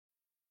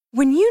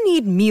When you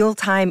need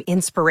mealtime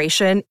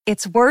inspiration,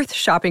 it's worth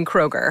shopping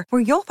Kroger,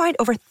 where you'll find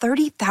over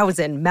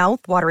 30,000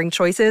 mouth-watering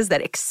choices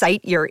that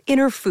excite your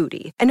inner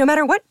foodie. And no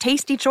matter what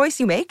tasty choice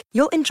you make,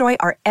 you'll enjoy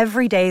our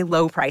everyday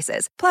low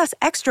prices, plus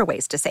extra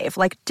ways to save,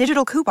 like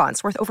digital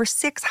coupons worth over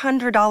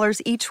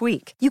 $600 each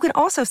week. You can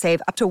also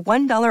save up to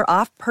 $1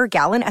 off per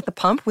gallon at the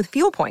pump with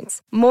fuel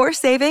points. More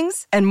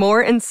savings and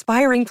more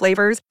inspiring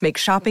flavors make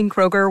shopping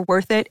Kroger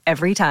worth it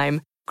every time.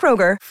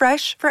 Kroger,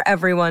 fresh for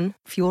everyone.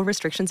 Fuel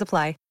restrictions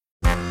apply.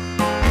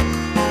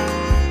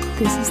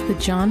 This is the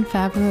Jon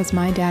Favreau's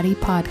My Daddy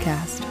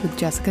podcast with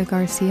Jessica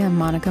Garcia and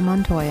Monica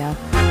Montoya.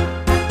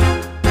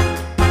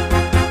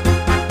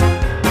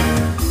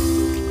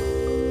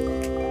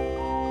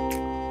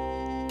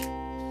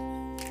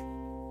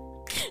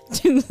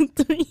 2,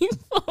 3,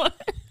 4.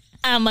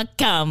 I'm a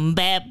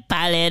combat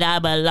pilot, I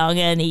belong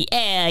in the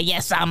air.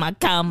 Yes, I'm a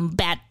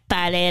combat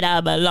pilot,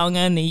 I belong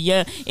in the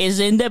air. It's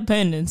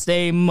Independence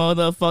Day,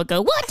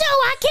 motherfucker. What do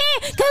I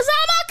care? Cause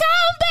I'm a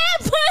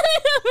combat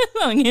pilot, I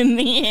belong in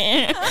the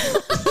air.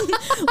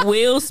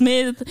 Will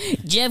Smith,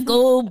 Jeff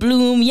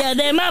Goldblum, yeah,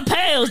 they're my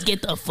pals.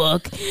 Get the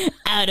fuck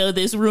out of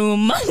this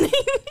room.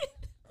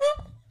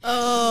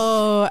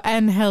 Oh,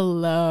 and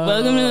hello.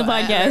 Welcome to the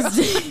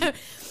podcast.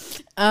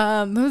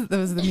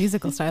 Those are the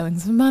musical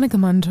stylings of Monica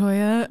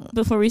Montoya.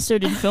 Before we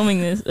started filming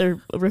this,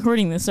 or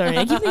recording this, sorry,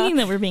 I keep thinking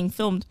that we're being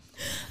filmed.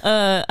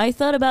 I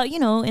thought about,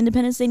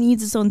 Independence Day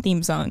needs its own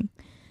theme song.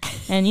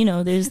 And,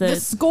 there's the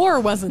score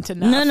wasn't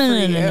enough.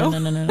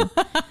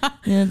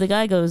 No. The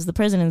guy goes, the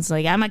president's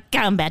like, I'm a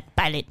combat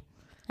pilot.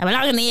 I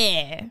belong in the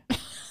air.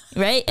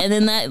 Right? And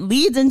then that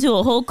leads into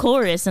a whole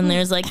chorus, and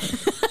there's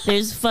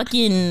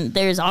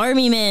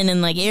army men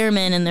and like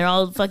airmen, and they're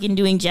all fucking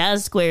doing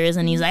jazz squares,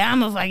 and he's like,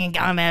 I'm a fucking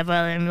combat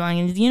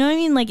pilot. You know what I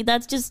mean? Like,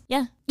 that's just,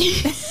 yeah.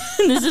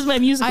 This is my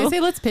musical. I say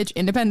let's pitch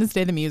Independence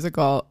Day the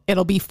musical.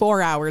 It'll be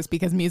 4 hours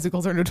because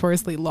musicals are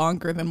notoriously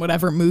longer than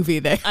whatever movie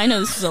they I know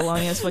this is a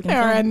long ass fucking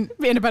film. And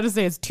Independence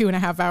Day is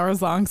 2.5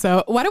 hours long,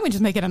 so why don't we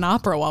just make it an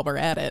opera while we're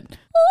at it?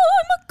 Oh,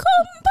 I'm a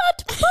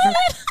combat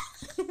pilot.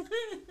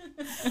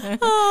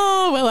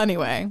 Oh, well,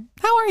 anyway.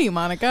 How are you,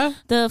 Monica?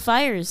 The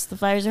fires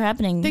are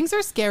happening. Things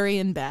are scary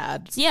and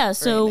bad. Yeah,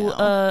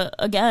 so,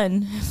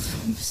 again,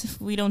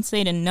 we don't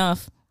say it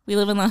enough. We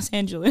live in Los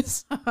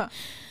Angeles.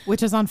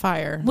 Which is on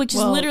fire. Which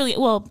is literally,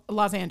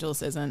 Los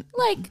Angeles isn't.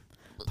 Like,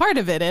 part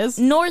of it is.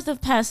 North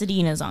of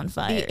Pasadena's on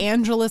fire. The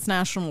Angeles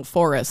National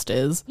Forest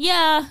is.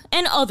 Yeah,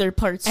 and other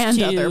parts too.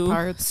 And other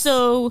parts.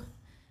 So,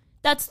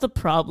 that's the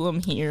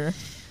problem here.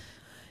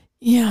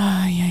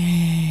 Yeah.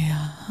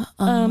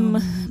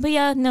 But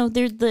yeah, no,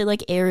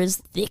 the air is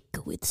thick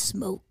with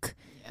smoke.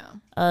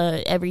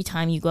 Yeah. Every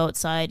time you go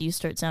outside, you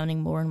start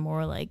sounding more and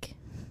more like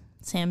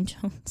Sam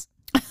Jones.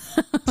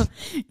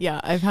 Yeah,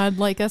 I've had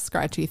a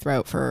scratchy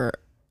throat for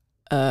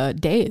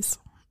days.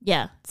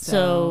 Yeah,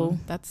 so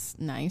that's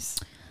nice.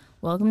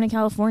 Welcome to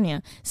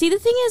California. See, the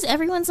thing is,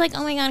 everyone's like,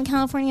 oh my god,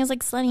 California is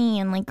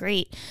sunny and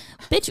great.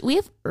 Bitch, we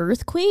have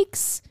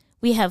earthquakes.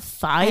 We have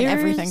fires. And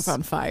everything's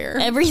on fire.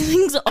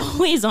 Everything's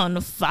always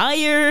on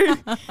fire.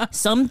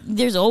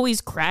 There's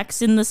always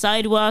cracks in the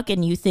sidewalk,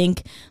 and you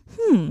think,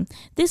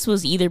 this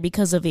was either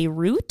because of a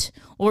root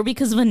or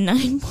because of a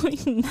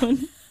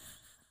 9.1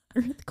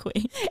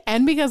 earthquake.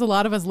 And because a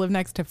lot of us live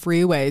next to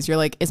freeways, you're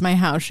like, is my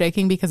house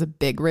shaking because a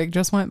big rig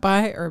just went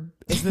by, or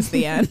is this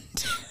the end?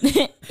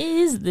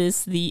 Is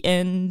this the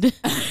end?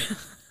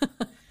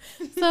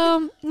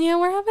 So, yeah,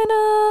 we're having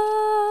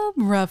a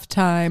rough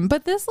time,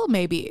 but this will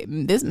maybe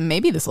this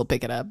will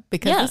pick it up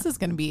because this is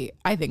going to be,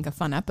 I think, a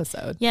fun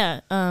episode.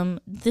 Yeah.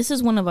 This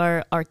is one of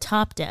our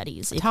top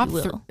daddies, if you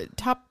will.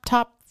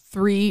 Top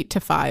 3 to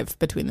 5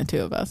 between the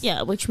two of us.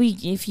 Yeah, which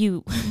if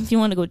you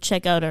want to go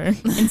check out our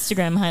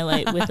Instagram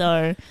highlight with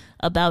our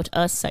About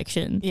Us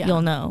section,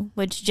 you'll know,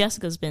 which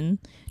Jessica's been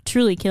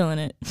truly killing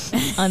it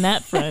on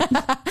that front.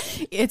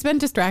 It's been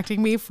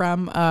distracting me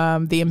from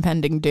the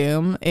impending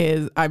doom.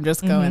 I'm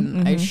just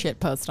going, I shit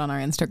post on our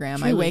Instagram.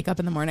 Truly. I wake up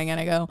in the morning and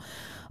I go,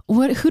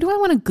 who do I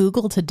want to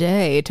Google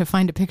today to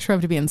find a picture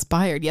of to be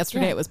inspired?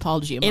 Yesterday it was Paul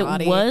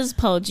Giamatti. It was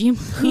Paul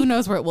Giamatti. Who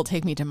knows where it will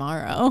take me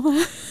tomorrow?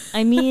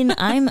 I mean,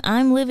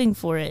 I'm living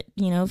for it.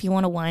 If you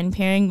want a wine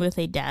pairing with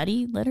a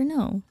daddy, let her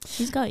know.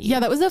 She's got you. Yeah,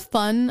 that was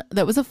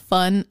a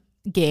fun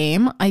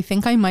game. I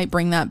think I might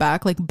bring that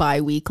back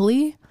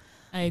bi-weekly.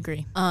 I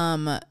agree.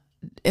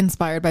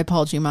 Inspired by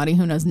Paul Giamatti,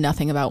 who knows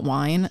nothing about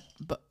wine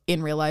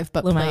in real life,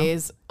 but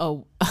plays a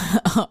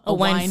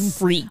wine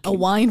freak. A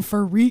wine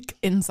freak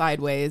in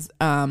Sideways.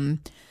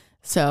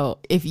 So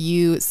if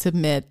you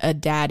submit a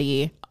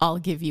daddy, I'll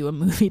give you a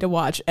movie to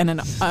watch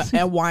and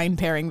a wine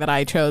pairing that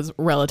I chose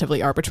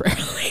relatively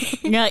arbitrarily.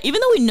 Yeah, even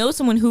though we know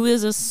someone who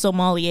is a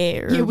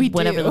sommelier or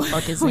whatever the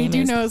fuck his name is. We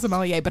do know a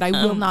sommelier, but I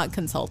will not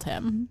consult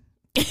him.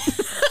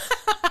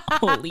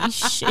 Holy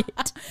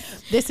shit.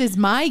 This is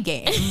my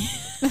game.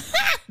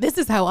 This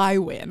is how I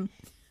win.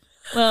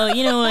 Well,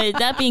 you know what?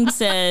 That being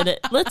said,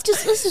 let's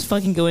just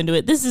fucking go into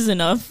it. This is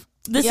enough.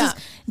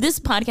 This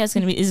podcast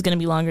is gonna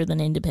be longer than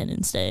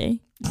Independence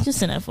Day.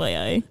 Just an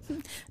FYI.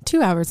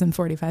 2 hours and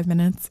 45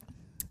 minutes.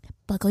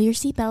 Buckle your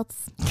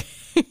seatbelts.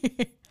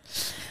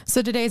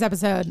 So today's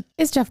episode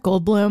is Jeff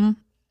Goldblum.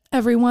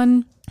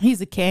 Everyone,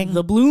 he's a king.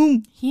 The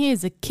Bloom. He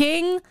is a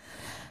king.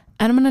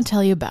 And I'm going to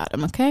tell you about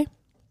him, okay?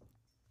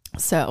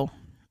 So,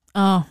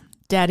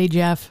 Daddy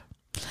Jeff.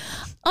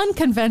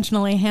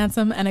 Unconventionally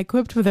handsome and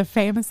equipped with a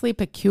famously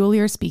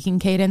peculiar speaking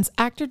cadence,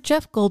 actor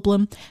Jeff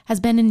Goldblum has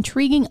been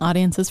intriguing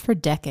audiences for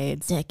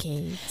decades.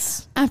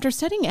 After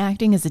studying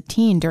acting as a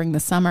teen during the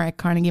summer at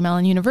Carnegie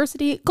Mellon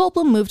University,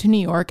 Goldblum moved to New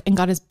York and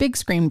got his big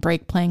screen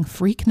break playing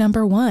Freak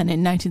Number 1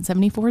 in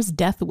 1974's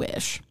Death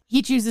Wish.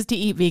 He chooses to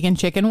eat vegan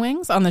chicken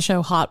wings on the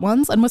show Hot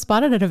Ones and was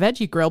spotted at a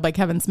veggie grill by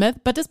Kevin Smith.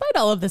 But despite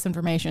all of this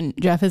information,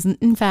 Jeff is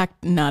in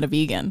fact not a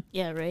vegan.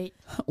 Yeah, right.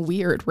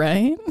 Weird,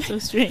 right? So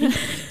strange.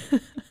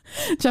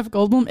 Jeff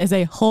Goldblum is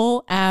a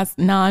whole-ass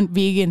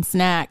non-vegan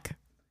snack.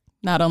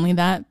 Not only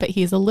that, but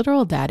he's a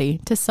literal daddy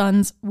to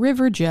sons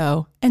River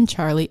Joe and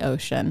Charlie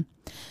Ocean.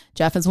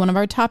 Jeff is one of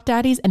our top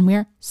daddies, and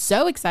we're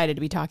so excited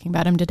to be talking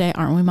about him today,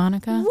 aren't we,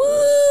 Monica?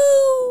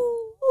 Woo!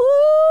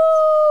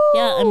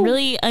 Yeah,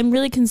 I'm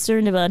really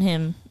concerned about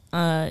him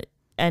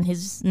and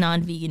his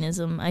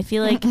non-veganism. I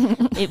feel like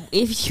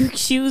if you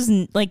choose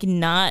like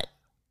not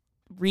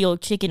real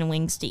chicken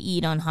wings to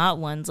eat on Hot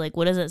Ones, like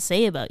what does that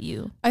say about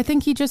you? I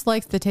think he just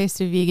likes the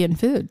taste of vegan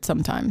food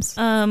sometimes.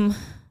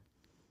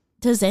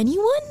 Does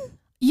anyone?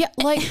 Yeah,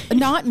 like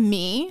not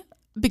me,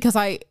 because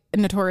I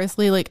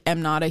notoriously like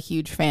am not a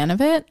huge fan of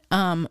it.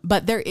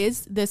 But there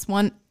is this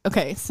one.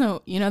 Okay,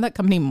 so you know that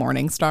company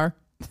Morningstar?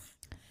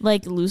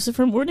 Like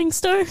Lucifer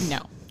Morningstar?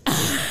 No.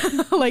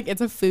 Like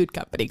it's a food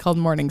company called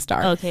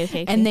Morningstar.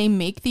 Okay. And they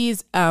make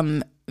these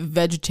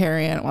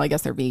vegetarian, well I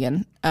guess they're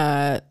vegan,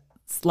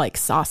 like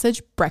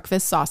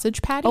breakfast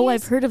sausage patties. Oh,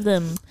 I've heard of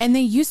them. And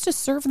they used to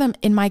serve them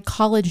in my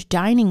college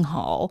dining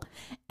hall.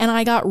 And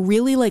I got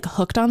really like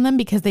hooked on them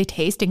because they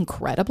taste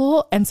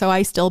incredible. And so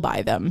I still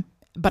buy them.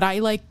 But I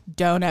like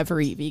don't ever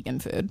eat vegan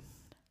food.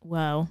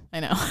 Wow.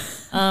 I know.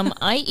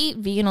 I eat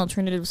vegan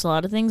alternatives to a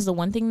lot of things. The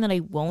one thing that I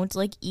won't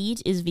like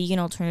eat is vegan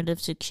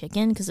alternatives to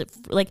chicken, because it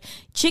like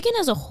chicken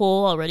as a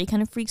whole already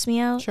kind of freaks me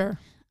out. Sure.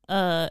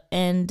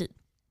 And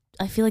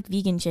I feel like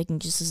vegan chicken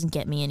just doesn't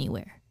get me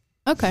anywhere.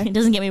 Okay. It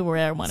doesn't get me where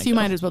I want to go. So you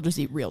might as well just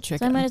eat real chicken.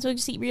 So I might as well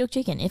just eat real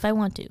chicken if I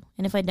want to.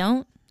 And if I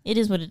don't, it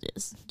is what it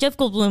is. Jeff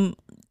Goldblum,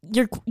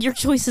 your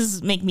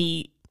choices make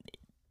me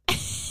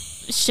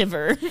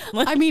shiver.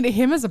 I mean,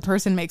 him as a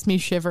person makes me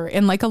shiver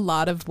in like a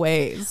lot of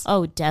ways.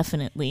 Oh,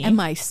 definitely. Am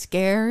I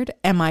scared?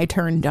 Am I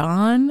turned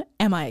on?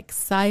 Am I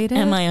excited?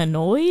 Am I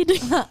annoyed?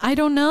 I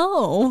don't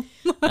know.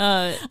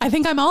 I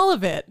think I'm all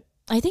of it.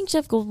 I think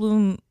Jeff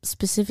Goldblum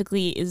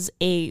specifically is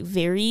a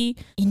very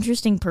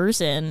interesting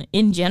person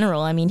in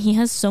general. I mean, he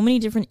has so many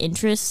different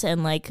interests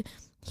and like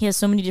he has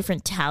so many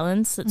different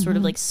talents that sort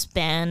of like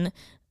span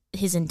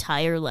his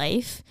entire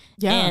life.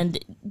 Yeah. And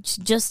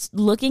just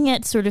looking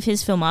at sort of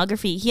his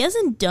filmography, he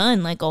hasn't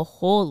done like a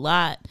whole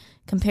lot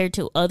compared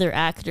to other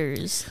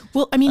actors.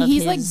 Well, I mean,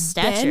 he's his like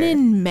stature. been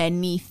in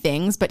many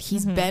things, but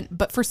he's been,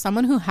 but for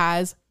someone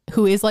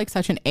who is like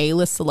such an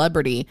A-list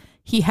celebrity,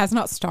 he has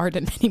not starred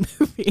in many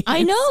movies.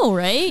 I know,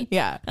 right?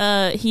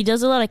 Yeah. He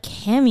does a lot of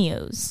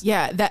cameos.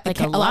 Yeah, that Like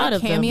a a lot lot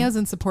of of cameos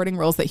and supporting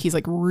roles that he's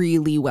like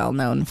really well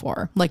known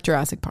for, like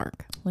Jurassic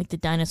Park. Like the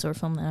dinosaur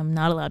film that I'm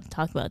not allowed to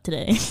talk about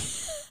today.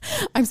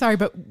 I'm sorry,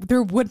 but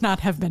there would not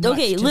have been.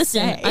 Okay, much to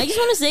listen. say. I just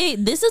want to say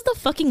this is the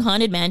fucking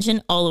Haunted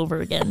Mansion all over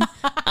again.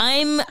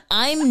 I'm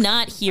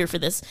not here for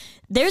this.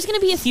 There's gonna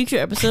be a future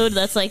episode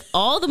that's like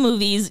all the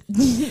movies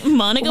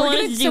Monica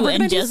wanted to do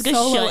and Jessica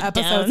solo shut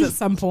episodes down. at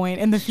some point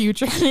in the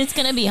future. And it's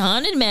gonna be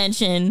Haunted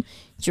Mansion,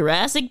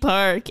 Jurassic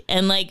Park,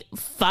 and like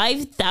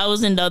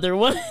 5,000 other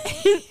ones.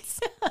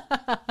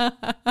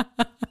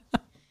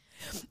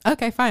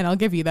 Okay, fine. I'll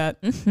give you that.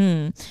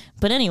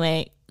 But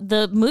anyway,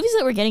 the movies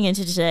that we're getting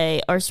into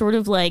today are sort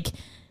of like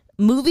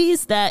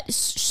movies that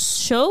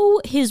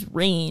show his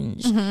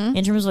range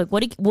in terms of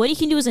like what he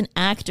can do as an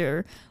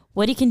actor,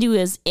 what he can do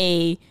as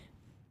a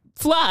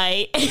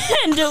fly,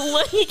 and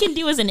what he can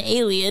do as an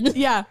alien.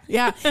 Yeah.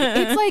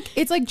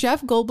 It's like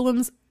Jeff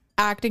Goldblum's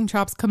acting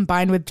chops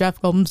combined with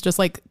Jeff Goldblum's just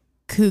like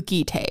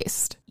kooky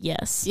taste.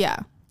 Yes. Yeah.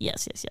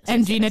 Yes.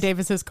 And Gina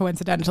Davis is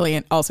coincidentally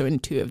also in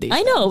two of these.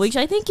 I know, which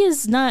I think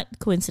is not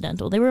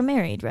coincidental. They were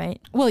married, right?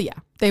 Well, yeah,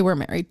 they were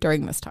married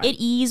during this time. It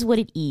is what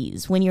it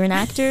is. When you're an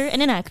actor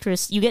and an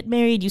actress, you get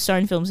married, you star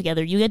in films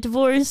together, you get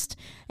divorced,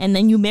 and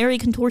then you marry a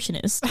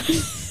contortionist.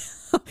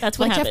 That's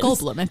what like happens. Jeff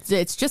Goldblum.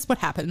 It's just what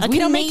happens. We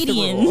don't make the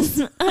rules.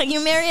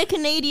 You marry a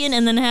Canadian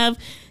and then have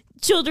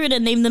children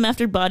and name them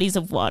after bodies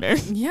of water.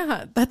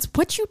 Yeah, that's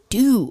what you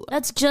do.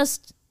 That's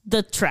just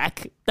the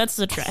track. That's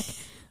the track.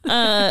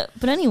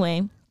 But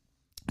anyway,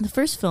 the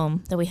first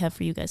film that we have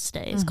for you guys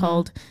today is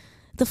called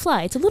The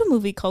Fly. It's a little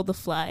movie called The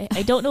Fly.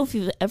 I don't know if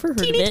you've ever heard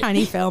of it.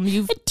 Tiny film. A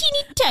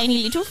teeny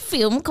tiny little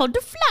film called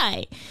The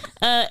Fly.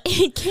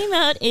 It came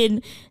out in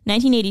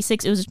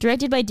 1986. It was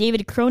directed by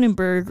David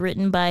Cronenberg,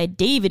 written by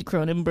David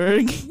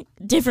Cronenberg,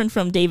 different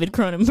from David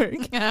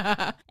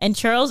Cronenberg, and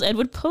Charles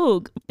Edward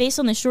Pogue, based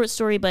on the short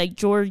story by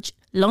George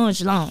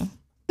Langeland.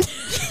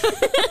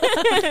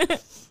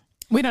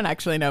 We don't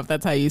actually know if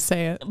that's how you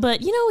say it.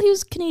 But, you know, he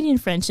was Canadian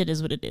French. It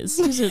is what it is.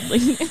 He was a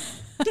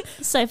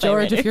sci-fi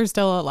George, writer. if you're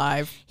still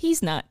alive.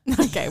 He's not.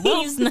 Okay,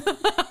 well. He's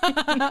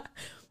not.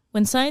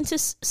 When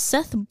scientist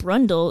Seth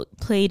Brundle,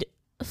 played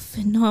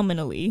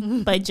phenomenally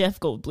by Jeff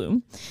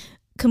Goldblum,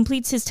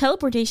 completes his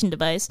teleportation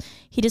device,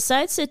 he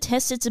decides to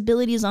test its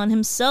abilities on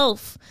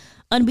himself.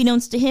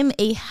 Unbeknownst to him,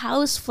 a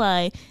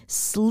housefly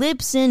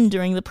slips in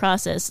during the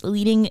process,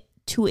 leading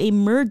to a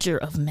merger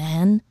of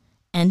man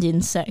and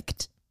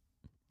insect.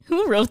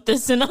 Who wrote the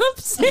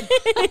synopsis?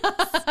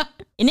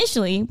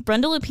 Initially,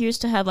 Brundle appears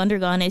to have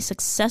undergone a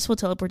successful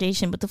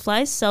teleportation, but the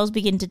fly's cells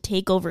begin to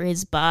take over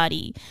his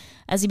body.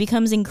 As he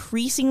becomes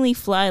increasingly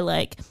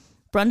fly-like,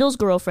 Brundle's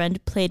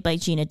girlfriend, played by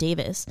Gina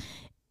Davis,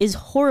 is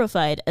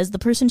horrified as the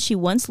person she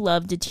once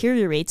loved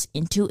deteriorates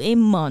into a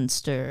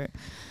monster.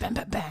 Bam,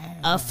 bam, bam.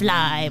 A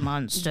fly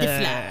monster. The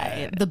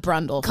fly. The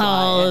Brundle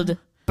Called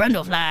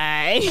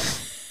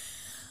Brundlefly.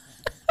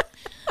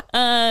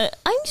 I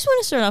just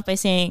want to start off by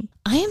saying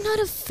I am not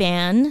a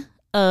fan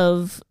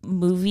of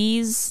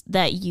movies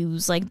that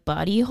use like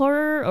body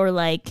horror or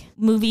like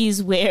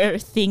movies where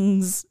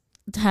things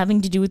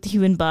having to do with the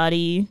human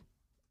body,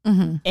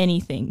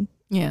 anything.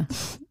 Yeah.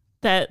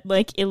 That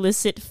like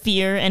elicit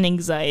fear and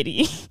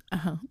anxiety.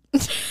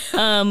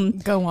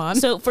 Go on.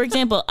 So, for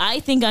example, I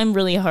think I'm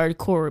really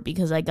hardcore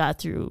because I got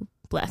through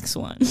Black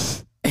Swan.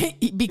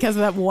 Because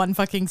of that one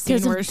fucking scene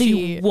Because where of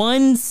the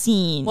one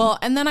scene. Well,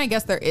 and then I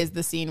guess there is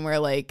the scene where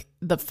like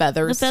the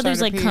feathers start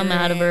like come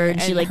out of her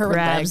and she like her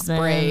grabs legs them.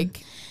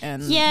 break.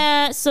 And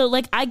Yeah, so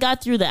like I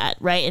got through that,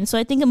 right? And so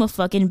I think I'm a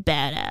fucking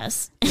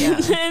badass. Yeah.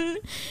 And then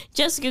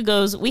Jessica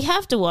goes, "We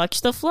have to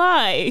watch The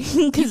Fly."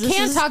 you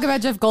can't talk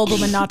about Jeff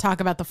Goldblum and not talk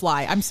about The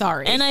Fly. I'm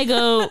sorry. And I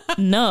go,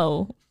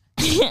 "No,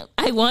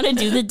 I want to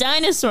do the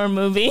dinosaur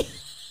movie."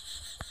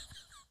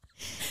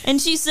 And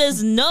she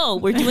says, "No,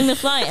 we're doing The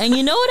Fly." And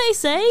you know what I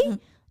say?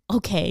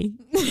 Okay,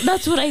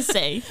 that's what I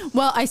say.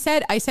 Well, I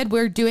said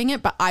we're doing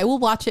it, but I will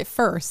watch it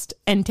first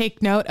and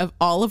take note of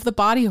all of the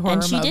body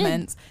horror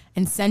moments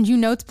and send you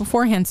notes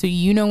beforehand so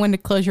you know when to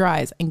close your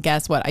eyes. And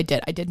guess what? I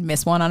did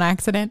miss one on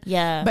accident.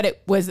 Yeah. But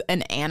it was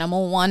an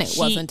animal one. It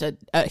wasn't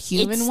a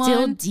human It's one.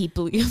 still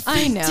deeply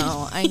affecting.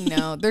 I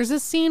know. There's a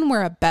scene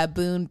where a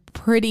baboon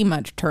pretty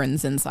much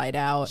turns inside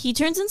out. He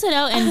turns inside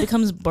out and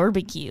becomes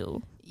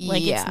barbecue.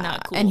 Like, it's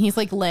not cool. And he's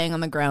like laying on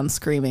the ground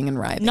screaming and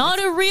writhing. Not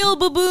a real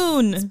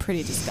baboon. It's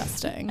pretty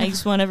disgusting. I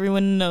just want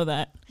everyone to know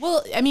that.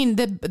 Well, I mean,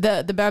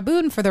 the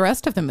baboon for the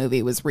rest of the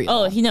movie was real.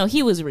 Oh,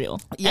 he was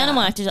real. Yeah.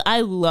 Animal actors.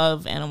 I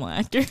love animal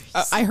actors.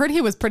 I heard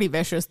he was pretty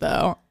vicious,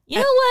 though. You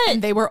know what?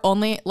 And they were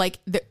only like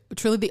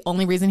truly the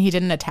only reason he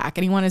didn't attack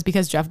anyone is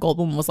because Jeff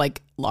Goldblum was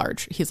like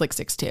large. He's like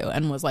 6'2"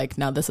 and was like,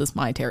 "No, this is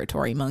my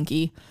territory,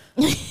 monkey."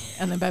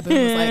 And the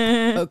baboon was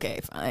like,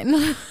 "Okay, fine."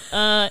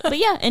 But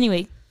yeah.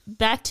 Anyway,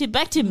 back to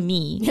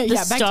me, the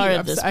back to star you.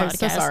 of this podcast. I'm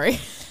so sorry.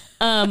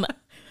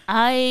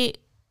 I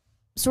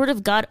sort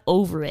of got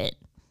over it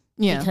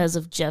Yeah. because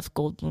of Jeff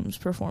Goldblum's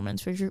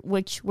performance,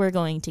 which we're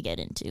going to get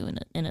into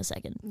in a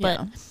second.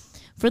 Yeah. But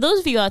for those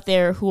of you out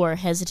there who are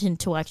hesitant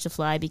to watch The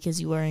Fly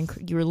because you're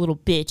a little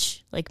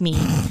bitch like me,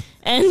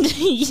 and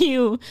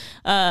you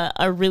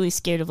are really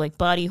scared of like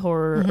body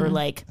horror or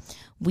like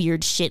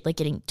weird shit like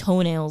getting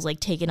toenails like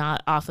taken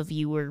off of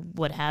you or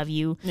what have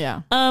you.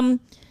 Yeah.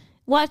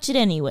 Watch it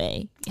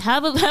anyway.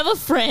 Have a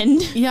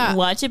friend. Yeah.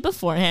 Watch it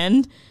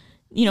beforehand.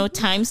 You know,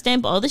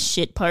 timestamp all the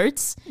shit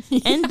parts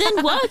and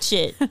then watch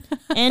it.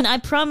 And I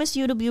promise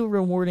you it'll be a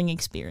rewarding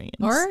experience.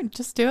 Or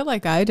just do it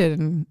like I did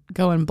and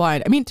go in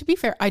blind. I mean, to be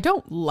fair, I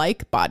don't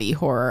like body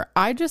horror.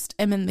 I just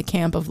am in the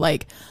camp of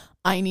like,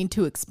 I need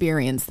to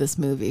experience this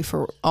movie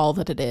for all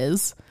that it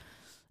is.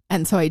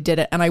 And so I did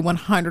it, and I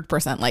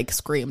 100% like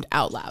screamed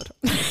out loud.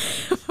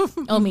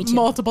 Oh, me too.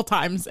 Multiple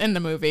times in the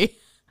movie.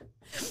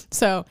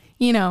 So,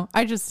 you know,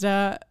 I just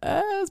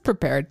was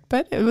prepared,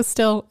 but it was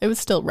still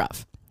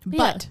rough.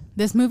 But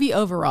this movie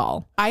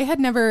overall, I had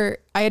never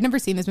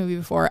seen this movie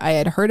before. I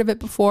had heard of it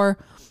before.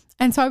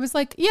 And so I was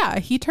like, yeah,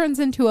 he turns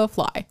into a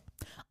fly.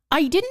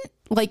 I didn't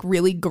like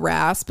really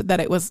grasp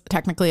that it was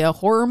technically a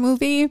horror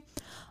movie.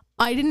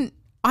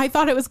 I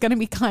thought it was going to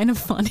be kind of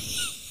funny,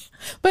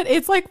 but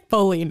it's like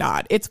fully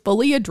not. It's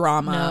fully a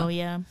drama. No,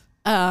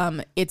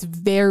 yeah. It's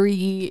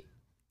very,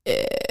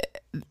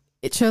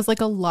 it shows like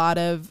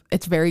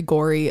it's very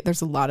gory.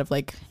 There's a lot of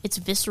like It's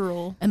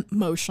visceral.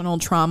 emotional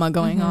trauma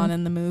going on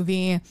in the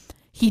movie.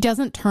 He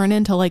doesn't turn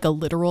into like a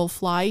literal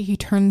fly. He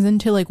turns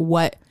into like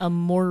what A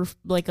morphed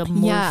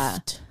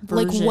version.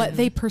 like what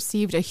they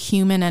perceived a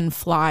human and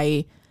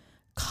fly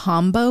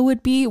combo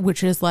would be,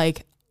 which is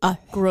like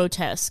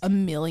grotesque. a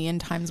million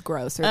times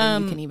grosser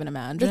than you can even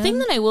imagine. The thing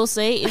that I will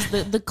say is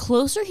that the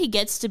closer he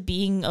gets to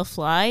being a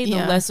fly, the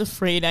Yeah. less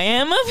afraid I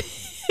am of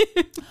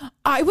him.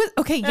 I was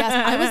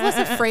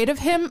less afraid of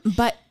him,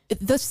 but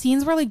the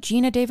scenes where like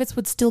Gina Davis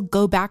would still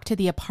go back to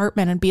the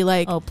apartment and be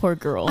like, Oh, poor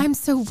girl. I'm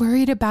so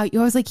worried about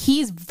you. I was like,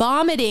 he's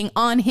vomiting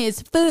on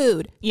his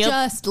food. Yep.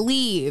 Just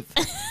leave.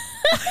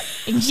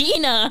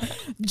 Gina,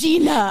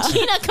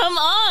 come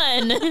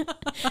on.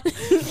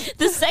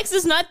 The sex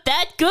is not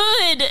that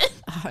good.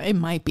 It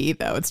might be,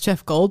 though. It's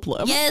Jeff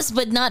Goldblum. Yes,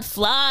 but not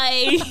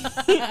Fly.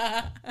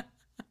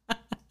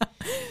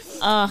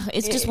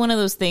 It's just one of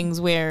those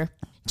things where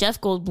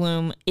Jeff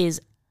Goldblum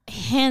is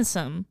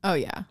handsome. Oh,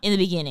 yeah. In the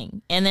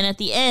beginning. And then at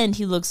the end,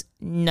 he looks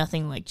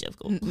nothing like Jeff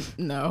Goldblum.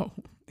 No.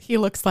 He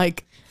looks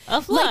like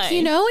a fly. Like,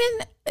 in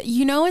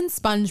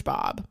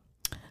SpongeBob,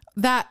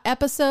 that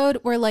episode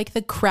where like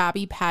the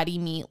Krabby Patty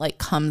meat like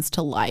comes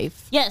to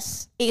life.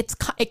 Yes. It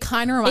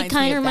kind of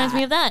reminds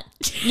me of that.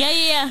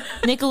 Yeah.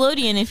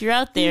 Nickelodeon, if you're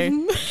out there,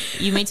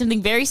 you made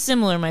something very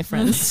similar, my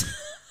friends.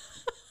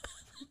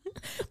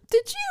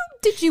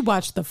 Did you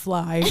watch The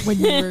Fly when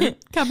you were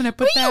coming up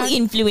with that? Were you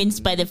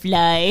influenced by The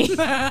Fly?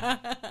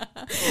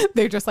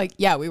 They're just like,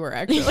 yeah, we were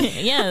actually.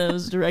 Yeah, that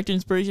was direct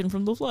inspiration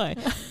from The Fly.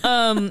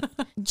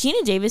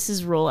 Gina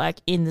Davis's role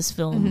in this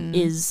film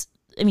is,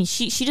 I mean,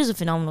 she does a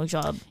phenomenal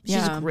job.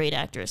 She's a great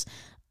actress.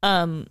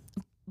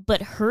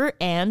 But her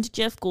and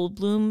Jeff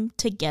Goldblum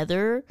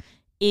together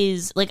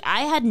is like,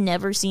 I had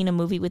never seen a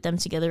movie with them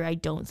together, I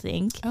don't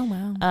think. Oh,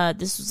 wow.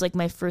 This was like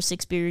my first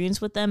experience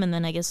with them, and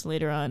then I guess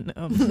later on,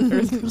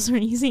 Earth Girls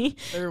Aren't Easy.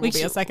 There will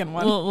be a second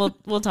one.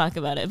 We'll talk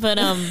about it. But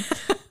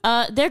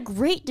they're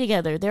great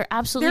together. They're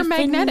absolutely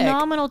magnetic.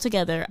 Phenomenal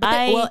together.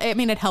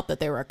 It helped that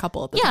they were a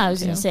couple at the time. I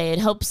was going to say, it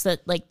helps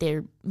that like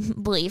they're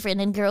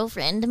boyfriend and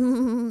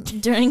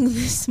girlfriend during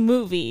this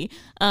movie,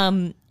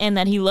 and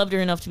that he loved her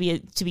enough to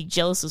be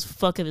jealous as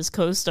fuck of his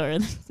co-star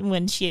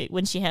when she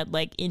had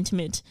like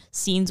intimate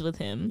scenes with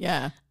him.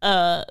 Yeah.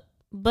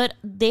 But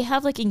they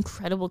have like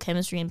incredible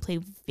chemistry and play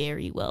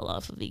very well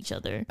off of each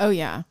other. Oh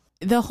yeah.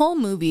 The whole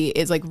movie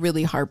is like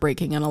really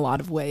heartbreaking in a lot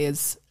of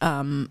ways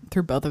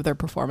through both of their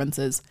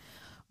performances.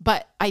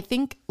 But I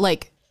think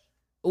like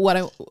what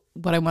I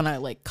want to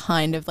like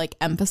kind of like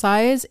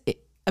emphasize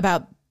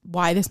about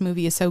why this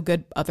movie is so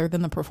good other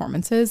than the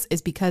performances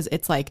is because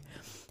it's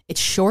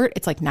short.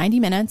 It's like 90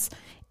 minutes.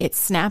 It's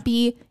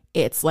snappy.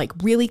 It's like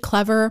really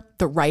clever.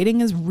 The writing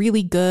is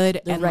really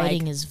good. The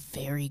writing is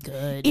very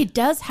good. It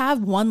does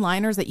have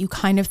one-liners that you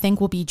kind of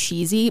think will be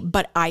cheesy,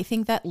 but I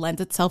think that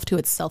lends itself to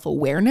its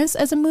self-awareness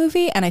as a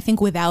movie. And I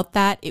think without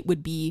that, it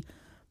would be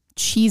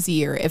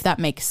cheesier, if that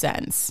makes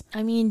sense.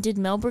 I mean, did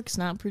Mel Brooks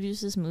not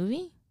produce this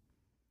movie?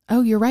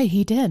 Oh, you're right.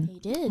 He did. He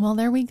did. Well,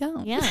 there we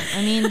go. Yeah.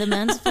 I mean, the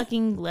man's a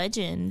fucking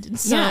legend.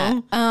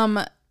 So.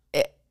 Yeah.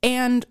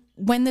 And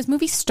when this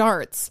movie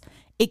starts,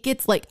 it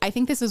gets like, I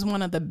think this is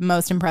one of the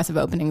most impressive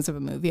openings of a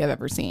movie I've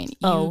ever seen.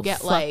 You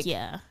get like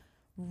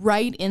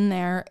right in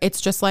there.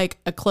 It's just like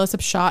a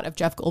close-up shot of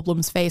Jeff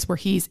Goldblum's face where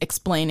he's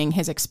explaining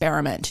his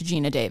experiment to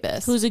Gina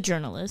Davis, who's a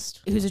journalist.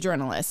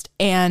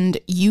 And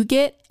you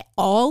get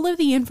all of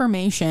the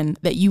information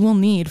that you will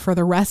need for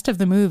the rest of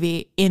the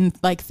movie in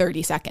like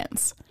 30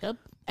 seconds. Yep.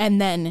 And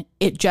then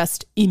it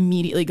just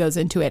immediately goes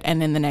into it.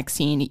 And in the next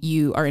scene,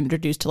 you are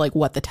introduced to like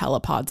what the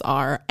telepods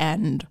are,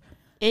 and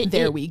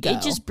there we go.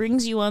 It just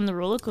brings you on the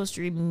roller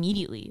coaster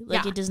immediately.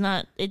 Like it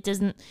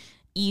doesn't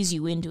ease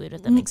you into it,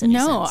 if that makes any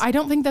sense. No, I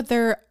don't think that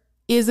there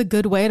is a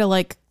good way to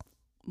like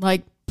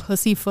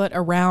pussyfoot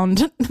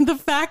around the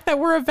fact that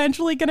we're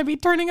eventually going to be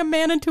turning a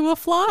man into a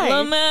fly.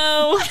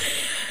 Lamo.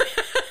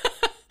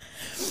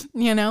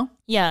 You know?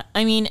 Yeah.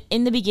 I mean,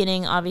 in the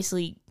beginning,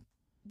 obviously,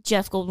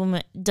 Jeff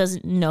Goldblum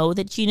doesn't know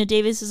that Gina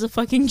Davis is a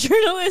fucking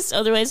journalist.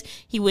 Otherwise,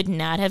 he would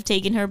not have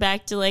taken her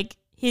back to like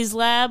his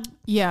lab.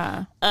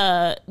 Yeah.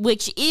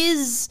 Which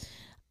is,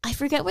 I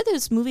forget where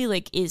this movie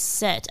like is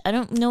set. I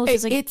don't know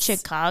if it's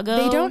Chicago.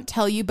 They don't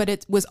tell you, but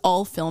it was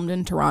all filmed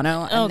in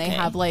Toronto, and they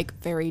have like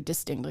very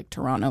distinct like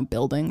Toronto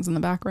buildings in the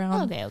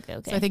background. Okay.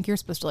 So I think you're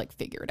supposed to like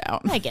figure it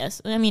out. I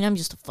guess. I mean, I'm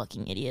just a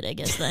fucking idiot, I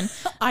guess then.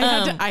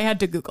 I had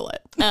to Google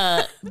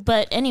it.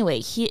 But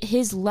anyway,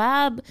 his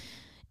lab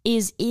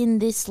is in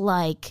this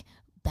like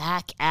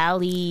back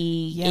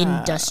alley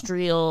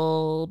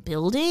industrial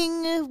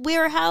building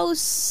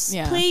warehouse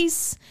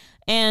place,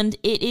 and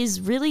it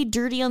is really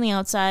dirty on the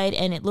outside,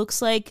 and it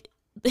looks like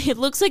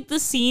the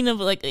scene of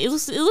like it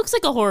looks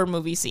like a horror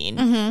movie scene,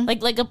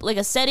 like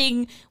a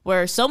setting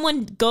where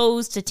someone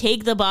goes to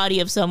take the body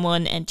of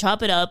someone and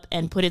chop it up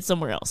and put it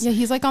somewhere else. Yeah,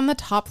 he's like on the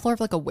top floor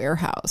of like a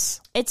warehouse.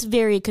 It's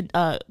very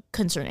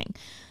concerning.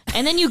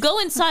 And then you go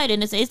inside,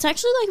 and it's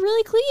actually like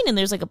really clean, and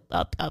there's like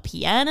a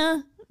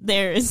piano.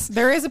 There is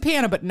a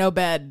piano, but no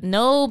bed.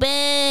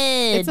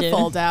 It's a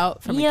fold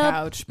out from a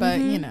couch, but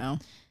you know.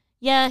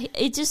 Yeah,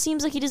 it just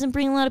seems like he doesn't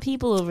bring a lot of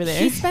people over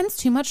there. He spends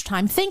too much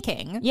time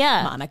thinking.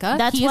 Yeah, Monica.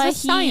 That's he why is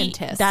a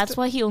scientist. That's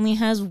why he only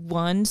has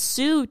one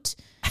suit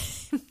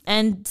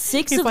and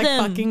six He's of like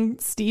them. Fucking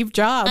Steve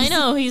Jobs. I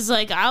know. He's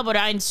like, Albert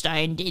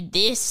Einstein did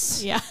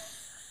this. Yeah.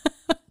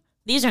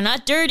 These are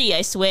not dirty,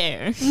 I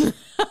swear.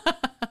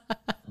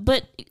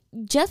 But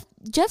Jeff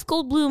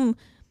Goldblum,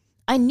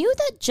 I knew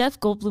that Jeff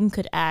Goldblum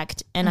could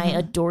act, and I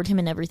adored him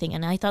and everything,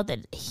 and I thought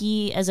that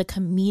he, as a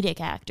comedic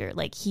actor,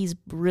 like, he's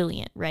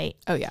brilliant, right?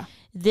 Oh, yeah.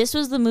 This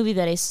was the movie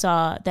that I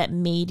saw that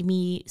made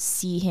me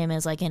see him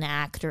as, like, an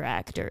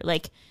actor.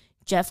 Like,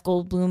 Jeff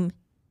Goldblum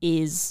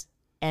is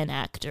an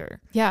actor.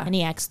 Yeah. And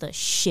he acts the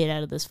shit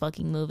out of this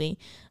fucking movie.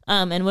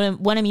 And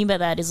what I mean by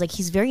that is like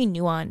he's very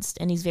nuanced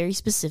and he's very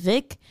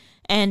specific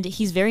and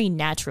he's very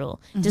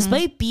natural.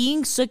 Despite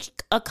being such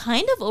a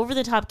kind of over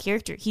the top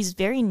character, he's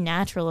very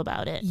natural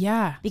about it.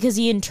 Yeah. Because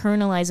he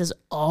internalizes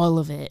all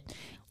of it,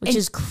 which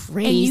is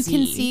crazy. And you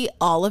can see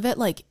all of it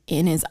like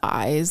in his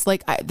eyes.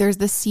 Like there's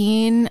the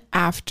scene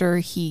after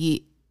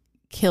he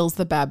kills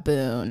the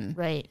baboon.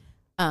 Right.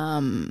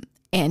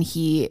 And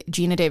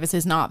Gina Davis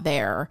is not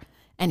there.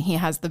 And he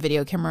has the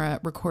video camera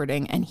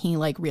recording and he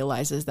like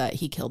realizes that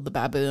he killed the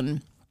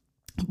baboon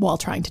while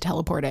trying to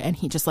teleport it. And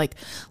he just like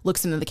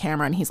looks into the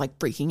camera and he's like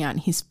freaking out and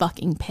he's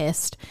fucking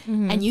pissed.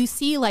 And you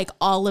see like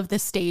all of the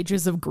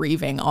stages of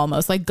grieving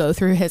almost like go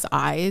through his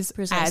eyes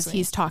as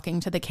he's talking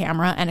to the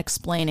camera and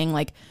explaining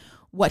like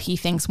what he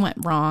thinks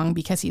went wrong,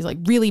 because he's like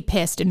really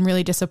pissed and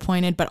really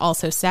disappointed, but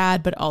also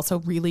sad, but also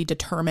really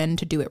determined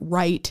to do it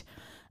right.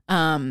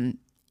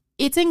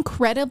 It's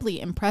incredibly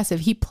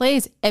impressive. He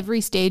plays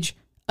every stage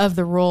of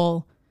the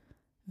role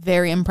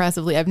very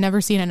impressively. I've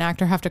never seen an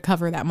actor have to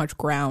cover that much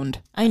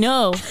ground. I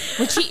know,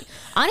 which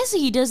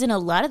he does in a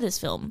lot of this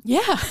film.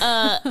 Yeah.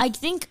 I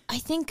think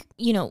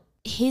you know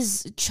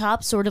his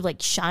chops sort of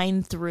like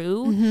shine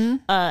through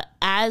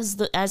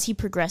as he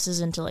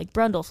progresses into like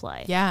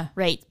Brundlefly. Yeah.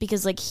 Right,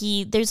 because like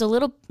there's a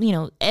little, you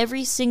know,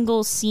 every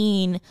single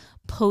scene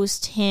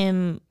post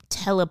him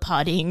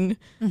teleporting,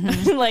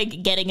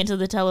 like getting into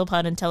the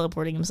telepod and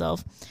teleporting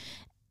himself.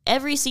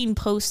 Every scene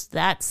post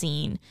that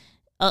scene,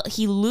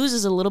 he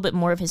loses a little bit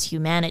more of his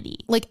humanity.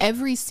 Like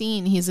every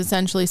scene, he's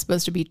essentially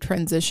supposed to be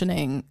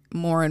transitioning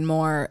more and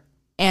more,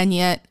 and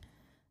yet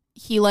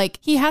he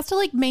has to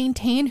like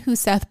maintain who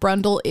Seth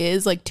Brundle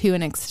is like to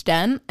an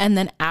extent, and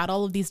then add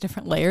all of these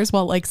different layers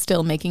while like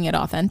still making it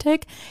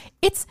authentic.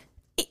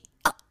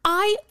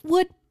 I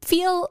would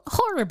feel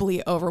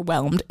horribly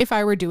overwhelmed if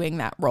I were doing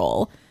that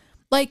role.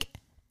 Like,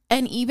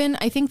 and even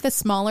I think the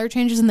smaller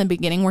changes in the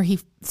beginning where he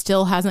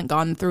still hasn't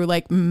gone through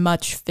like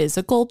much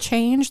physical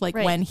change, like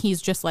when he's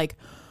just like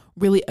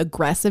really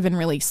aggressive and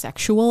really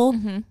sexual,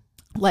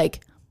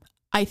 like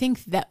I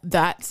think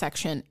that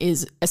section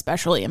is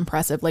especially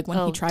impressive. Like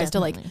when he tries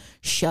to like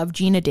shove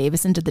Gina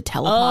Davis into the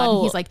telepod,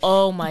 and he's like,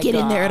 "Oh my get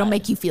God. in there, it'll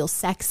make you feel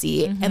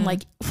sexy." And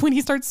like when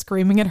he starts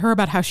screaming at her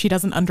about how she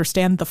doesn't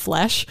understand the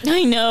flesh,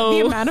 I know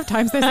the amount of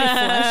times they say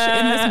flesh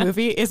in this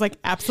movie is like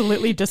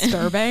absolutely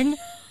disturbing.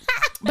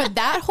 But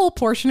that whole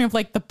portion of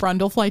like the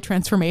Brundlefly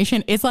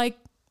transformation is like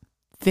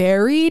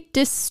very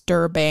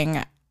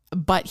disturbing,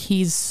 but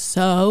he's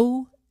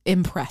so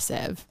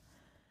impressive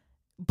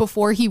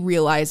before he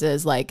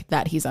realizes like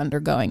that he's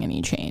undergoing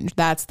any change.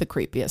 That's the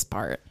creepiest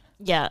part.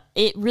 Yeah,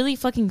 it really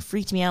fucking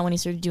freaked me out when he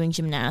started doing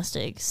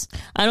gymnastics.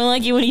 I don't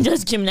like it when he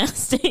does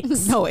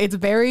gymnastics. No, it's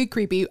very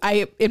creepy.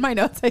 In my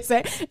notes I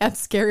say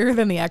that's scarier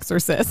than The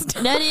Exorcist.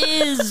 That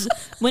is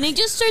when he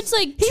just starts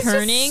like He's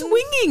turning, just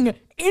swinging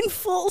in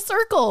full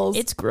circles.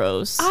 It's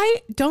gross.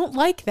 I don't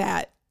like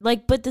that.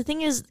 Like, but the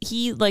thing is,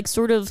 he like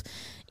sort of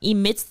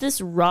emits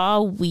this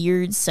raw,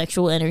 weird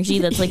sexual energy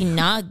that's like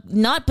not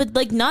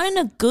in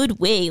a good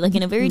way, like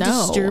in a very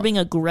disturbing,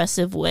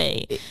 aggressive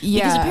way.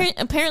 Yeah, because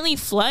apparently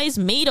flies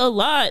mate a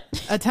lot,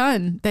 a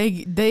ton.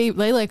 They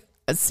lay like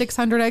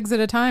 600 eggs at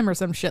a time or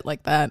some shit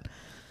like that.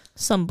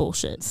 Some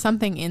bullshit,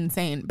 something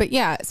insane. But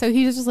yeah, so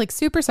he's just like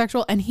super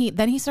sexual, and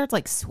he starts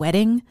like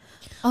sweating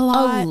a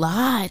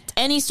lot,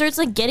 and he starts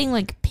like getting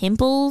like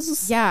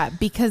pimples. Yeah,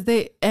 because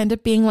they end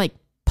up being like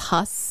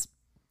pus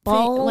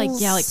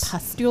balls, like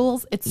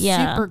pustules. It's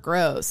super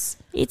gross.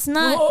 It's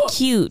not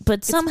cute,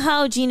 but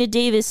somehow Gina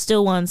Davis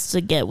still wants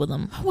to get with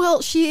him.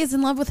 Well, she is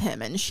in love with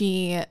him, and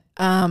she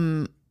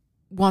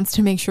wants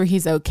to make sure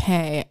he's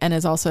okay, and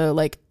is also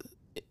like,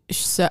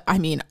 so I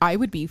mean, I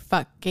would be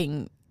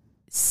fucking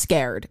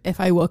scared if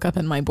I woke up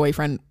and my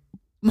boyfriend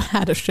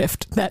had a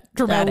shift that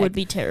dramatic. That would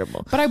be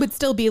terrible. But I would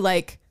still be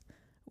like,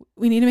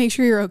 we need to make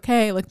sure you're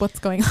okay. Like, what's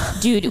going on?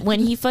 Dude,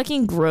 when he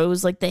fucking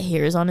grows like the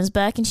hairs on his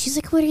back, and she's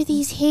like, what are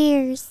these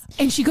hairs?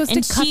 And she goes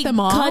to cut them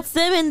off. Cuts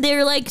them, and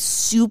they're like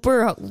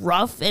super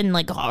rough and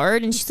like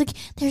hard. And she's like,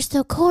 they're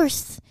so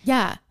coarse.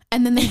 Yeah.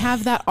 And then they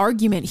have that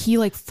argument. He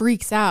like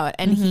freaks out,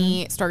 and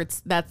he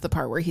starts, that's the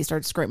part where he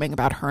starts screaming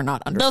about her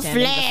not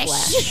understanding the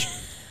flesh.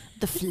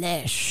 The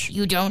flesh.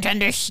 You don't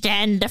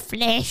understand the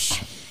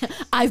flesh.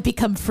 I've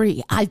become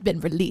free. I've been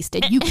released,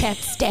 and you can't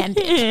stand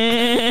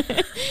it.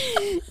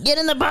 Get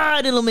in the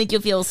pod. It'll make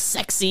you feel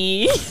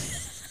sexy.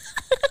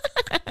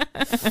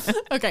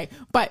 Okay,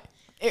 but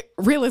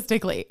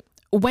realistically,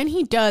 when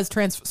he does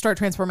start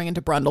transforming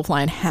into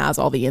Brundlefly and has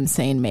all the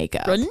insane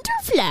makeup.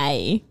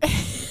 Brundlefly.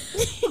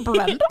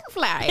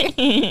 Brundlefly.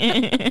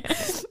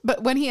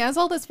 But when he has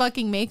all this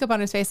fucking makeup on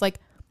his face, like...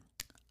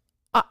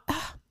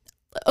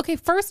 okay,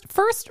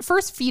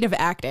 first feat of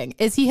acting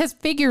is he has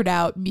figured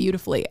out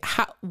beautifully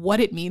what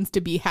it means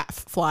to be half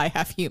fly,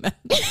 half human.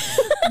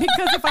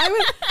 Because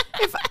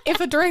if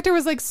a director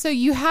was like, so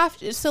you have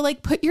to, so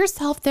like put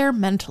yourself there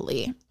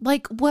mentally,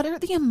 like what are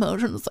the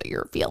emotions that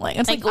you're feeling?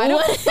 It's like I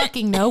don't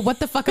fucking know. What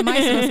the fuck am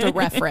I supposed to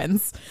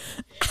reference?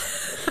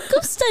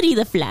 Go study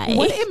the fly.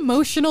 What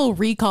emotional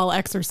recall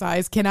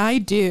exercise can I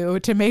do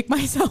to make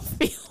myself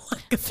feel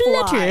like a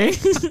fly?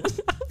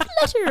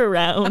 Flutter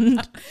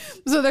around.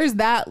 So there's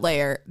that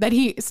layer that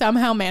he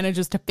somehow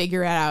manages to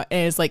figure out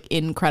and is like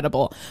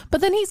incredible.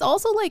 But then he's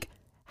also like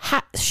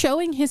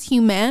showing his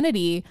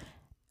humanity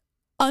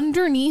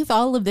underneath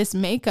all of this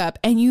makeup,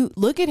 and you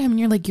look at him and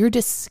you're like, you're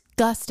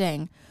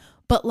disgusting.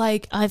 But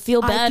like, I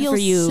feel bad for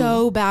you.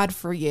 So bad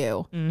for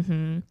you.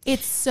 Mm-hmm.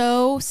 It's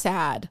so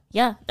sad.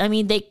 Yeah, I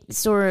mean, they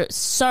they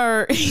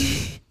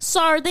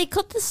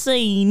cut the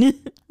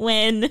scene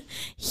when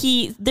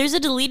there's a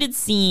deleted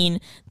scene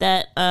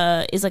that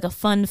is like a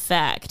fun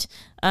fact.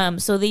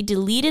 So they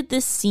deleted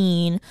this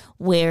scene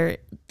where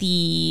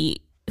I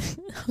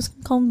was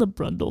gonna call him the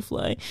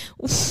Brundlefly.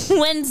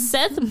 When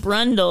Seth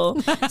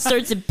Brundle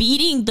starts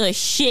beating the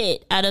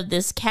shit out of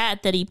this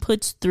cat that he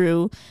puts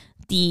through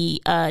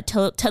the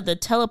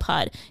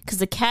telepod, because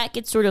the cat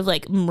gets sort of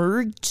like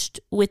merged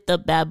with the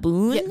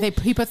baboon. Yeah,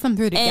 he puts them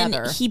through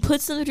together. And he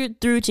puts them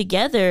through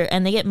together,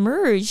 and they get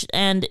merged,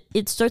 and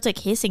it starts like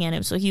hissing at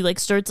him. So he like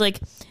starts like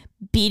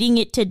beating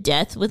it to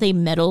death with a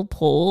metal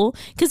pole,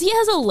 because he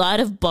has a lot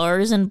of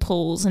bars and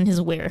poles in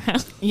his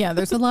warehouse. Yeah,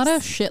 there's a lot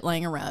of shit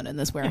laying around in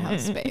this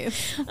warehouse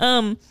space.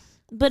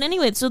 But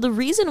anyway, so the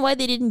reason why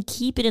they didn't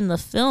keep it in the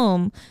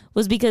film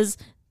was because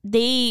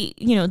they,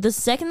 the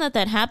second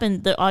that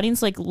happened, the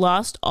audience like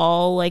lost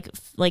all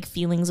like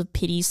feelings of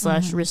pity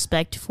 /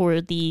 respect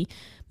for the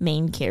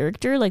main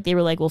character. Like they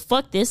were like, well,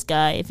 fuck this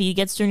guy. If he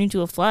gets turned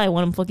into a fly, I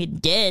want him fucking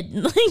dead.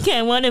 Like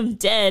I want him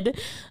dead.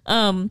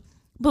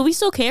 But we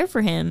still care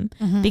for him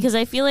because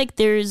I feel like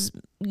there's,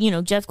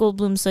 Jeff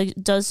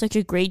Goldblum does such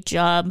a great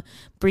job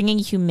bringing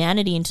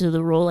humanity into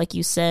the role, like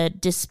you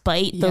said,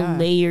 despite the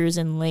layers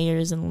and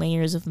layers and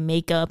layers of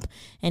makeup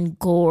and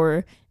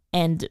gore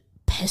and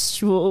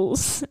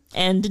pustules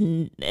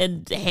and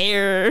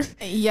hair.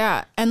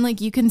 Yeah, and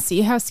like you can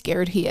see how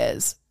scared he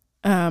is,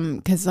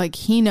 because like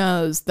he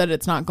knows that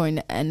it's not going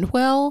to end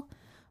well,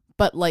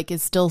 but like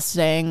is still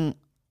staying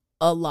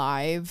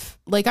alive.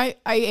 Like I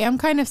am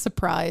kind of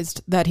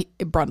surprised that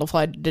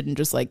Brundlefly didn't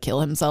just like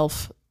kill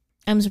himself.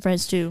 I'm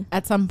surprised too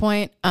at some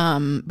point,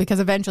 because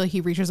eventually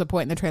he reaches a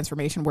point in the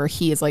transformation where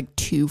he is like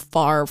too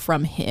far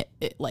from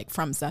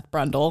from Seth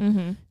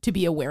Brundle to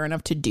be aware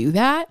enough to do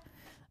that.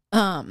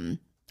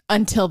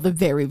 Until the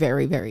very,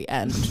 very, very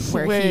end,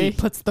 where he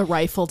puts the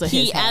rifle to his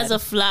head. He, as a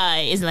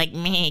fly, is like,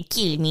 man,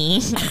 kill me.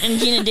 And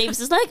Gina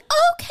Davis is like,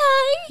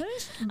 okay,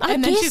 I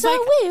guess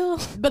I will.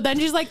 But then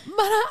she's like, but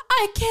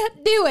I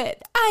can't do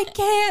it. I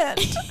can't.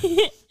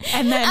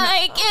 And then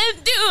I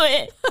can't do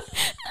it.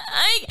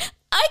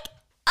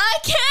 I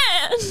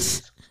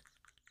can't.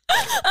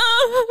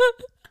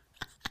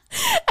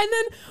 And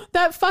then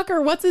that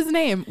fucker, what's his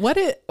name? I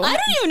don't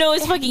even know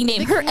his fucking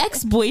name. Her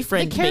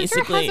ex-boyfriend, the character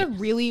basically. has a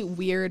really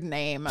weird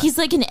name. He's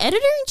like an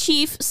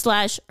editor-in-chief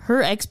 /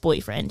 her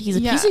ex-boyfriend. He's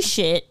a piece of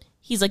shit.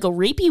 He's like a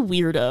rapey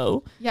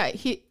weirdo. Yeah,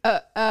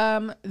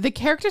 the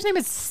character's name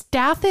is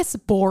Stathis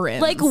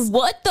Borans. Like,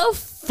 what the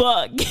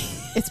fuck?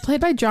 It's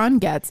played by John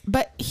Getz,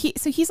 but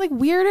he's like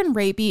weird and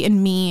rapey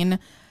and mean,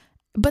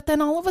 but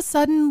then all of a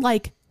sudden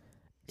like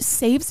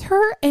saves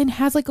her and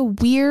has like a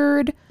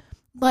weird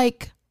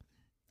like,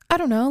 I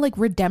don't know, like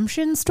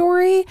redemption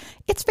story.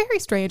 It's very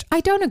strange.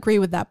 I don't agree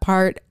with that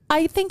part.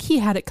 I think he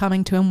had it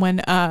coming to him when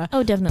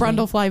definitely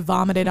Brundlefly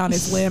vomited on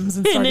his limbs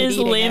and started his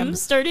eating limbs him.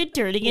 Started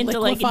turning into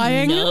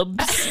Liquefying. like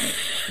nubs.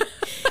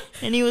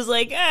 And he was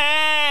like,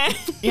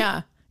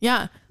 ah.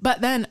 Yeah. But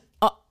then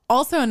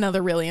also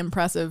another really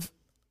impressive,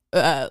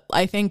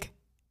 I think,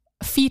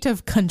 feat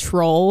of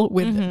control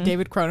with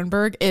David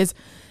Cronenberg is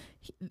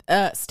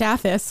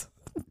Stathis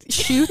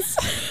shoots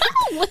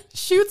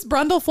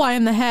Brundlefly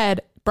in the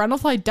head.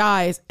 Brundlefly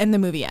dies and the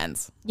movie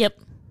ends. Yep.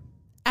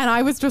 And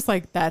I was just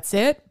like, that's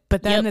it?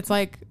 But then it's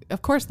like,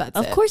 of course that's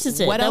it. Of course it's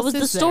it. What that else was the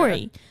is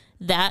story.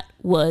 That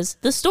was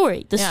the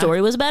story. The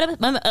story was about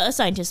a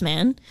scientist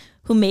man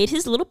who made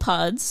his little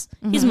pods,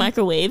 his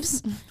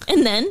microwaves,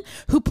 and then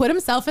who put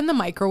himself in the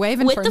microwave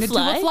and turned into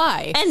a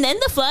fly. And then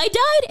the fly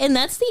died, and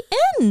that's the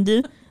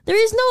end. There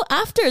is no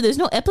after. There's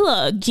no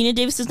epilogue. Gina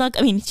Davis is not.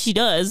 I mean, she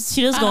does.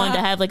 She does go on to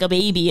have like a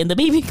baby, and the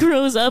baby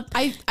grows up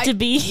to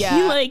be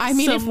like. I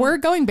mean, if we're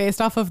going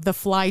based off of The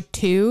Fly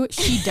 2,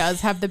 she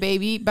does have the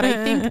baby. But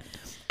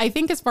I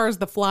think as far as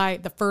the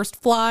first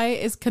fly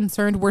is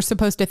concerned, we're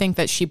supposed to think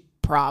that she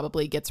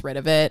probably gets rid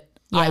of it.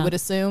 Yeah. I would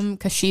assume,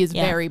 because she's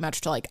very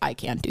much to like, I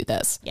can't do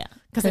this. Yeah,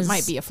 because it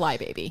might be a fly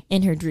baby.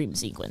 In her dream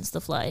sequence,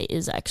 the fly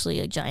is actually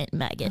a giant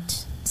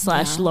maggot /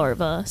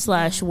 larva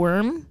 /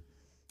 worm.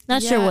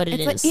 Not sure what it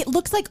is. It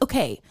looks like,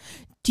 okay,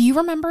 do you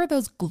remember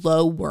those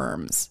glow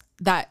worms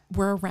that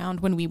were around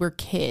when we were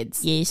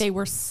kids. Yes. They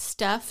were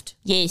stuffed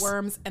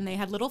worms, and they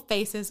had little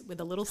faces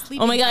with a little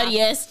sleeping Oh my God, cap.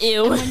 yes,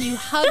 ew. And when you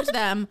hugged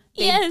them,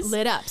 they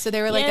lit up. So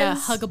they were like a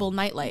huggable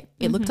nightlight.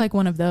 It looked like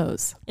one of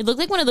those. It looked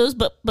like one of those,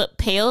 but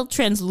pale,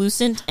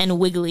 translucent, and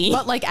wiggly.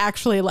 But like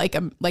actually like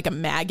a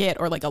maggot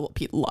or like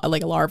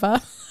a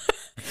larva.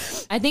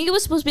 I think it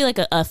was supposed to be like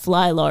a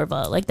fly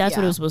larva. Like that's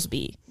what it was supposed to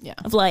be. Yeah.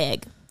 A fly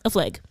egg. A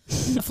flag.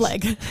 A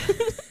flag.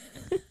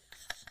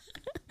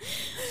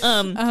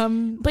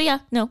 But yeah,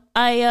 no.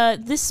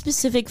 This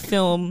specific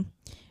film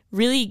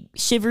really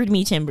shivered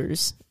me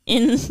timbers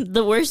in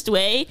the worst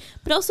way,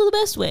 but also the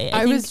best way.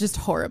 I was just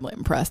horribly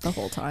impressed the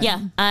whole time. Yeah,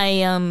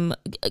 I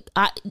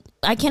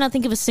cannot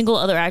think of a single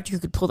other actor who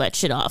could pull that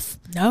shit off.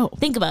 No.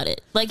 Think about it.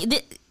 Like,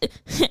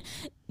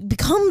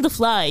 become the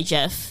Fly,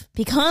 Jeff.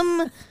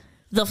 Become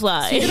the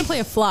Fly. So you're gonna play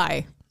a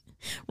fly,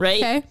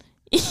 right? Okay.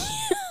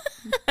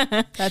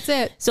 That's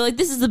it. So like,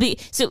 this is the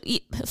big. So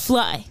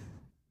Fly.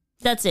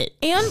 That's it.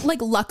 And like,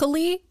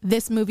 luckily,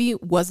 this movie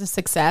was a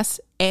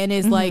success and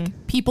is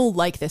like, people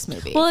like this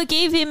movie. Well, it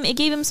gave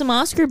him some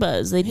Oscar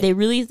buzz. They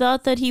really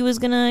thought that he was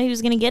gonna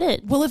get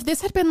it. Well, if this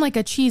had been like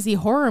a cheesy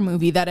horror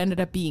movie that ended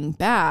up being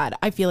bad,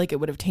 I feel like it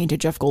would have tainted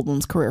Jeff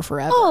Goldblum's career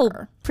forever. Oh,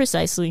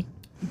 precisely.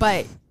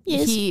 But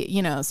Yes.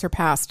 he,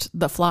 surpassed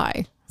The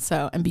Fly,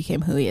 and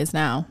became who he is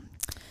now.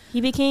 He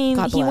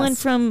went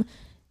from,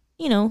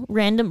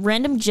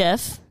 random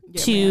Jeff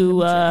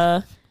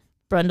to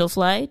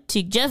Brundlefly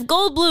to Jeff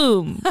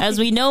Goldblum, as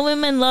we know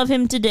him and love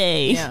him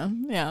today.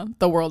 Yeah.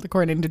 The world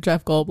according to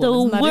Jeff Goldblum. The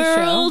Isn't that his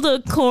show? world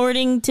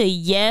according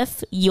to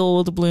Jeff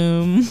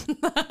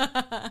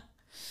Goldblum.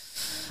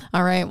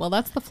 All right. Well,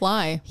 that's The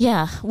Fly.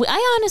 Yeah.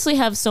 I honestly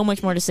have so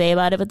much more to say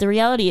about it, but the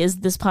reality is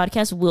this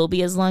podcast will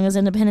be as long as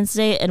Independence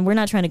Day, and we're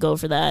not trying to go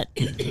for that.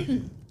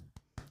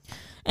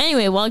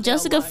 Anyway, while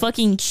Jessica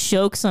fucking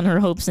chokes on her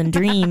hopes and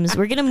dreams,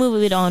 we're going to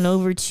move it on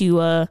over to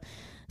a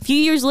few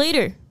years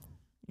later.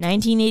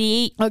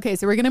 1988. Okay,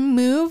 so we're going to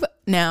move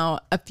now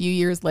a few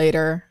years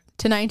later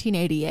to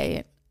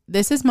 1988.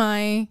 This is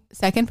my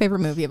second favorite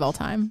movie of all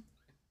time.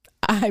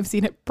 I've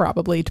seen it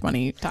probably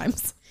 20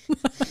 times.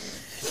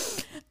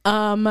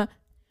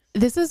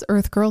 This is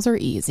Earth Girls Are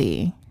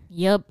Easy.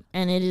 Yep,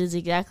 and it is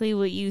exactly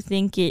what you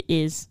think it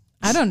is.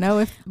 I don't know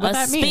what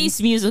that means. A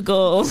space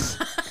musical.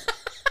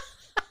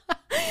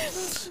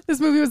 This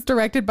movie was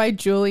directed by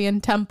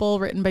Julian Temple,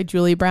 written by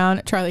Julie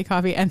Brown, Charlie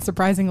Coffey, and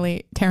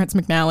surprisingly, Terrence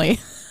McNally.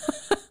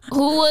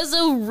 Who was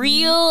a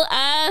real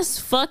ass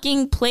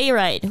fucking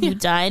playwright who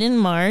died in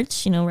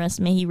March.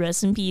 May he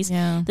rest in peace.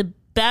 Yeah. The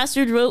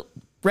bastard wrote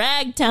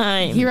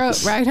Ragtime. He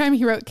wrote Ragtime.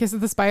 He wrote Kiss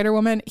of the Spider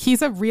Woman.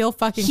 He's a real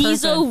fucking person.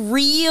 He's a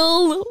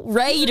real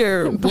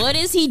writer. What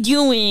is he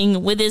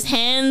doing with his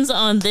hands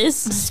on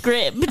this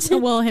script?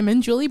 Well, him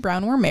and Julie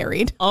Brown were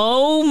married.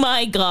 Oh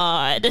my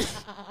God.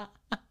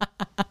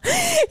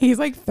 He's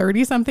like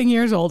 30 something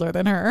years older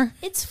than her.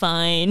 It's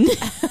fine.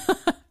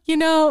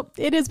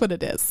 It is what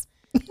it is.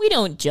 We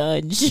don't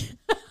judge.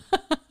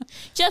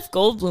 Jeff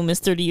Goldblum is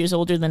 30 years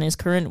older than his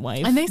current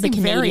wife. And they seem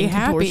very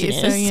happy.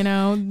 So,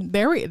 contortionist.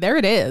 there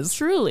it is.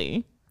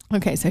 Truly.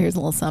 Okay, so here's a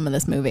little sum of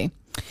this movie.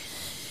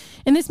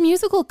 In this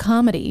musical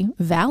comedy,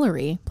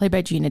 Valerie, played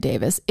by Gina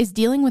Davis, is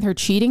dealing with her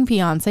cheating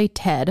fiance,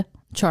 Ted,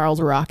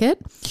 Charles Rocket,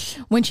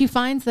 when she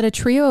finds that a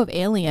trio of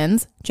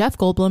aliens, Jeff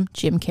Goldblum,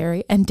 Jim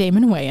Carrey, and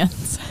Damon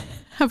Wayans,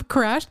 have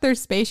crashed their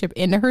spaceship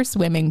into her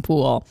swimming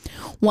pool.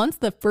 Once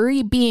the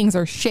furry beings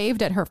are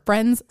shaved at her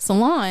friend's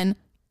salon,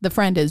 the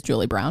friend is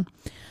Julie Brown,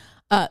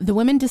 the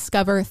women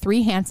discover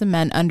three handsome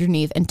men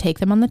underneath and take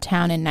them on the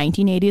town in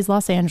 1980s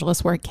Los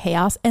Angeles, where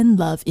chaos and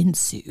love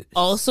ensues.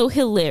 Also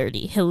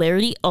hilarity.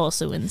 Hilarity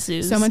also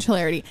ensues. So much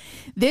hilarity.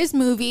 This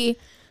movie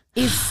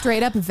is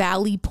straight up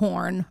valley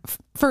porn,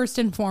 first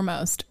and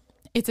foremost.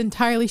 It's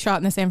entirely shot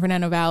in the San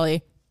Fernando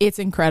Valley. It's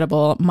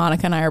incredible.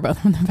 Monica and I are both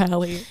from the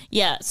Valley.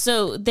 Yeah,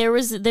 so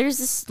there's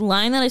this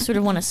line that I sort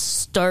of want to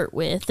start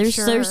with. There's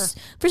first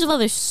of all,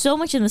 there's so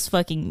much in this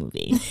fucking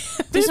movie.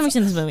 There's so much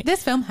in this movie.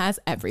 This film has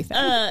everything.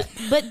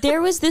 But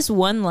there was this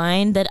one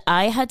line that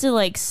I had to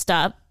like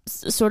stop,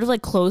 sort of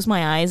like close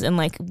my eyes and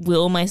like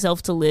will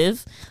myself to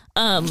live.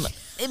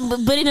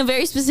 But in a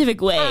very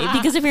specific way,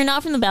 because if you're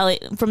not from the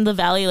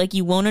valley, like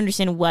you won't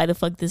understand why the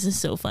fuck this is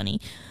so funny.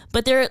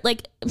 But they're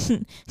like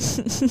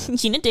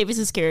Gina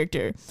Davis's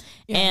character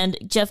and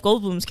Jeff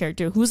Goldblum's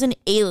character, who's an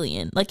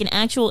alien, like an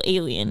actual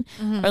alien,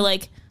 are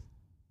like,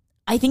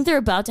 I think they're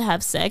about to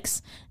have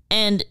sex,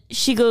 and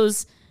she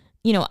goes,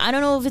 I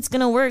don't know if it's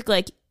gonna work.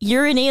 Like,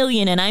 you're an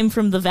alien and I'm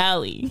from the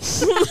valley.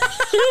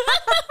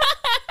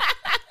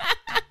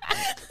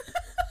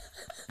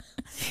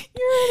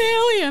 You're an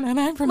alien and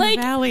I'm from the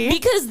Valley.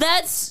 Because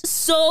that's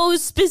so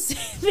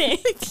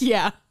specific.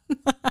 Yeah.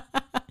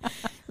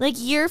 Like,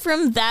 you're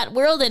from that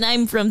world and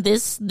I'm from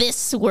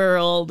this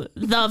world,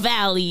 the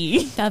Valley.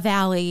 The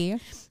Valley.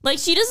 Like,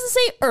 she doesn't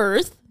say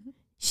Earth.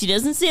 She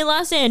doesn't say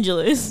Los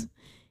Angeles.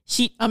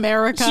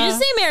 America. She doesn't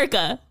say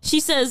America. She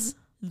says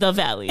the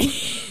Valley.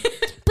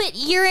 But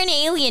you're an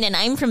alien and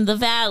I'm from the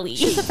Valley.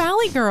 She's a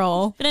Valley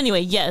girl. But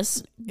anyway,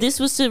 yes, this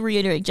was to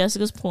reiterate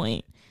Jessica's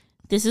point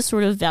this is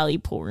sort of valley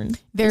porn.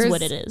 There's is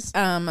what it is.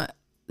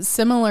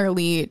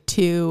 Similarly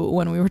to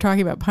when we were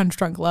talking about Punch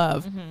Drunk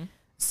Love.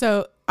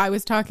 So I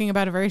was talking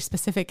about a very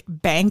specific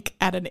bank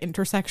at an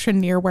intersection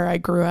near where I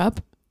grew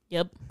up.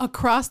 Yep.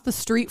 Across the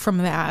street from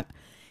that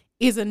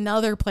is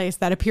another place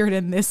that appeared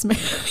in this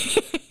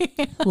movie.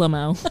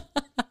 Lamo.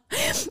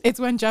 It's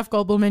when Jeff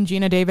Goldblum and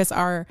Gina Davis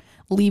are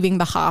leaving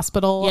the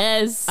hospital.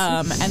 Yes.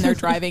 And they're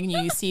driving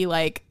and you see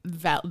like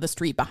the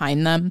street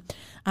behind them.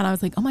 And I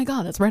was like, oh my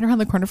God, that's right around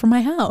the corner from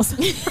my house.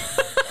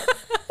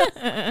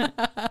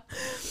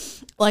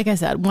 Like I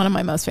said, one of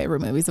my most favorite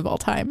movies of all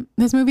time.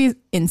 This movie is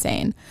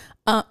insane.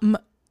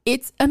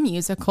 It's a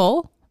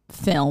musical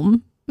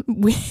film.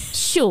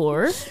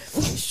 Sure.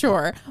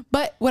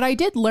 But what I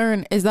did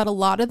learn is that a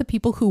lot of the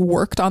people who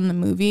worked on the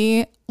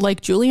movie,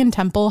 like Julian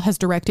Temple has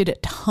directed a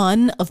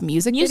ton of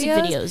music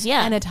videos,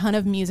 yeah, and a ton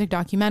of music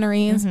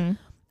documentaries.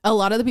 A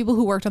lot of the people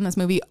who worked on this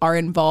movie are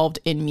involved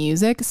in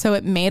music. So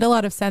it made a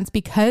lot of sense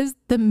because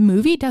the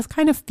movie does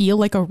kind of feel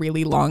like a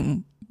really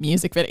long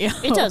music video.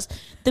 It does.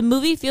 The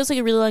movie feels like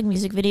a really long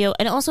music video.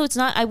 And also it's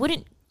not, I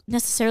wouldn't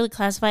necessarily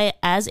classify it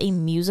as a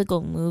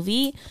musical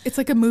movie. It's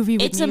like a movie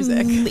with music.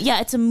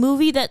 It's a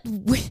movie that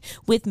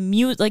with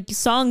like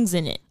songs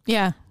in it.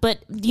 Yeah. But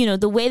you know,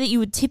 the way that you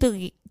would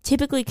typically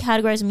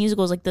categorize a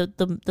musical is like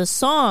the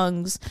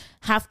songs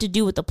have to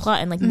do with the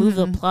plot and like move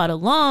the plot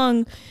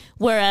along,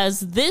 whereas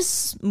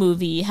this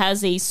movie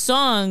has a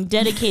song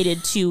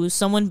dedicated to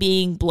someone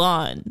being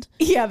blonde.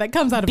 Yeah, that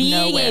comes out of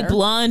nowhere. Being a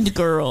blonde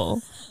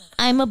girl.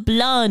 I'm a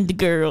blonde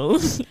girl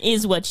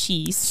is what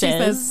she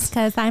says.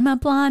 Because I'm a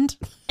blonde.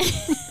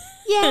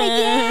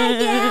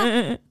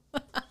 yeah.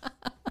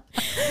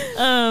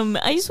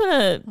 I just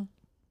want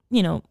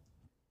to,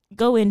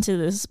 go into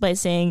this by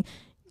saying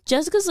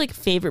Jessica's like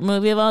favorite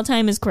movie of all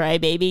time is Cry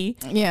Baby.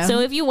 Yeah. So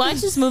if you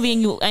watch this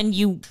movie and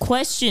you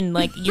question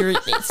like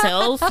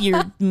yourself,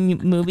 your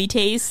movie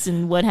tastes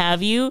and what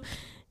have you,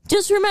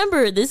 just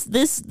remember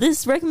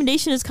this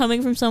recommendation is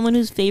coming from someone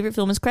whose favorite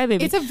film is Cry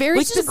Baby. It's a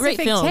very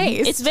specific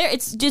taste.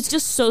 It's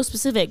just so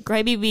specific.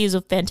 Cry Baby is a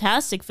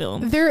fantastic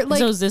film.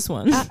 So is this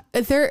one.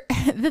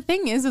 The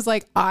thing is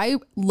like I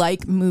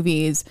like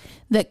movies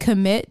that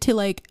commit to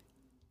like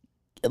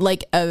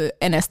an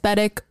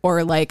aesthetic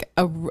or like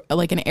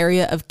an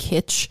area of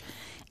kitsch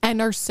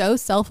and are so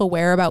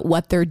self-aware about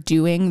what they're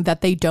doing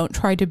that they don't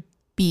try to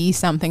be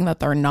something that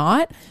they're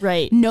not.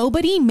 Right.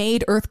 Nobody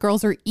made Earth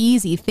Girls Are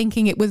Easy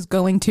thinking it was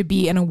going to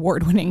be an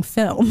award-winning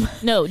film.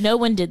 No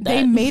one did that.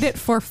 They made it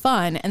for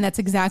fun, and that's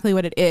exactly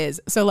what it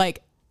is. So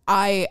like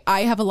I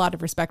have a lot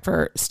of respect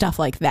for stuff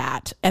like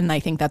that, and I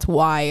think that's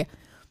why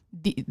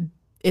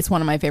it's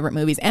one of my favorite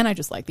movies, and I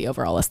just like the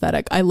overall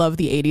aesthetic. I love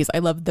the 80s. I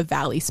love the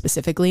Valley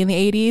specifically in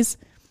the 80s.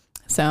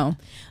 So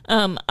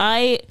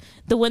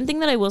the one thing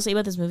that I will say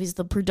about this movie is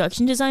the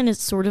production design is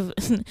sort of,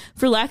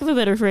 for lack of a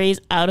better phrase,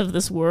 out of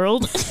this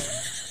world.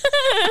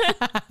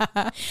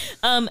 It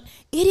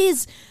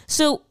is.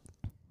 So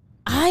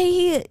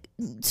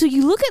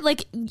you look at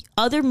like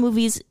other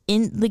movies made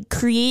in the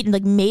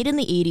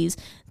 80s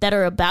that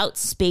are about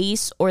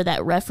space or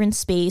that reference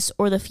space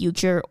or the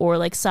future or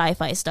like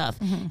sci-fi stuff.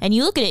 And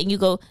you look at it and you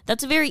go,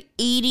 that's a very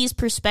 80s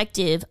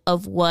perspective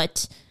of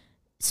what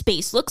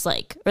space looks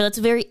like, or that's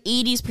a very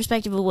 80s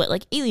perspective of what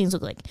like aliens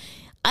look like.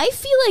 I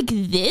feel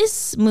like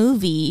this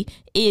movie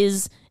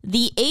is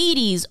the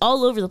 80s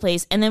all over the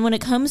place, and then when it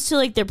comes to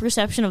like their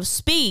perception of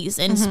space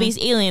and space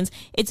aliens,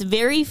 it's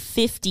very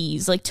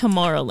 50s, like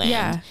Tomorrowland.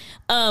 Yeah.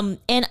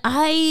 And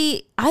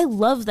I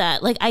love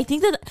that. Like, I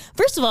think that,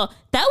 first of all,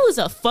 that was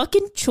a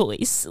fucking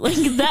choice. Like,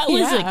 that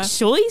was a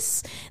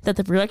choice that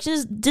the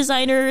production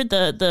designer,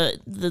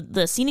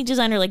 the scenic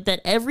designer, like, that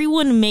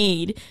everyone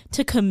made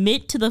to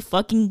commit to the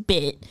fucking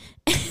bit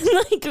and,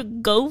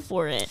 like, go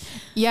for it.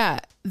 Yeah.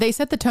 They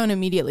set the tone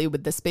immediately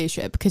with the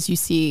spaceship because you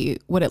see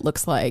what it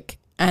looks like.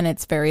 And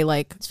it's very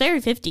like... It's very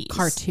 50s.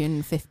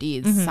 Cartoon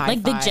 50s sci-fi.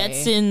 Like the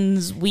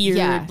Jetsons, weird.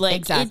 Yeah, like,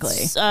 exactly.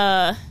 It's,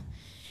 and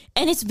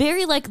it's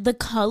very like... The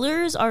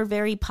colors are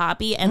very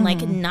poppy and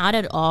like not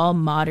at all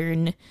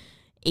modern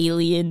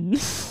alien...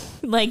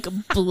 like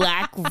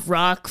black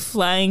rock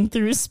flying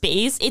through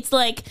space. It's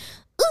like...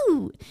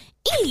 Ooh...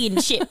 Alien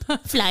ship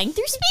flying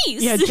through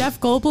space. Yeah, Jeff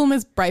Goldblum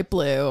is bright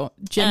blue.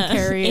 Jim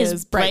Carrey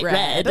is bright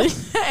red.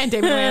 And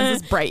David Wayans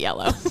is bright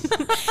yellow.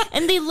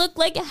 And they look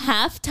like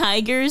half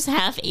tigers,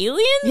 half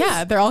aliens.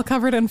 Yeah, they're all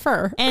covered in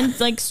fur. And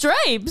like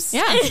stripes.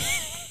 Yeah.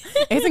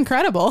 It's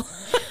incredible.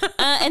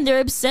 And they're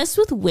obsessed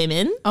with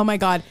women. Oh my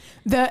God.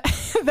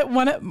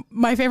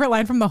 My favorite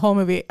line from the whole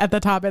movie at the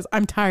top is,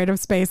 "I'm tired of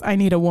space. I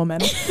need a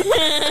woman."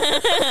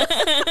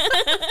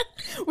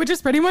 Which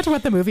is pretty much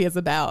what the movie is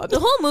about. The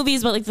whole movie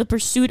is about like the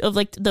pursuit of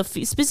like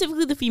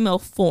specifically the female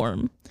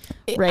form,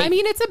 right? I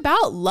mean, it's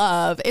about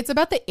love. It's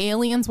about the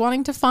aliens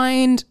wanting to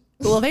find...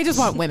 Well, they just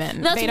want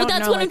women. That's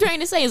what I'm trying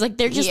to say is like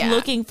they're just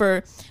looking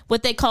for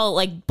what they call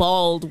like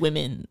bald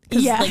women.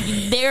 Yeah, like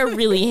they're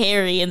really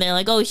hairy and they're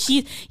like, oh,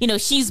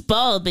 she's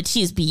bald but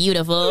she's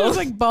beautiful. It's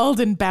like bald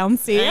and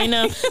bouncy. I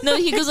know. No,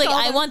 he goes like,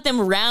 I want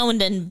them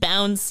round and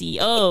bouncy.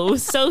 Oh,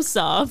 so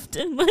soft.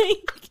 And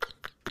like,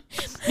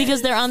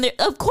 because they're on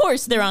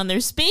their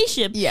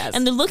spaceship. Yes.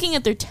 And they're looking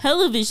at their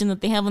television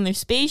that they have on their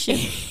spaceship,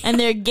 and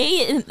they're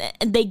gay,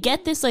 and they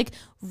get this like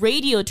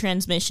radio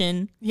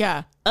transmission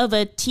Yeah. of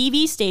a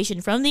TV station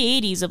from the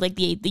 80s of like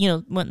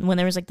when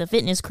there was like the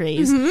fitness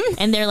craze,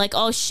 and they're like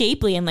all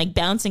shapely and like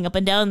bouncing up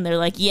and down, and they're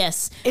like,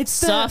 yes, it's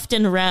soft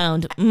and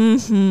round.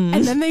 Mm-hmm.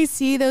 And then they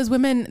see those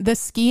women, the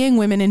skiing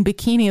women in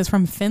bikinis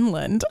from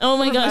Finland. Oh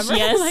my gosh,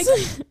 yes. Like,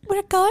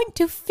 we're going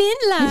to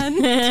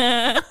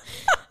Finland.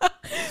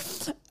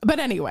 But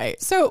anyway,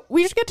 so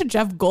we just get to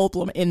Jeff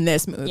Goldblum in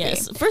this movie.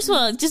 Yes. First of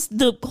all, just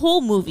the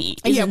whole movie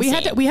is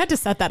insane. we had to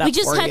set that up. We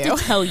just for had you.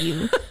 to tell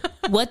you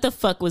what the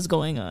fuck was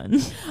going on.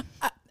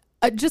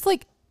 Just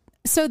like,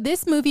 so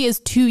this movie is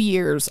 2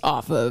 years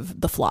off of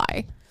The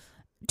Fly.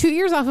 2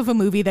 years off of a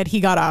movie that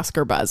he got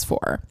Oscar buzz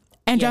for.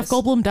 And Yes. Jeff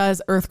Goldblum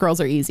does Earth Girls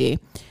Are Easy.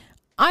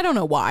 I don't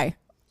know why,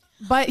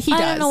 but he does.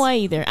 I don't know why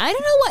either. I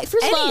don't know why.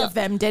 First of all, Any of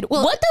them did.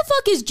 Well, what the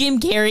fuck is Jim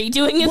Carrey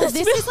doing in this?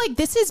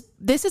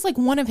 This is like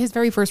one of his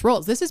very first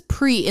roles. This is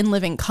pre In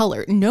Living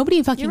Color.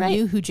 Nobody fucking You're right.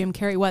 knew who Jim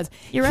Carrey was.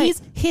 You're right.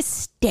 He's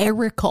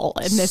hysterical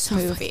in this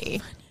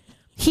movie.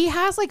 He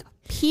has like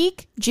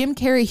peak Jim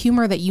Carrey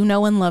humor that you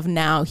know and love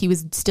now. He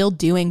was still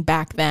doing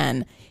back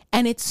then.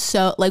 And it's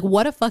so like,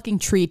 what a fucking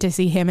treat to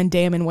see him and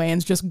Damon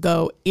Wayans just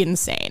go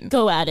insane.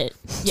 Go at it.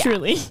 Yeah.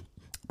 Truly.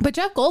 But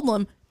Jeff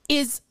Goldblum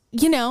is,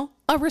 you know,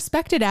 a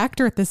respected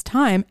actor at this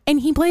time,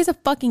 and he plays a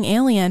fucking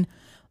alien.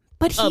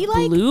 But he A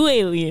blue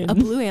alien. a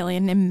blue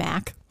alien named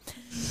Mac.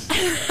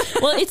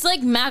 Well, it's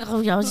like Mac.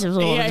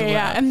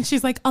 Yeah. And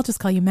she's like, I'll just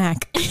call you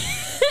Mac.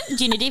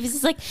 Gina Davis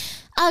is like,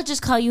 I'll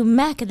just call you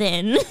Mac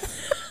then.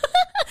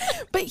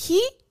 But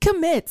he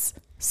commits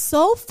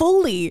so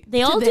fully.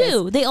 They all this.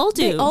 do. They all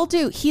do. They all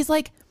do. He's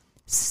like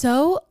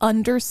so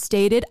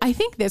understated. I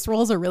think this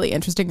role is a really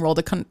interesting role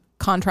to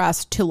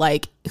contrast to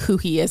like who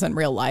he is in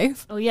real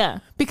life. Oh yeah,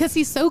 Because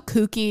he's so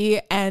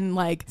kooky and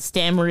like,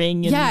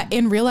 stammering. And yeah,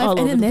 in real life. all And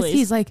over in the this, place.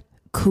 he's like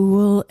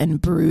cool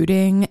and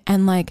brooding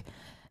and like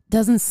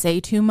doesn't say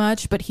too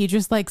much, but he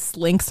just like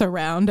slinks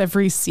around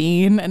every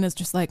scene and is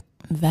just like,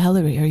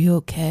 Valerie, are you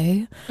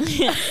okay?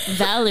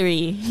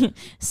 Valerie,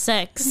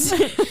 sex,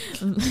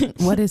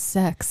 What is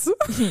sex?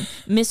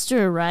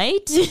 Mr.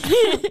 Right.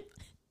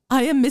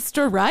 I am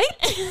Mr. Right.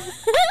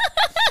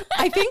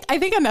 I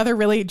think another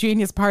really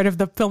genius part of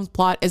the film's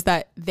plot is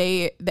that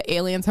the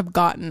aliens have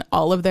gotten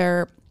all of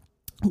their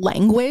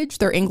language,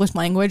 their English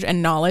language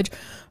and knowledge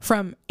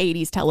from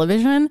 80s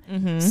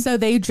television. So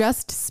they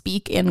just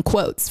speak in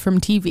quotes from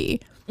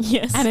TV.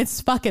 Yes. And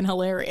it's fucking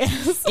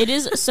hilarious. It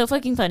is so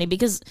fucking funny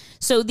because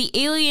so the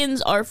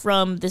aliens are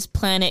from this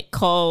planet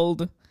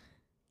called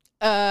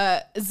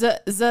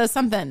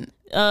Something.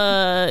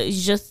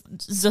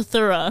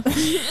 Zathura.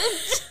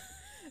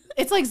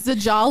 It's like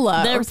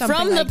Zajala They're or something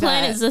from the like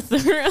planet that.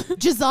 Zathura.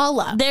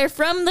 Jazala. They're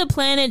from the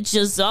planet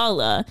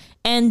Jazala,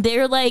 and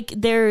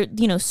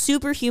they're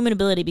superhuman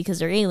ability because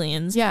they're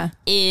aliens. Yeah.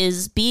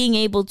 Is being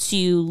able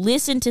to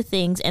listen to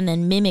things and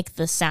then mimic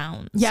the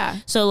sounds. Yeah.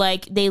 So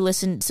like if they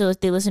listen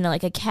to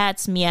like a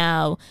cat's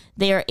meow,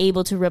 they are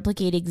able to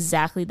replicate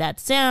exactly that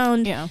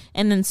sound. Yeah.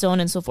 And then so on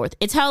and so forth.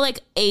 It's how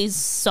like a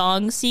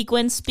song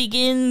sequence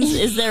begins.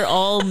 Is they're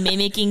all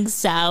mimicking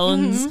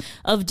sounds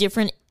of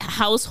different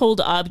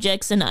household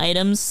objects and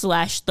items /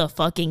 the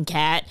fucking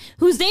cat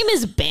whose name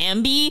is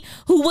Bambi,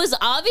 who was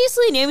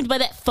obviously named by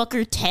that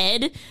fucker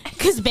Ted,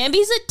 because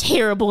Bambi's a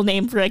terrible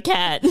name for a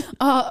cat.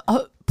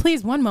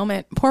 Please, one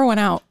moment. Pour one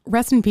out.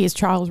 Rest in peace,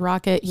 Charles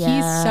Rocket. Yeah.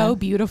 He's so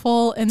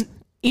beautiful and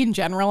in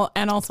general,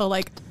 and also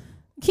like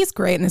he's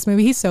great in this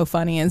movie. He's so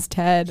funny as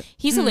Ted.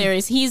 He's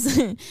hilarious. He's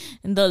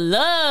the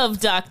love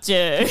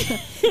doctor.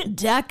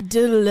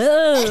 Dr.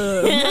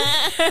 Love.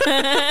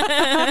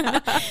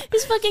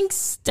 His fucking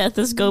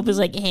stethoscope is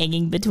like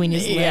hanging between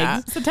his Yeah.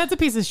 legs. So Ted's a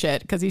piece of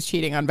shit because he's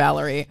cheating on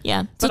Valerie.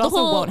 Yeah. But the also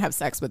whole- won't have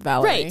sex with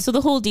Valerie. Right. So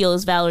the whole deal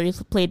is Valerie,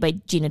 played by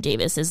Gina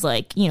Davis, is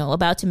like,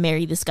 about to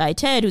marry this guy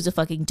Ted, who's a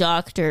fucking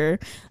doctor.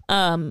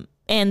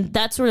 And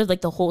that's sort of like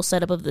the whole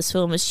setup of this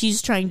film is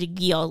she's trying to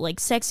be all like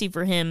sexy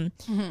for him,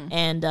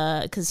 and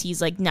because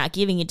he's like not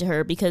giving it to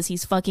her because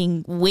he's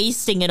fucking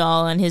wasting it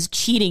all on his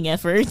cheating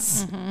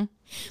efforts.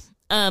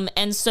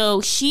 And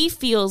so she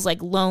feels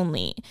like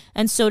lonely,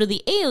 and so do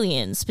the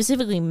aliens,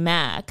 specifically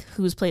Mac,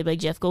 who's played by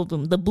Jeff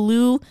Goldblum, the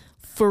blue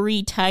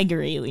furry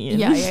tiger alien.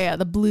 Yeah.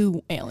 The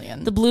blue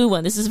alien. The blue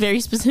one. This is very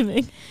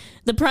specific.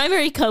 The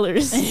primary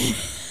colors.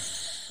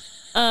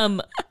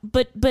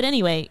 But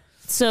anyway,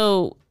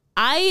 so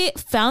I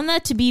found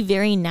that to be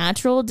very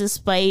natural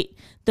despite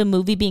the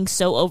movie being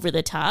so over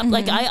the top.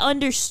 Like I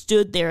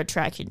understood their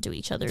attraction to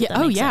each other. if that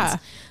makes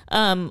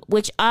sense.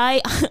 Which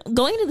I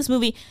going into this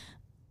movie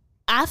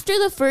after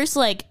the first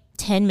like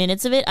 10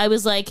 minutes of it, I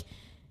was like,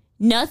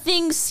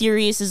 nothing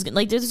serious is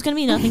like there's gonna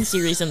be nothing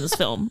serious in this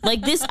film.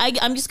 Like this,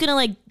 I'm just gonna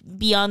like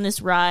be on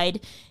this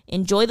ride,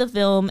 enjoy the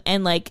film,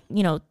 and like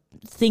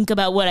think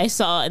about what I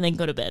saw and then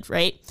go to bed.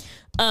 Right.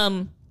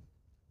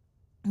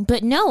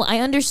 But no, I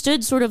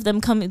understood sort of them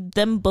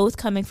both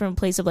coming from a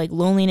place of like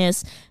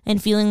loneliness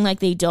and feeling like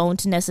they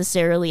don't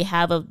necessarily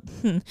have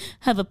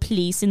a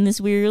place in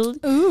this world.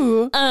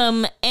 Ooh.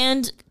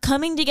 And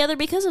coming together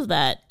because of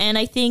that. And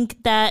I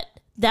think that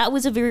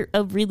was a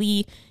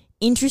really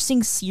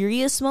interesting,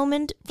 serious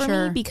moment for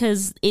me,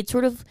 because it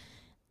sort of,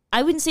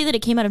 I wouldn't say that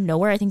it came out of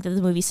nowhere. I think that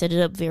the movie set it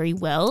up very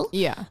well.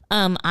 Yeah.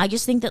 I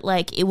just think that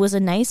like it was a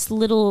nice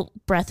little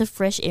breath of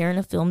fresh air in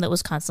a film that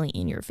was constantly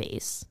in your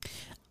face.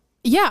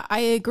 Yeah, I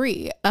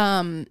agree.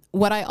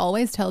 What I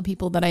always tell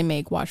people that I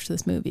make watch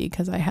this movie,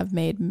 because I have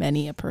made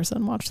many a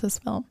person watch this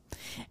film,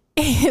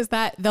 is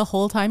that the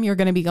whole time you're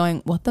going to be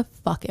going, what the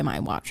fuck am I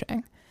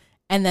watching?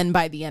 And then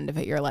by the end of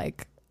it, you're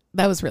like,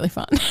 that was really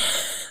fun.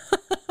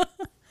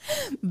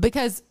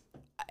 Because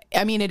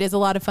I mean, it is a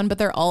lot of fun, but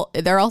there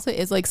also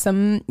is like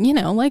some,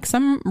 like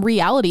some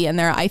reality in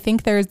there. I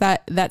think there's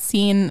that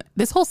scene,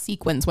 this whole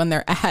sequence when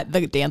they're at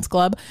the dance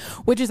club,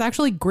 which is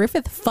actually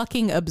Griffith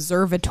fucking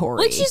Observatory.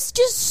 Which is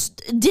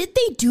just, did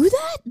they do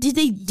that? Did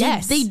they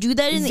do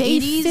that in the 80s?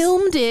 They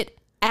filmed it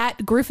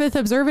at Griffith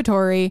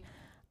Observatory,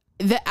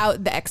 the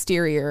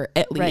exterior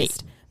at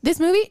least. Right. This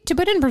movie, to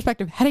put it in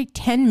perspective, had a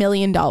 $10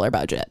 million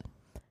budget.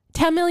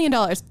 $10 million.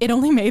 It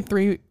only made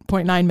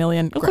 $3.9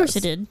 million. Of course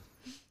it did.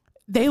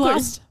 They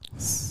lost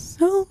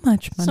so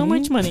much money. So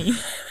much money.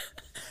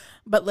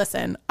 But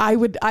listen, I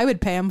would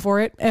pay him for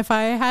it. If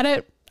I had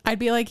it, I'd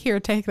be like, here,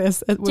 take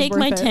this. Take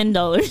my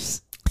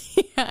 $10.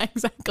 Yeah,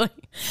 exactly.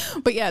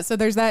 But yeah, so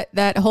there's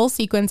that whole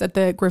sequence at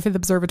the Griffith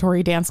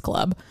Observatory Dance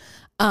Club,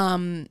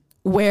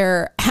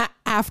 where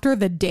after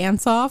the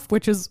dance off,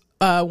 which is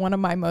one of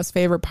my most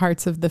favorite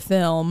parts of the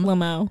film.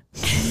 Lamau.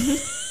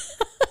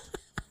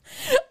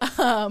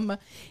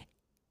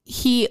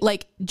 He,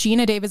 like,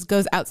 Gina Davis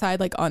goes outside,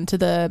 like, onto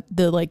the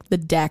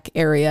deck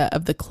area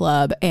of the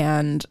club,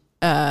 and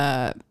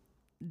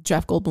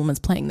Jeff Goldblum is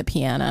playing the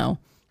piano,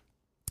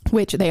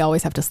 which they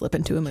always have to slip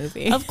into a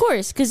movie. Of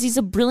course, because he's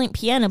a brilliant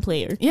piano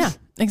player. Yeah,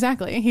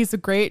 exactly. He's a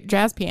great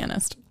jazz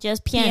pianist.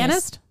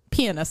 Pianist.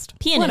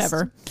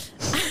 Whatever.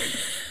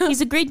 He's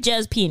a great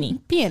jazz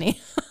peony.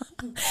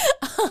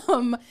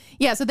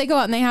 Yeah, so they go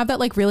out and they have that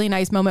like really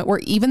nice moment where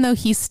even though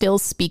he's still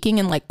speaking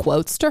in like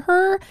quotes to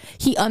her,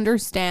 he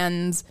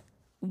understands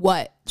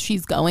what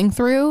she's going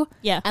through.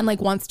 Yeah. And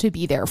like wants to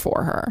be there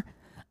for her.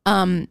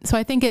 So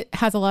I think it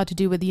has a lot to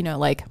do with,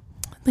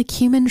 like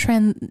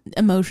human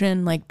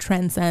emotion like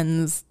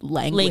transcends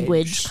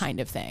language kind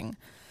of thing.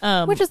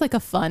 Which is like a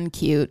fun,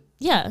 cute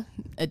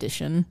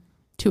addition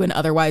to an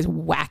otherwise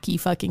wacky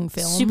fucking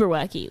film. Super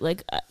wacky.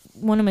 Like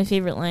one of my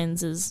favorite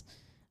lines is,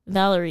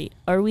 Valerie,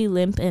 are we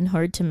limp and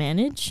hard to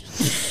manage?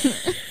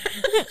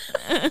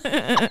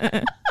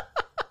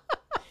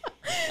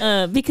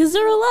 Because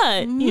there are a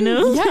lot,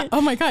 Yeah.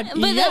 Oh my God.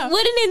 But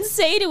what an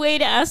insane way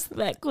to ask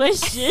that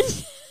question.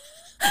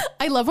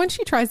 I love when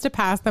she tries to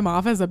pass them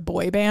off as a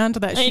boy band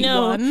that she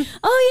won.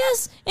 Oh,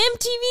 yes.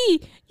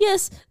 MTV.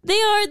 Yes,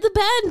 they are the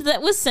band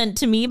that was sent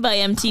to me by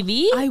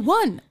MTV. I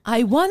won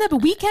a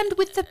weekend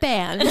with the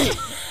band.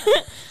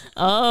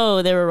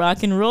 Oh, they're a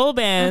rock and roll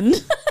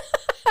band.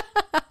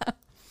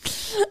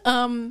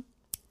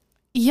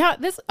 Yeah,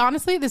 this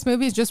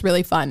movie is just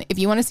really fun. If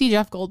you want to see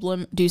Jeff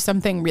Goldblum do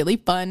something really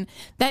fun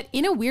that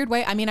in a weird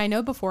way, I mean, I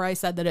know before I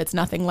said that it's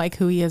nothing like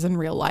who he is in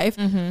real life.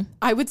 Mm-hmm.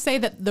 I would say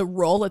that the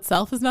role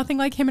itself is nothing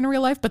like him in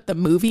real life, but the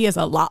movie is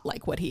a lot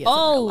like what he is in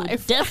real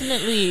life.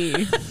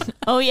 Definitely.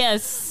 Oh,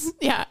 yes.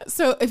 Yeah.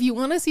 So if you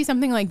want to see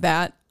something like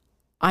that,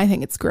 I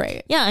think it's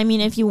great. Yeah. I mean,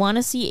 if you want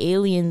to see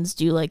aliens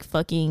do like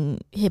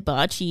fucking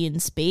hibachi in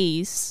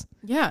space.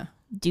 Yeah.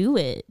 Do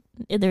it.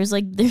 There's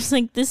like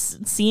this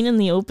scene in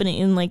the opening,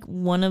 in like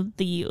one of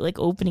the like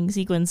opening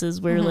sequences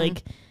where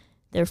like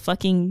they're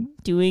fucking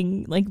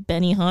doing like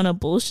Benihana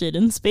bullshit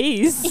in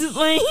space.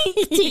 Like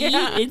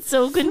it's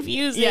so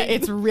confusing. Yeah,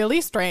 it's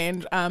really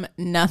strange.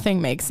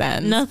 Nothing makes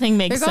sense.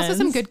 There's also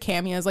some good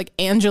cameos, like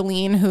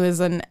Angeline, who is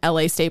an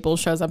LA staple,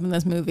 shows up in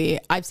this movie.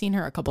 I've seen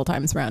her a couple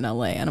times around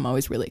LA, and I'm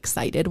always really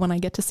excited when I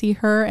get to see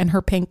her and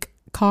her pink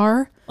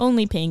car.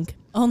 Only pink.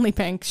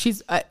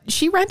 She's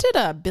she rented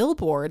a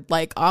billboard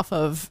like off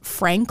of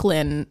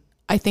Franklin,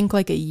 I think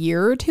like a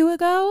year or two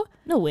ago.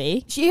 No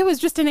way. It was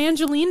just an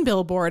Angeline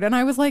billboard, and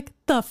I was like,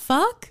 the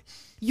fuck?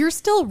 You're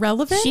still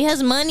relevant? She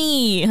has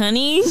money,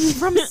 honey.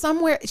 From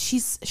somewhere.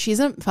 She's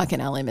a fucking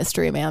LA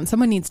mystery, man.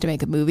 Someone needs to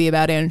make a movie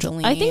about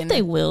Angeline. I think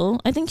they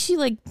will. I think she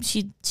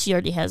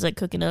already has that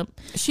cooking up.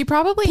 She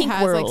probably Pink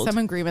has World. like some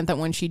agreement that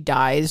when she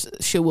dies,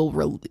 she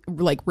will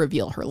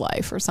reveal her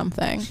life or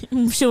something.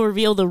 She'll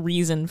reveal the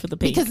reason for the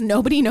pink. Because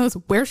nobody knows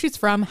where she's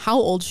from, how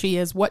old she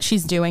is, what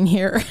she's doing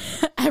here.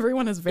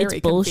 Everyone is very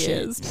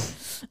confused.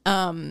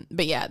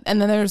 But yeah, and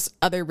then there's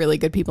other really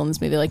good people in this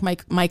movie, like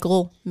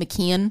Michael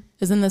McKean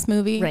is in this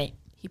movie. Right.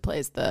 He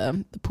plays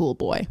the pool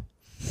boy.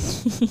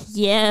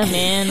 Yeah,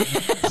 man.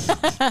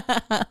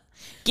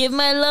 Give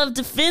my love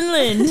to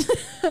Finland.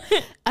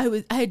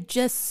 I had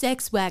just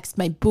sex waxed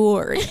my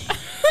board.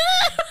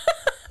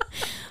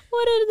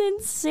 What an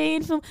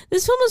insane film.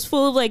 This film is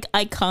full of like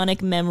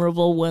iconic,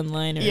 memorable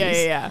one-liners.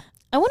 Yeah.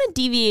 I want to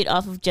deviate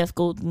off of Jeff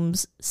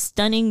Goldblum's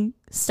stunning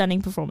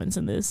performance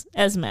in this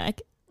as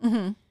Mac.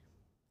 Mm-hmm.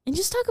 And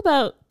just talk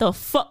about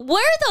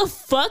where the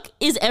fuck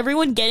is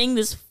everyone getting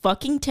this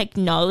fucking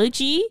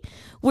technology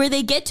where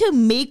they get to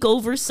make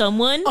over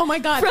someone oh my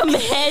God. From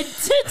head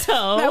to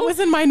toe? That was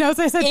in my notes.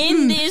 I said,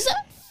 in this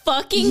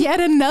fucking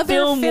yet another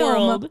film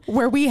world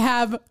where we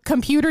have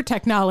computer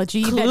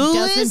technology Clueless,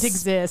 that doesn't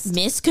exist.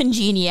 Miss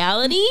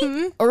Congeniality,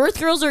 Earth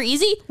Girls Are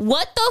Easy.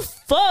 What the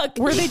fuck?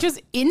 Where they just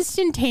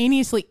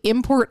instantaneously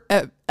import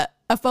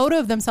a photo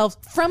of themselves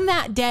from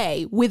that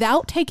day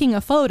without taking a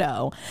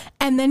photo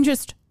and then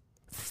just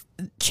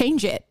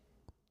change it.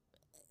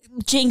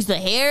 Change the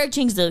hair,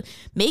 change the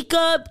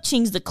makeup,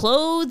 change the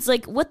clothes.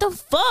 Like, what the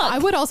fuck? I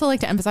would also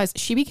like to emphasize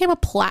she became a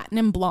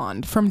platinum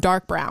blonde from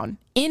dark brown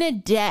in a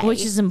day.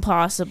 Which is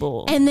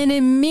impossible. And then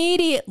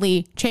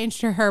immediately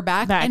changed her hair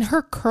back. And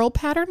her curl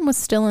pattern was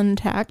still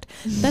intact.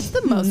 That's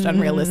the most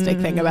unrealistic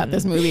thing about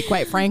this movie,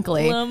 quite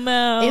frankly,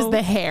 is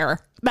the hair.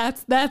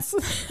 That's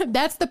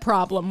the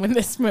problem with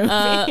this movie.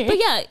 But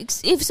yeah,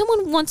 if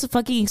someone wants to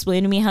fucking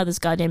explain to me how this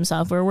goddamn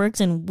software works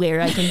and where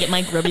I can get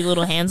my grubby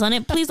little hands on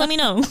it, please let me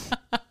know.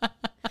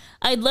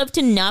 I'd love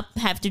to not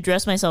have to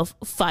dress myself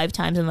 5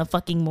 times in the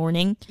fucking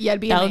morning. Yeah,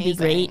 it'd be that amazing. Would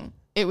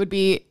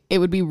be great. It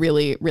would be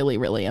really, really,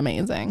 really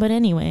amazing. But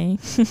anyway.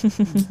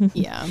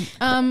 Yeah.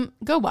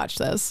 Go watch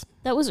this.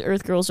 That was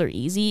Earth Girls Are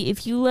Easy.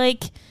 If you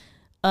like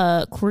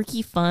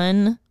quirky,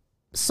 fun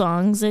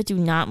songs that do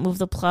not move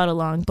the plot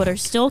along but are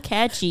still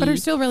catchy. But are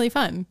still really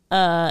fun.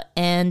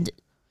 And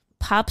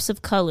pops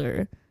of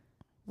color,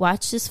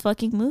 watch this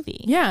fucking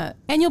movie. Yeah.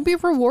 And you'll be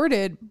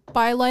rewarded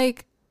by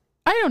like,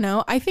 I don't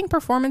know. I think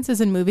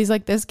performances in movies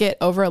like this get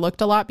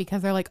overlooked a lot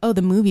because they're like, oh,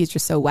 the movie is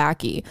just so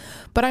wacky.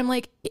 But I'm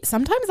like,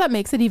 sometimes that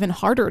makes it even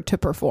harder to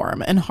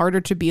perform and harder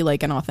to be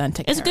like an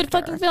authentic It's character. a good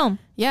fucking film.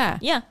 Yeah.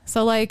 Yeah.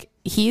 So like,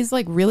 he's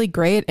like really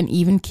great and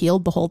even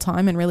keeled the whole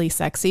time and really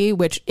sexy,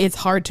 which is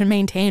hard to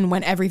maintain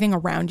when everything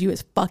around you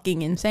is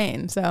fucking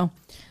insane. So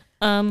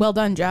well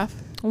done, Jeff.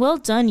 Well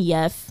done,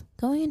 Yef.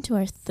 Going into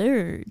our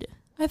third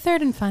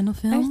and final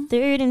film.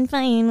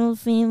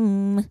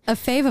 A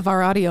fave of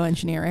our audio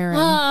engineer, Aaron.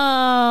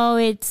 Oh,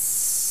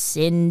 it's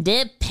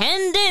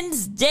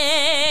Independence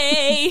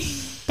Day.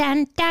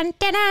 Dun, dun,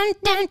 dun, dun,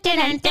 dun,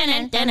 dun,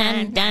 dun, dun,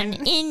 dun, dun.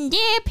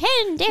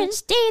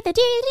 Independence Day, the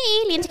day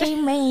the aliens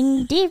came.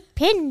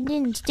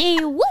 Independence Day,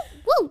 woo,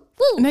 woo,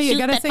 woo. No, you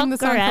gotta sing the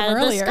song from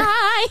earlier.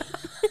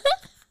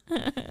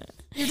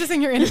 You have to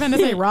sing your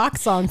Independence Day rock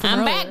song from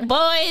earlier. I'm back,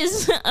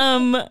 boys.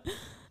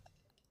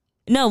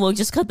 No, we'll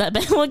just cut that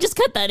back. We'll just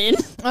cut that in.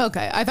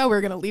 Okay, I thought we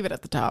were gonna leave it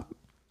at the top.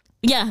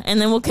 Yeah, and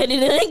then we'll cut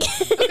it in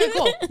again. Okay,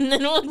 cool. And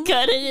then we'll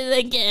cut it in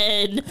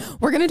again.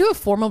 We're gonna do a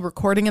formal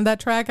recording of that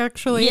track,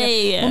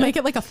 actually. Yeah. We'll make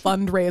it like a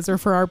fundraiser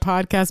for our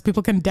podcast.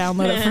 People can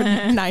download it for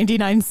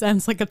 99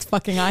 cents like it's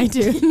fucking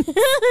iTunes.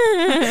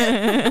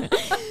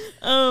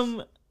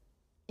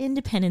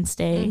 Independence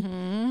Day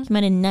came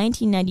out in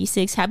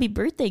 1996. Happy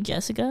birthday,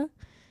 Jessica.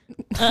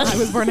 I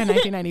was born in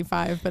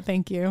 1995, but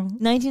thank you.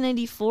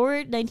 1994,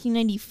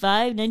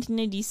 1995,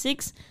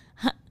 1996.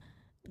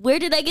 Where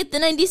did I get the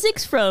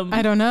 96 from?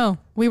 I don't know.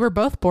 We were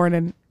both born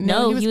in...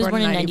 No, he was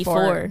born in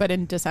 94. But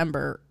in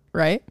December,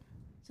 right?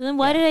 So then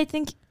why did I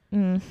think...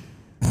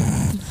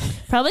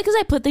 Probably because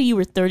I put that you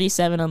were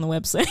 37 on the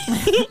website.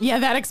 Yeah,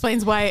 that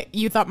explains why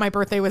you thought my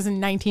birthday was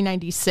in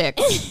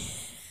 1996.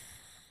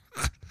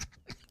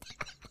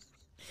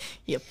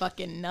 You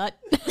fucking nut.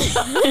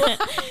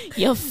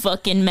 You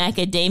fucking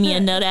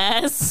macadamia nut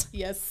ass.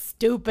 You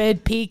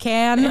stupid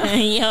pecan.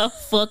 You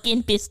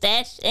fucking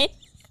pistache.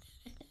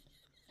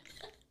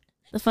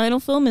 The final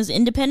film is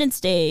Independence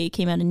Day.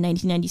 Came out in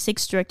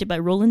 1996, directed by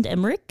Roland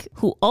Emmerich,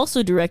 who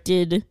also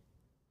directed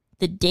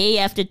The Day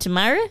After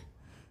Tomorrow,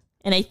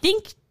 and I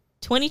think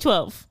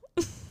 2012.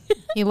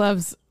 He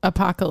loves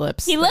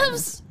apocalypse. He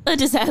loves a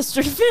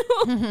disaster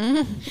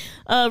film.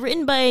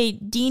 Written by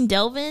Dean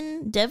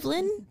Devlin,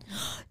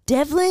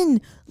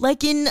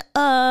 like in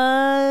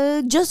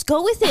Just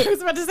Go With It. I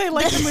was about to say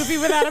like the movie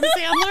with Adam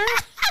Sandler.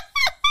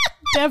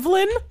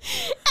 Devlin.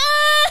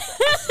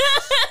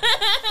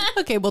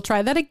 Okay, we'll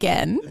try that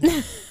again.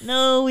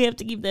 No, we have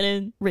to keep that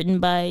in. Written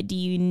by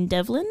Dean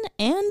Devlin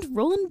and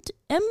Roland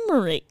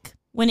Emmerich.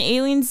 When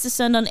aliens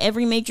descend on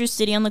every major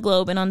city on the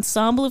globe, an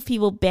ensemble of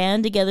people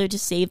band together to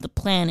save the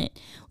planet.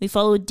 We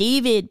follow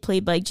David,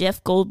 played by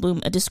Jeff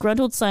Goldblum, a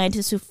disgruntled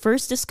scientist who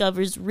first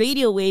discovers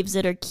radio waves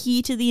that are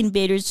key to the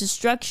invaders'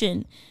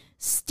 destruction.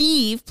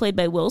 Steve, played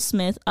by Will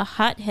Smith, a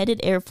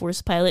hot-headed Air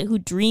Force pilot who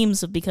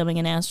dreams of becoming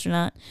an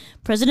astronaut.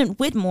 President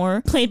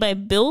Whitmore, played by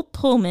Bill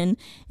Pullman,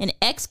 an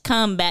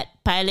ex-combat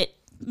pilot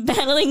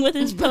battling with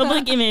his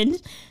public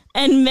image,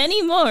 and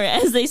many more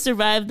as they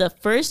survive the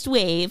first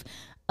wave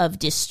of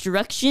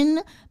destruction,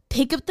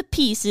 pick up the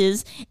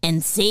pieces,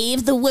 and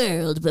save the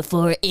world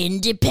before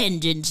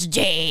Independence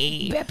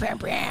Day.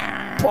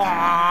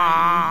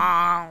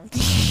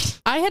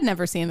 I had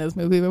never seen this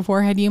movie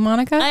before. Had you,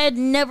 Monica? I had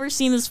never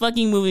seen this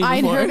fucking movie before.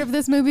 I'd heard of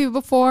this movie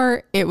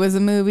before. It was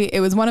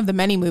one of the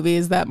many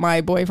movies that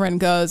my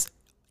boyfriend goes,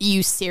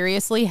 "You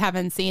seriously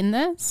haven't seen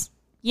this?"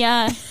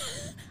 Yeah.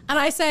 And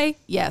I say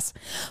yes.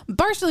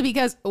 Partially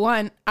because,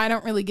 one, I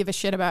don't really give a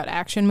shit about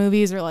action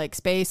movies or like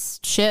space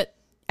shit,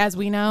 as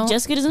we know.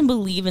 Jessica doesn't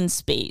believe in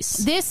space.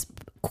 This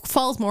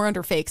falls more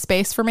under fake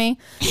space for me.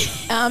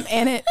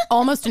 And it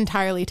almost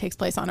entirely takes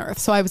place on Earth.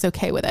 So I was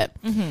okay with it.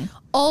 Mm-hmm.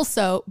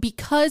 Also,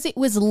 because it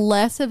was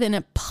less of an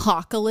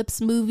apocalypse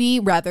movie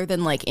rather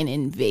than like an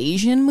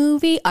invasion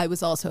movie, I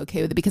was also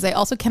okay with it because I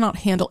also cannot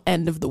handle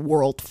end of the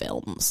world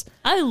films.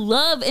 I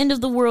love end of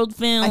the world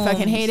films. I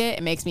fucking hate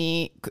it.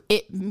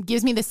 It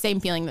gives me the same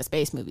feeling that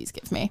space movies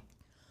give me.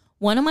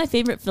 One of my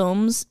favorite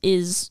films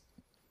is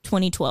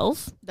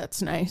 2012.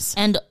 That's nice.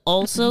 And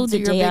also So The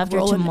you're a Day big After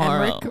Roland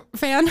Tomorrow. Emmerich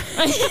fan?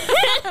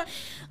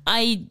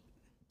 I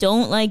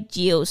don't like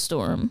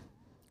Geostorm.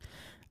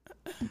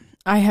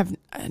 I have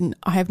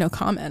no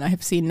comment. I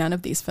have seen none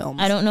of these films.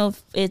 I don't know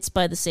if it's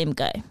by the same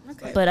guy,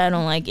 but I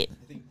don't like it. I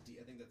think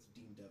that's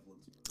Dean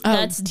Devlin's. Oh,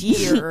 That's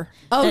dear.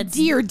 Oh, that's-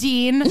 dear,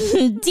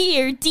 Dean.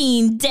 Dear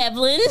Dean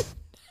Devlin. Can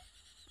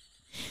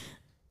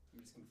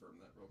you just confirm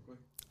that real quick?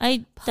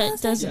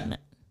 That doesn't.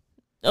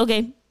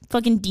 Okay,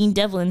 fucking Dean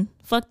Devlin.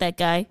 Fuck that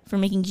guy for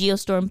making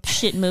Geostorm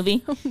shit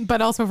movie.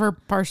 But also for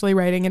partially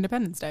writing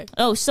Independence Day.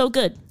 Oh, so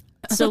good.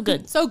 So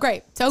good. So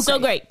great. So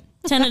great.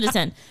 10 out of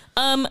 10.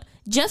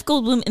 Jeff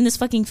Goldblum in this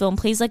fucking film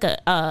plays like an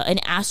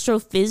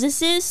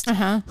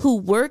astrophysicist who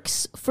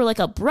works for like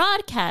a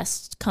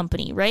broadcast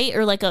company, right?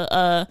 Or like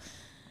a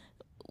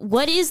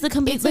what is the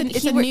company? It's news.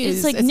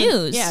 It's like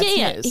news.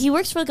 Yeah. He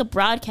works for like a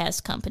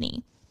broadcast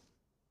company.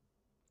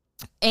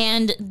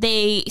 And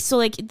so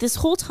like this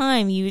whole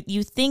time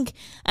you think,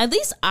 at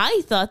least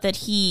I thought that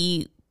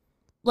he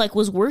like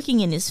was working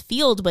in his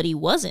field, but he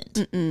wasn't.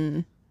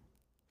 Mm-mm.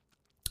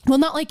 Well,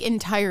 not like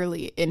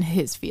entirely in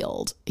his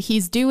field.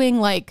 He's doing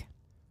like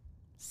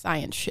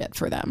science shit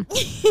for them.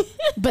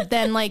 But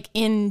then like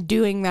in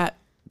doing that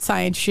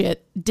science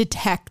shit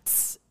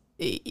detects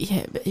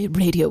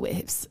radio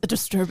waves, a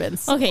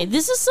disturbance. Okay,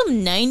 this is some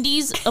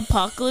 90s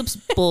apocalypse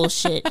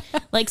bullshit.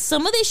 Like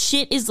some of this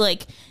shit is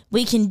like,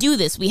 we can do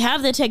this. We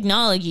have the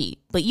technology,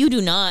 but you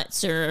do not,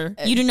 sir.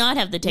 You do not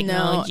have the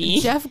technology.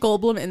 No, Jeff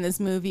Goldblum in this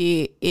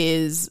movie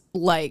is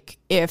like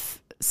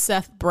if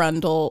Seth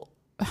Brundle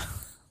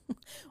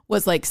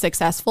was like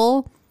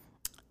successful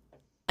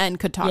and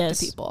could talk to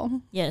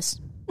people. Yes.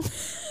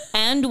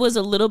 And was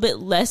a little bit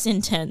less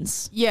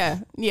intense. Yeah.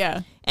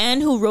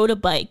 And who rode a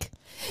bike.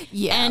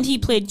 Yeah. And he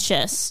played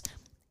chess.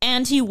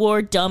 And he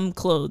wore dumb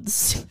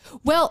clothes.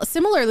 Well,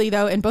 similarly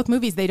though, in both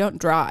movies they don't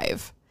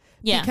drive.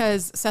 Yeah.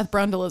 Because Seth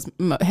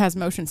Brundle has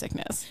motion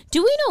sickness.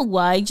 Do we know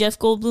why Jeff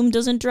Goldblum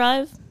doesn't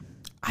drive?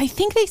 I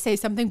think they say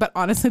something, but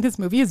honestly, this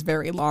movie is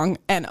very long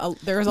and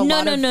there's a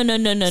lot of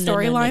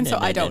storyline, so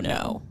I don't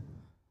know.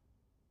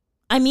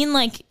 I mean,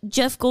 like,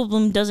 Jeff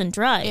Goldblum doesn't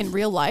drive. In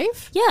real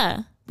life?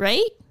 Yeah,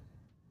 right?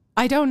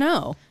 I don't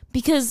know.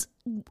 Because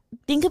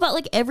think about,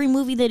 like, every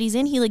movie that he's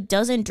in, he, like,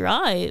 doesn't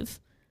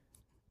drive.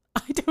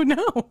 I don't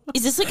know.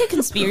 Is this, like, a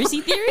conspiracy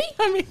theory?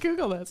 Let me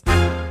Google this.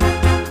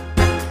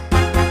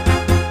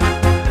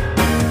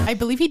 I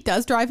believe he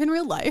does drive in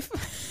real life.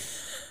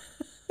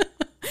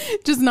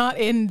 Just not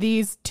in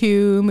these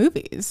two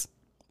movies.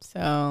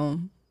 So,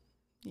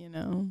 you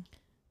know.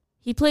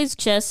 He plays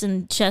chess,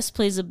 and chess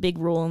plays a big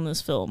role in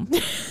this film.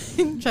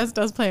 Chess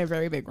does play a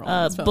very big role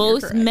in this film.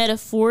 Both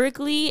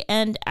metaphorically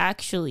and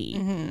actually.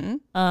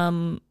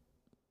 Mm-hmm.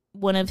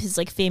 One of his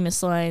like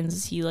famous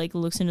lines, he like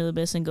looks into the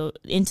abyss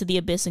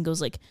and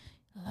goes like,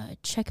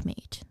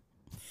 checkmate.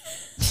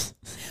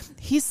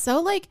 He's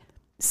so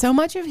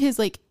much of his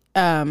like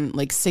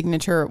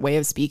signature way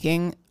of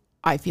speaking,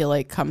 I feel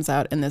like comes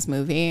out in this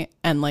movie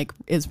and like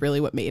is really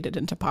what made it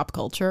into pop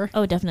culture.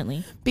 Oh,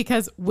 definitely.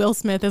 Because Will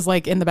Smith is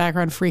like in the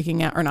background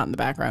freaking out, or not in the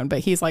background, but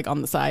he's like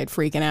on the side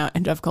freaking out,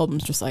 and Jeff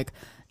Goldblum's just like,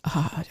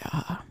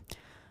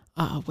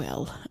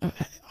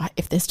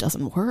 if this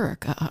doesn't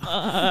work.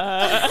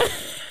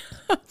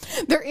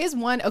 There is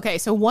one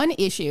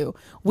issue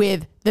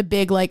with the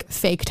big like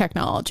fake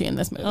technology in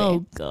this movie.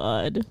 Oh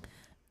God.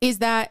 Is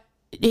that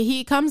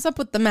he comes up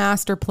with the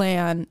master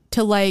plan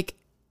to like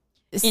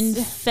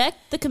infect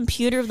the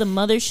computer of the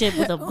mothership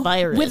with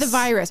a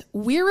virus.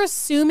 We're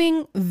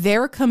assuming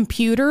their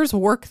computers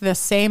work the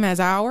same as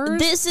ours.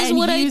 This is and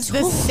what use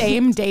the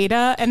same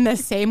data and the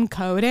same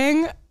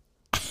coding.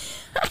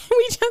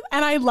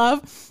 I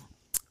love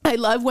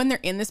when they're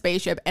in the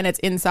spaceship and it's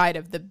inside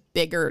of the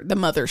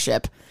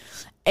mothership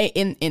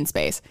in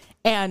space,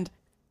 and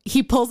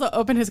he pulls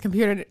open his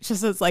computer and it just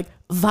says like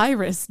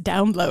virus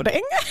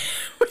downloading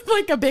with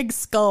like a big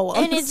skull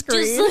on the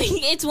screen. Just like,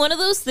 it's one of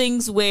those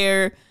things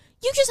where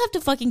you just have to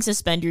fucking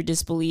suspend your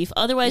disbelief.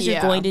 Otherwise, you're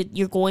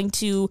going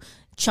to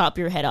chop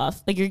your head off.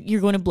 Like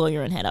you're going to blow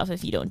your own head off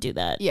if you don't do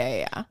that.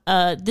 Yeah.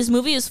 This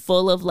movie is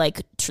full of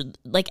like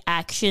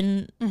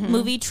action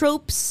movie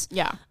tropes.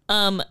 Yeah.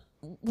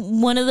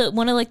 One of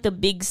like the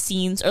big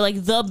scenes, or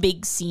like the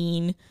big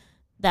scene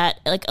that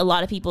like a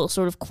lot of people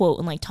sort of quote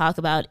and like talk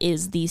about,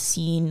 is the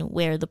scene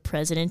where the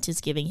president is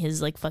giving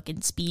his like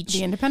fucking speech.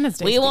 The Independence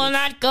Day We speech. will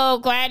not go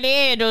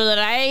quietly into the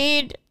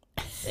night,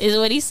 is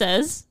what he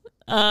says.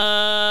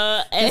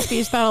 A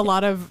speech that a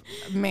lot of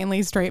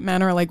mainly straight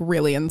men are like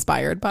really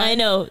inspired by. I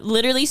know,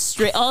 literally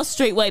all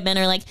straight white men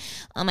are like,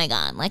 oh my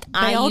god, like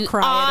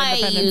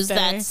I use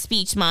that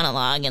speech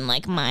monologue and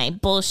like my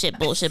bullshit,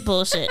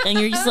 and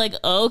you're just like,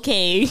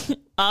 okay,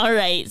 all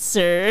right,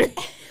 sir.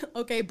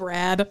 Okay,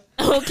 Brad.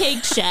 Okay,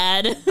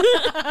 Chad.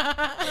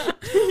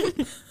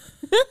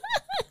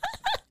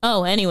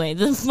 Oh, anyway,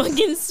 the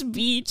fucking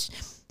speech.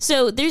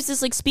 So there's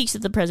this like speech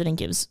that the president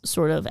gives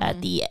sort of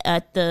at the I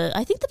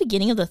think the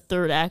beginning of the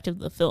third act of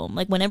the film,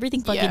 like when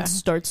everything fucking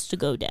starts to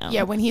go down.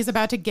 Yeah, when he's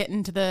about to get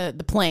into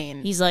the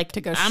plane. He's like,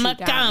 to go I'm a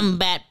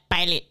combat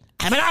pilot.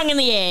 I belong in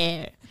the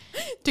air.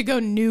 To go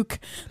nuke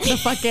the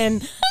fucking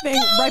thing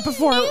right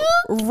before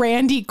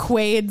Randy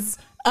Quaid's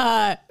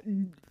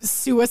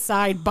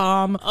suicide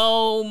bomb.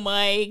 Oh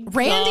my god.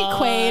 Randy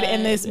Quaid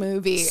in this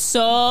movie.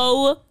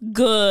 So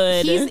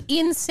good. He's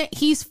insane.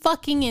 He's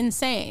fucking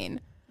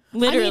insane.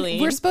 Literally. I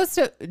mean, we're supposed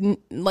to,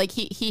 like,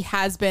 he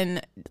has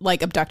been,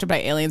 like, abducted by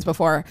aliens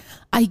before.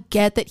 I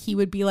get that he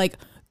would be, like,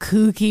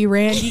 kooky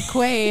Randy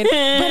Quaid,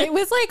 but it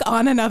was, like,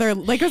 on another,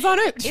 like, it was on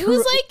a, it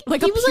was,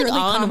 like, he was, like,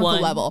 on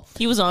one level.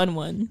 He was on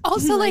one.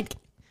 Also, like,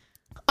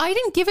 I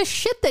didn't give a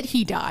shit that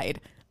he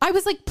died. I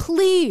was like,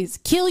 please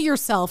kill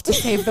yourself to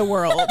save the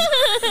world.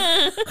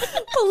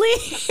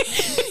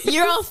 Please.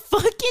 You're a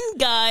fucking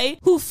guy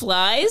who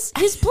flies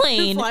his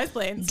plane. Who flies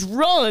planes.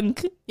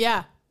 Drunk.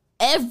 Yeah.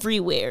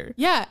 Everywhere.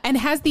 Yeah, and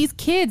has these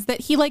kids that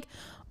he like.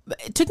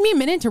 It took me a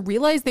minute to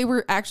realize they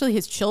were actually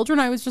his children.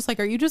 I was just like,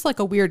 are you just like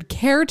a weird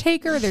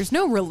caretaker? There's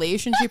no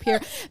relationship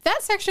here.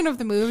 That section of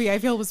the movie I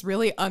feel was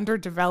really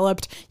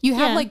underdeveloped. You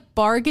have like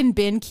bargain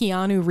bin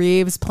Keanu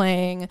Reeves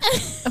playing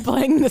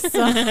the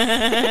son.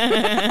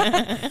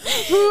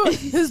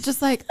 Who's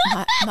just like,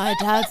 my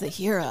dad's a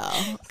hero.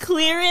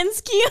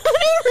 Clearance Keanu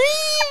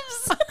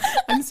Reeves.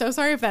 I'm so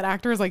sorry if that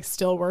actor is like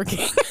still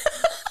working.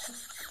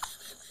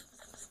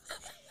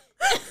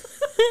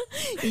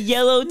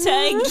 Yellow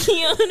tag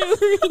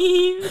Keanu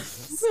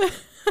Reeves.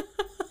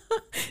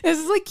 This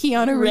is like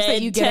Keanu Reeves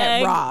that you get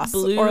at Ross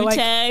blue or like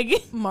tag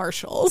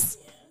Marshalls.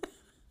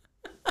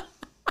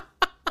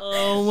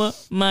 Oh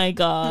my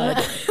god.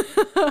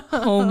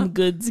 Home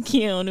Goods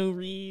Keanu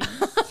Reeves.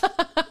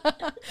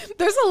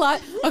 There's a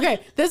lot. Okay,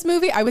 this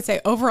movie, I would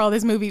say overall,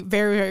 this movie,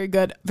 very, very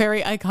good,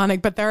 very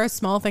iconic. But there are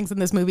small things in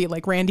this movie,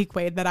 like Randy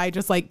Quaid, that I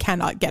just like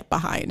cannot get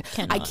behind.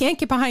 I can't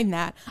get behind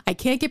that. I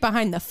can't get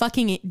behind the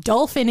fucking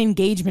dolphin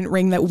engagement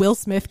ring that Will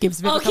Smith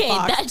gives Vivica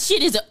Fox. That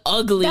shit is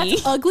ugly.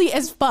 That's ugly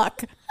as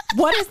fuck.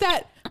 What is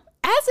that?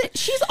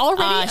 She's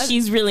already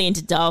she's really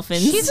into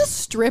dolphins. She's a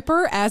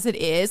stripper as it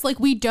is. Like,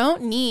 we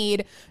don't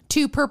need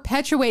to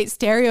perpetuate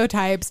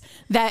stereotypes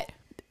that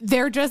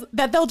they'll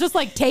just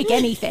like take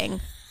anything.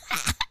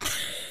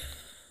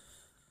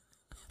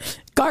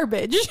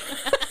 Garbage.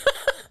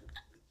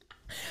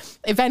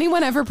 If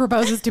anyone ever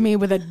proposes to me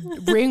with a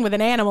ring with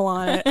an animal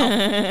on it,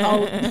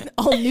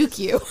 I'll nuke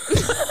you.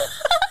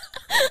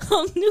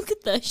 I'll nuke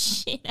the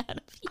shit out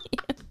of you.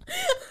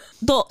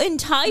 The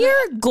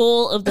entire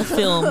goal of the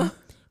film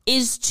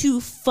is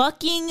to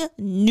fucking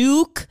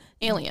nuke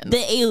aliens.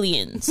 The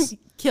aliens.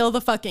 Kill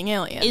the fucking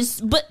aliens.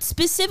 But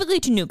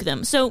specifically to nuke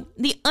them. So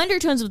the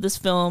undertones of this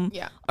film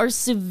are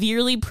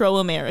severely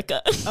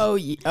pro-America. Oh,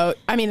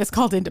 I mean, it's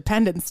called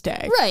Independence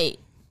Day. Right.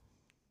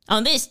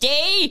 On this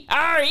day,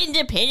 our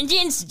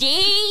Independence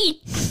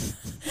Day.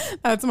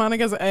 That's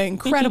Monica's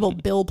incredible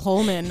Bill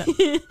Pullman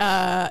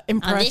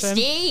impression. On this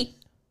day,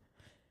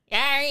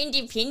 our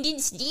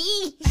Independence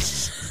Day.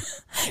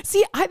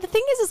 See, the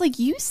thing is like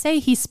you say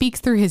he speaks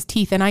through his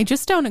teeth, and I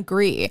just don't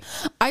agree.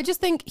 I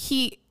just think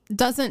he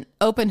doesn't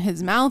open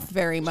his mouth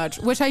very much,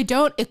 which I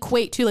don't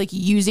equate to like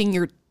using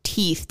your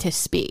teeth to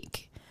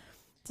speak.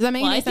 Does that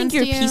make any sense to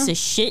you? I think you're a piece of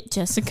shit,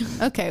 Jessica.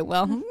 Okay,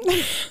 well,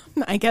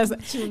 I guess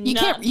you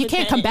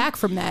can't come back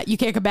from that. You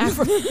can't come back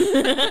from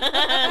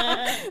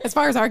as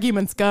far as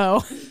arguments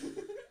go.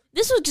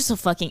 This was just a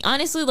fucking,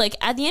 honestly, like,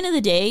 at the end of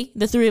the day,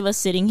 the three of us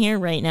sitting here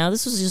right now,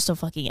 this was just a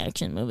fucking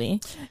action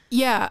movie.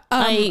 Yeah.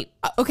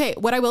 Okay,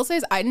 what I will say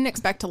is I didn't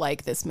expect to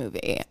like this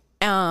movie.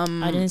 I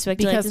didn't expect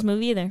to like this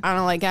movie either. I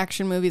don't like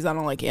action movies. I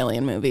don't like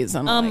alien movies.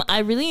 I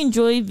really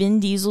enjoy Vin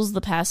Diesel's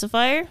The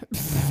Pacifier.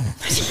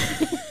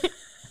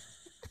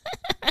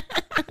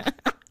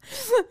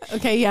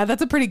 Okay, yeah,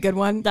 that's a pretty good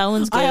one. That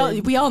one's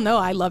good. We all know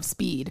I love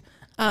Speed.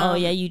 Oh,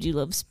 yeah, you do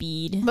love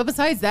Speed. But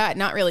besides that,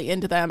 not really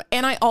into them.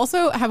 And I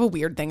also have a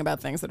weird thing about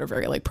things that are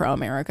very, like,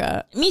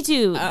 pro-America. Me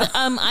too.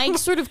 I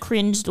sort of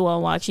cringed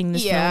while watching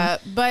this film.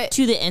 But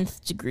to the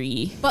nth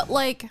degree. But,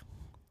 like,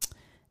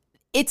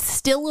 it's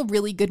still a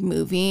really good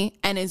movie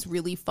and is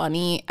really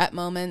funny at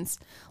moments.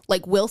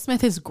 Like, Will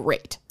Smith is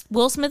great.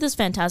 Will Smith is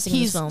fantastic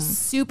in this film. He's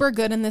super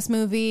good in this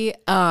movie.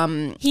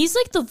 He's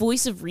like the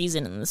voice of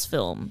reason in this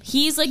film.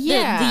 He's like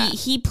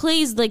he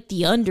plays like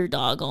the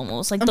underdog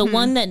almost, like the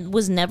one that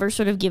was never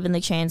sort of given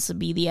the chance to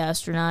be the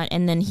astronaut,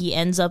 and then he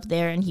ends up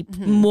there and he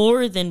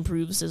more than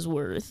proves his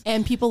worth.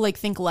 And people like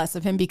think less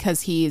of him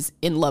because he's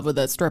in love with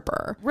a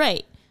stripper.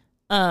 Right.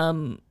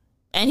 And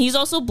he's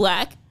also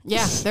black.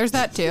 Yeah, there's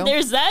that too.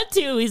 There's that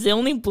too. He's the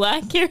only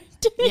black character.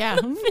 actor. Yeah.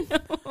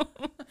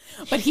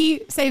 But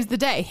he saves the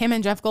day. Him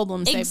and Jeff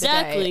Goldblum save the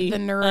day. The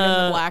nerd and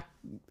the black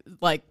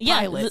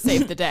pilot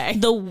saved the day.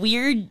 The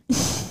weird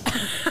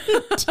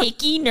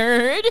ticky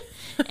nerd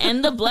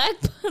and the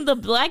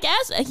black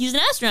ass. He's an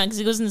astronaut because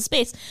he goes into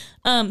space.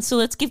 So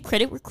let's give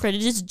credit where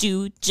credit is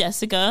due.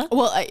 Jessica.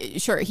 Well,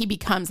 sure, he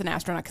becomes an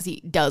astronaut because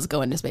he does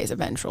go into space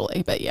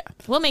eventually. But yeah,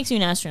 what makes you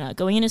an astronaut?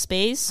 Going into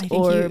space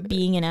or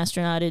being an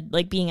astronauted,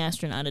 like being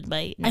astronauted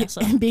by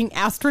NASA? Being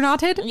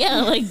astronauted?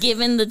 Yeah, like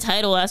given the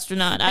title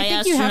astronaut. I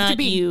think you have to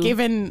be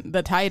given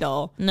the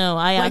title.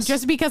 No,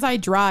 just because I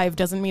drive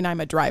doesn't mean I'm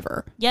a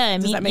driver. Yeah, I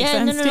mean, does that make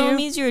sense to you? It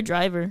means you're a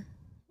driver.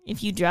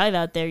 If you drive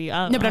out there, you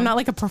out. No, but I'm not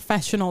like a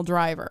professional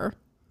driver.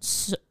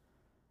 So,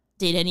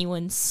 did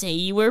anyone say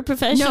you were a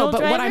professional No, but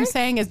driver? what I'm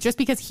saying is just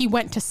because he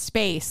went to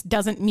space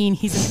doesn't mean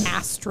he's an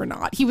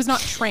astronaut. He was not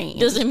trained.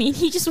 Doesn't mean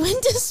he just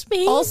went to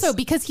space. Also,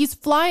 because he's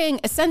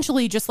flying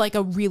essentially just like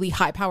a really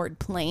high-powered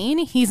plane.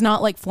 He's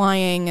not like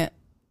flying,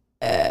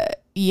 a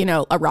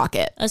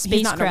rocket. A spacecraft.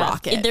 He's not in a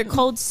rocket. They're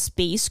called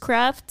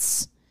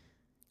spacecrafts.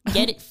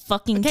 Get it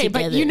fucking okay,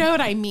 together. but you know what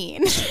I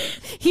mean.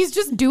 He's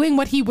just doing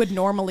what he would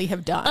normally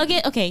have done.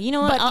 Okay, you know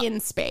what? But in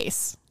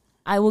space.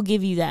 I will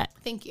give you that.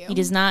 Thank you.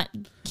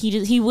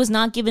 He was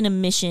not given a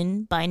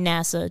mission by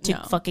NASA to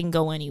fucking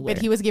go anywhere.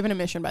 But he was given a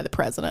mission by the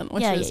president,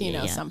 which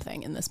is,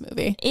 something in this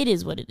movie. It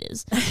is what it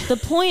is. The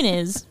point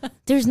is,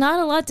 there's not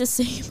a lot to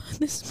say about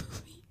this movie.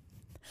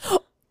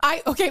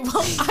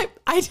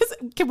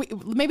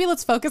 Maybe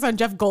let's focus on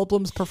Jeff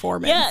Goldblum's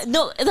performance. Yeah,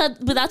 no,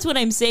 but that's what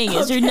I'm saying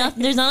is there's not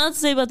a lot to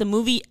say about the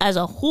movie as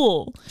a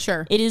whole.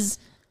 Sure. It is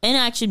an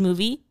action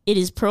movie. It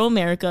is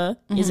pro-America.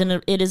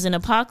 It is an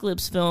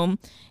apocalypse film.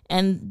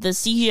 And the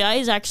CGI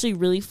is actually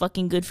really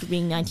fucking good for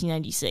being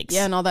 1996.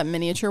 Yeah, and all that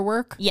miniature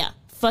work. Yeah,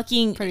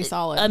 fucking pretty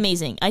solid.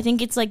 Amazing. I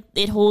think it's like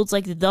it holds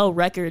like the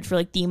record for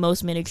like the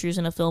most miniatures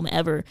in a film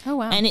ever. Oh,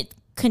 wow. And it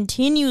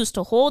continues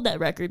to hold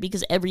that record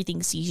because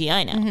everything's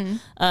CGI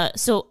now.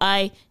 So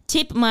I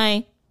tip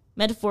my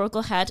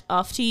metaphorical hat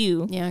off to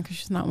you. Yeah, because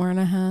she's not wearing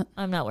a hat.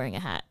 I'm not wearing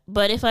a hat.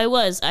 But if I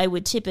was, I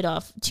would tip it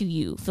off to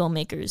you,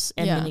 filmmakers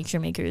and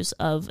miniature makers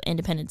of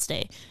Independence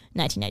Day,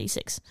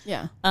 1996.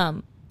 Yeah.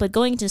 But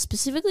going to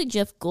specifically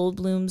Jeff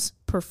Goldblum's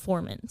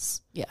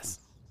performance. Yes.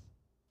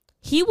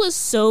 He was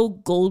so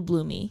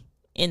Goldblum-y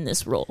in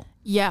this role.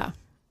 Yeah.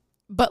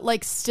 But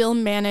like still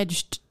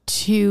managed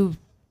to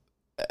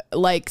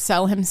like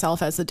sell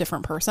himself as a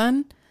different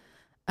person.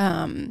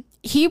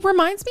 He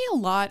reminds me a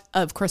lot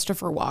of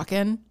Christopher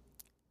Walken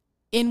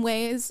in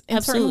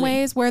certain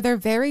ways where they're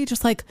very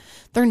just like,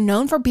 they're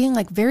known for being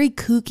like very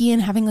kooky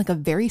and having like a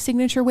very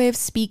signature way of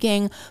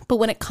speaking. But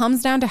when it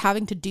comes down to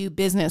having to do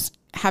business,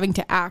 having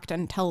to act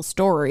and tell a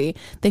story,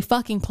 they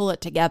fucking pull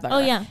it together. Oh,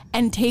 yeah.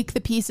 And take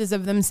the pieces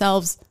of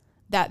themselves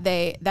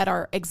that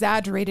are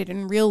exaggerated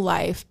in real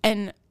life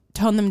and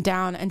tone them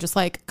down and just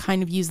like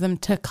kind of use them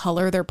to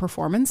color their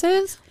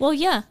performances. Well,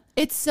 yeah.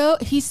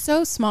 He's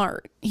so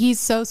smart. He's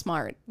so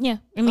smart. Yeah.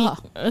 I mean,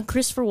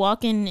 Christopher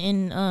Walken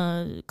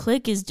in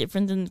Click is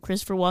different than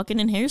Christopher Walken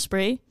in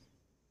Hairspray.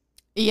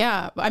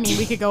 Yeah. I mean,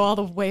 we could go all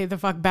the way the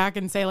fuck back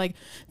and say like,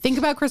 think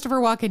about Christopher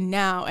Walken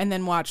now and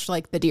then watch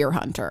like The Deer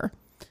Hunter.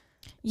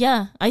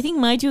 Yeah. I think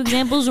my two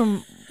examples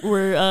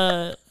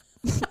were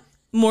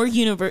more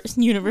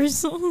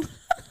universal.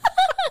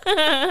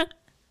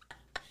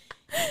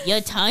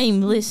 You're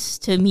timeless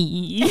to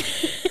me.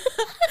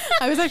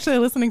 I was actually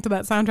listening to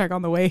that soundtrack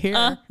on the way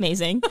here.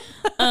 Amazing.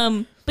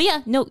 But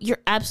yeah, no, you're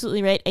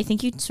absolutely right. I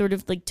think you sort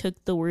of like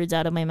took the words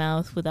out of my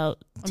mouth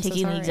without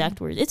taking the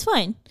exact words. It's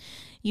fine.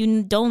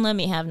 You don't let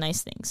me have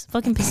nice things.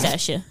 Fucking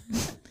pistachio.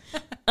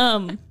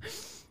 But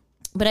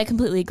I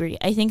completely agree.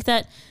 I think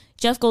that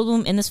Jeff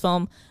Goldblum in this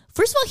film,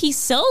 first of all, he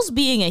sells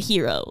being a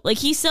hero. Like,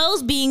 he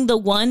sells being the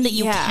one that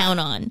you count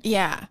on.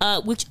 Yeah.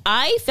 Which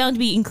I found to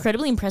be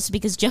incredibly impressive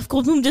because Jeff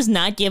Goldblum does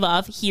not give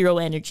off hero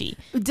energy.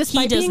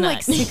 Despite being like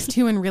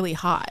 6'2" and really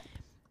hot.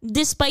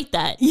 Despite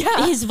that,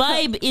 yeah. His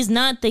vibe is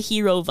not the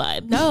hero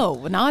vibe.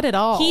 No, not at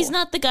all. He's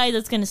not the guy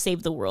that's going to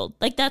save the world.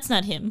 Like, that's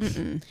not him.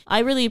 Mm-mm. I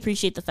really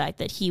appreciate the fact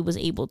that he was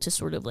able to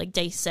sort of like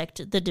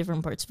dissect the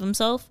different parts of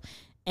himself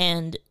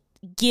and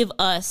give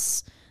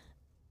us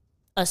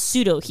a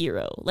pseudo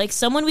hero, like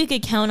someone we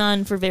could count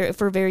on for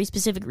very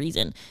specific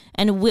reason.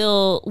 And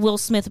Will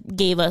Smith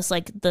gave us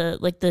like the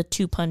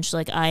 2-punch,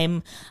 like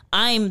I'm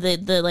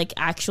the like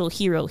actual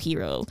hero.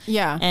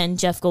 Yeah. And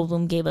Jeff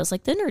Goldblum gave us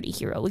like the nerdy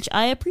hero, which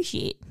I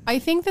appreciate. I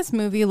think this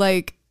movie,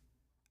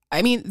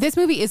 this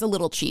movie is a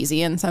little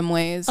cheesy in some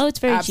ways. Oh, it's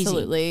very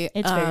absolutely cheesy.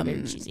 It's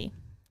very cheesy.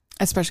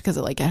 Especially because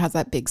it has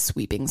that big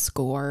sweeping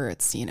score.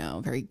 It's,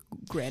 very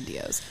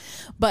grandiose.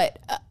 But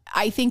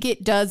I think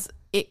it's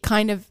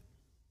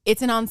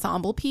an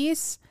ensemble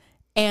piece,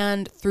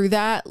 and through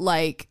that,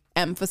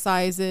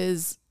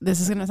 emphasizes, this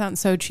is going to sound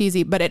so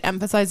cheesy, but it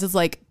emphasizes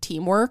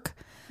teamwork.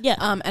 Yeah.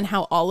 And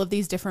how all of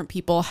these different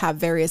people have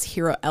various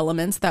hero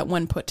elements that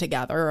when put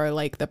together are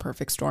like the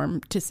perfect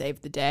storm to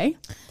save the day.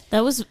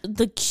 That was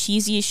the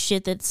cheesiest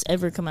shit that's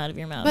ever come out of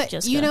your mouth, but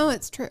Jessica.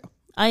 It's true.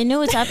 I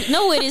know it's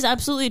no, it is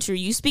absolutely true.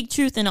 You speak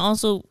truth and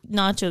also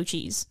nacho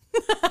cheese.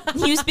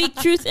 You speak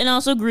truth and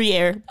also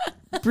Gruyere,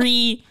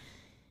 Brie,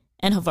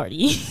 and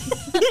Havarti.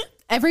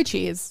 Every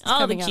cheese.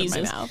 All the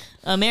cheeses.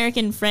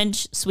 American,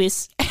 French,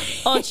 Swiss,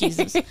 all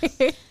cheeses.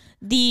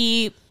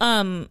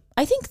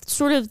 I think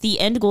sort of the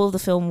end goal of the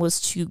film was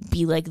to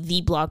be like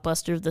the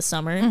blockbuster of the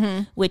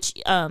summer, which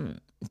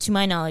to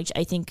my knowledge,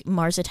 I think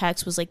Mars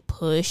Attacks was like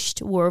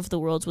pushed. War of the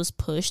Worlds was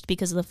pushed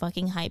because of the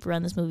fucking hype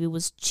around this movie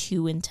was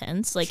too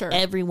intense. Like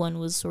everyone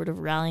was sort of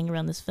rallying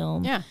around this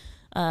film. Yeah.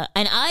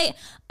 And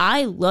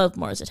I love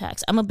Mars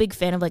Attacks. I'm a big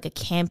fan of like a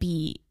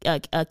campy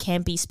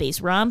space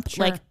romp.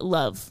 Sure. Like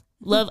love.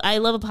 I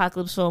love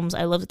apocalypse films.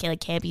 I love like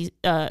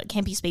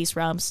campy space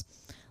romps.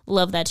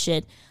 Love that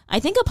shit. I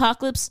think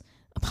Apocalypse.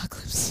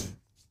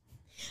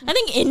 I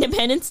think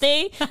Independence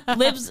Day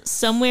lives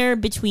somewhere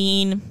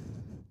between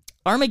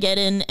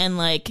Armageddon and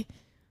like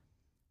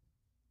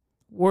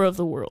War of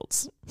the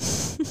Worlds.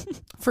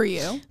 For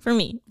you? For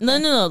me.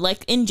 No.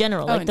 Like in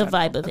general, like the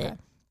vibe of it.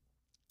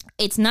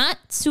 It's not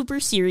super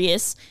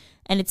serious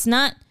and it's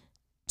not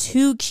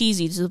too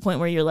cheesy to the point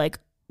where you're like,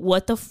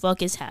 what the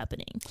fuck is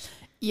happening?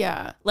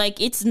 Yeah. Like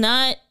it's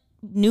not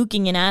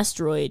nuking an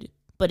asteroid,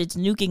 but it's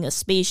nuking a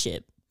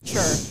spaceship.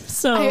 Sure.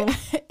 So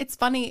it's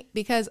funny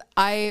because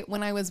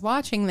when I was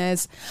watching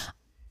this,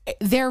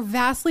 they're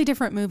vastly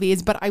different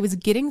movies, but I was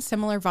getting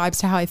similar vibes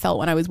to how I felt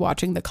when I was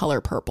watching The Color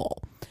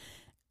Purple,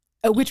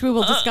 which we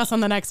will discuss on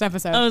the next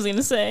episode. I was going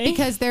to say.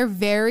 Because they're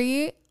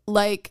very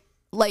like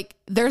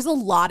there's a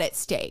lot at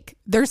stake.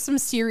 There's some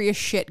serious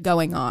shit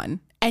going on.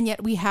 And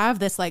yet we have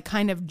this like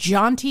kind of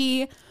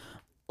jaunty,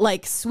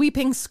 like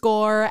sweeping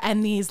score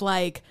and these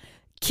like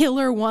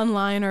killer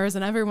one-liners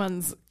and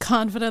everyone's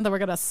confident that we're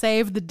gonna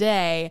save the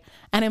day,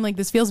 and I'm like,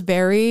 this feels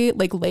very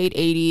like late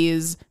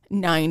 80s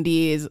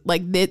 90s,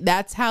 like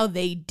that's how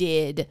they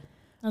did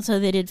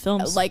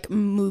films, like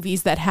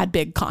movies that had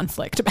big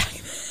conflict back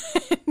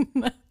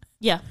then.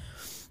 Yeah.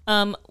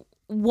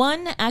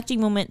 One acting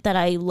moment that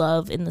I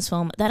love in this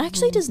film that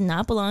actually does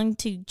not belong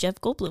to Jeff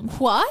Goldblum.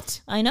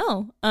 What? I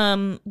know.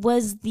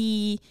 Was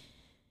the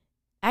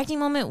acting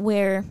moment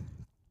where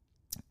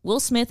Will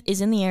Smith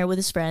is in the air with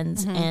his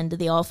friends and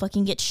they all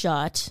fucking get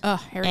shot. Oh,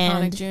 Harry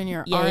Connick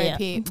Jr. Yeah,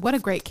 R.I.P. Yeah. What a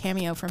great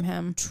cameo from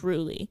him.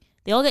 Truly.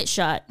 They all get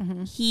shot.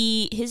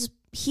 He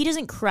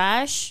doesn't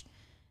crash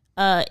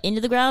into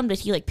the ground, but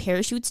he like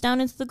parachutes down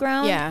into the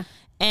ground. Yeah.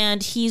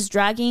 And he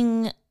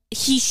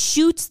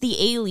shoots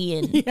the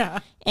alien. Yeah.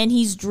 And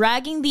he's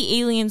dragging the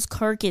alien's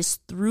carcass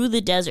through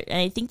the desert. And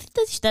I think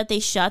that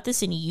they shot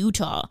this in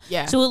Utah.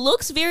 Yeah. So it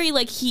looks very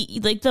like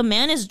the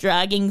man is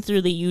dragging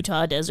through the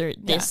Utah desert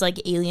this like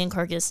alien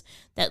carcass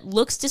that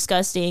looks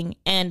disgusting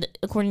and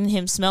according to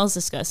him smells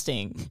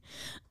disgusting.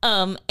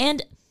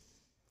 And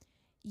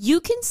you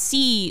can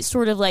see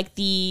sort of like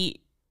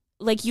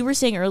like you were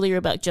saying earlier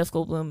about Jeff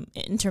Goldblum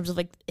in terms of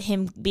like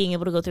him being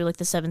able to go through like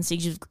the 7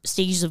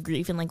 stages of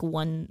grief in like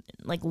 1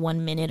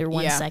 minute or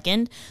 1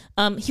 second.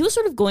 He was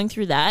sort of going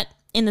through that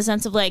in the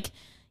sense of like,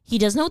 he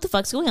doesn't know what the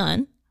fuck's going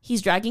on.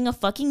 He's dragging a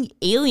fucking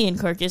alien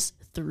carcass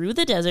through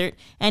the desert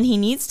and he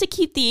needs to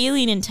keep the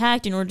alien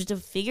intact in order to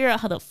figure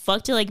out how the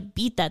fuck to like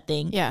beat that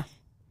thing. Yeah.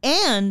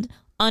 And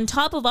on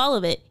top of all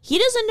of it, he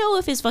doesn't know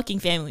if his fucking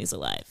family's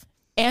alive.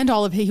 And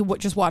he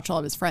just watched all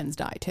of his friends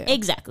die too.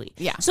 Exactly.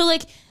 Yeah. So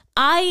like,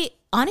 I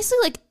honestly,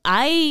 like,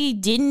 I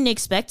didn't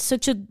expect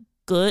such a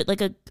good, like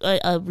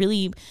a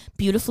really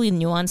beautifully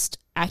nuanced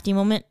acting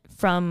moment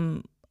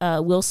from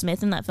Will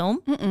Smith in that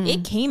film.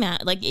 It came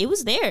out, like, it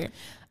was there.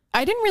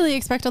 I didn't really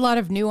expect a lot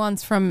of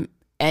nuance from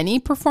any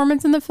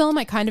performance in the film.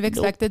 I kind of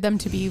expected them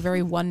to be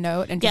very one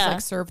note and just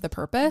like serve the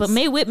purpose. But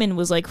Mae Whitman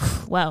was like,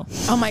 wow.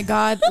 Oh my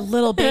God,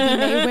 little baby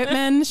Mae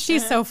Whitman.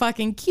 She's so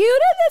fucking cute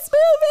in this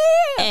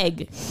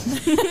movie. Egg.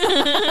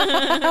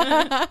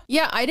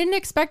 Yeah, I didn't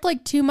expect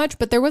like too much,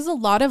 but there was a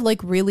lot of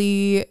like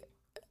really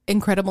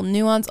incredible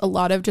nuance, a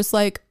lot of just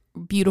like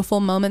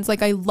beautiful moments.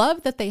 Like I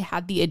love that they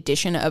had the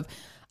addition of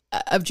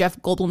Jeff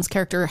Goldblum's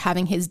character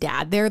having his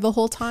dad there the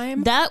whole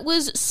time. That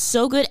was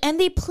so good. And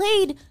they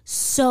played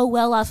so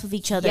well off of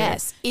each other.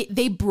 Yes.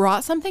 They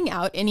brought something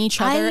out in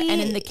each other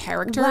and in the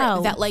character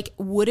that like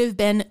would have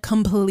been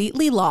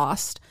completely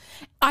lost.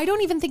 I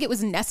don't even think it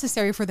was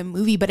necessary for the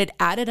movie, but it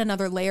added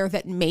another layer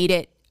that made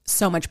it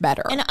so much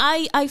better. And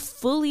I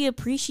fully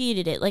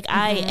appreciated it. Like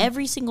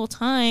every single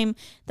time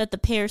that the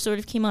pair sort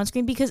of came on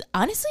screen, because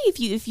honestly,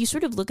 if you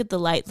sort of look at the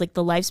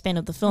lifespan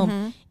of the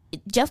film,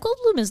 Jeff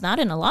Goldblum is not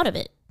in a lot of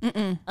it.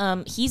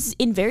 He's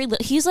in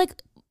he's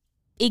like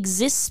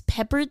exists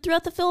peppered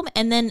throughout the film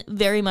and then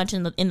very much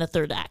in the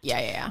third act.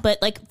 Yeah.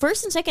 But like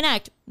first and second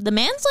act, the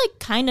man's like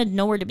kind of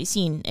nowhere to be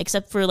seen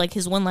except for like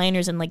his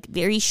one-liners and like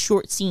very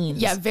short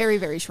scenes. Yeah, very,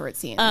 very short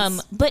scenes.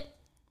 But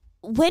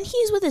when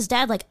he's with his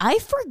dad, like I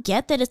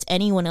forget that it's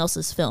anyone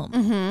else's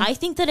film. I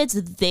think that it's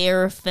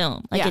their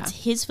film. Like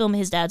it's his film,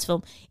 his dad's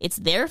film. It's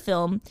their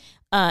film.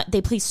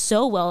 They play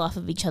so well off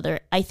of each other.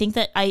 I think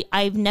that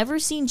I've never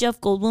seen Jeff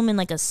Goldblum in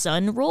like a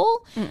son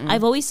role.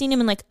 I've always seen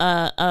him in like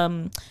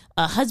a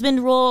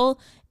husband role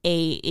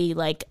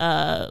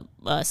a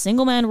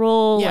single man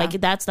role, Yeah.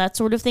 like that's that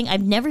sort of thing.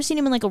 I've never seen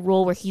him in like a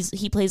role where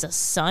he plays a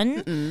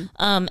son,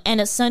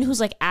 and a son who's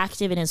like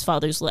active in his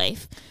father's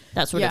life,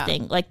 that sort of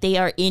thing. Like they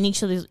are in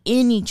each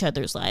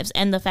other's lives,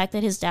 and the fact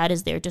that his dad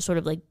is there to sort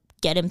of like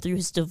get him through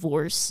his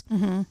divorce,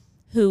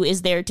 who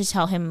is there to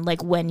tell him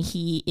like when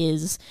he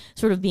is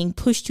sort of being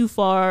pushed too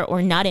far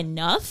or not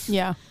enough.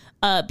 Yeah.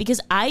 Because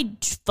I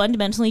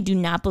fundamentally do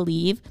not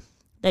believe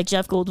that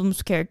Jeff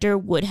Goldblum's character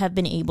would have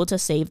been able to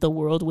save the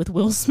world with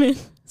Will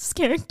Smith's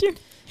character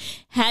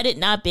had it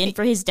not been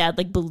for his dad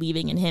like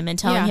believing in him and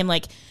telling him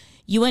like,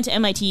 you went to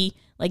MIT,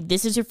 like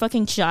this is your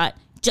fucking shot,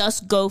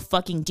 just go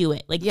fucking do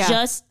it, like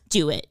just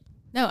do it.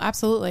 No,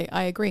 absolutely,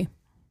 I agree.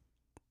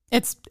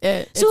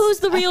 So who's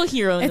the real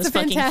hero in this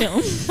fucking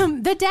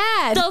film? The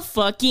dad. The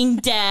fucking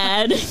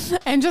dad.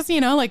 And just,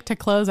 like to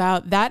close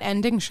out, that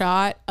ending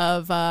shot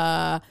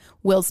of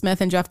Will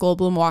Smith and Jeff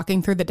Goldblum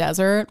walking through the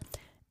desert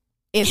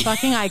is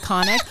fucking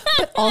iconic,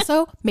 but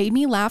also made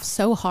me laugh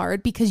so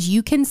hard because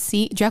you can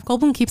see Jeff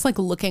Goldblum keeps like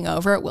looking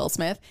over at Will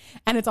Smith,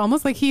 and it's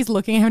almost like he's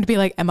looking at him to be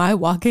like, am I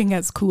walking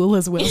as cool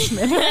as Will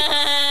Smith?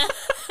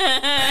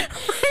 And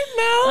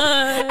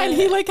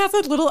he like has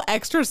a little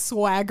extra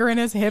swagger in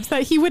his hips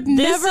that he would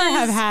never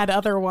have had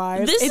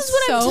otherwise. This is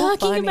what I'm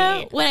talking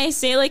about when I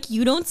say like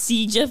you don't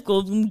see Jeff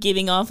Goldblum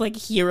giving off like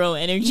hero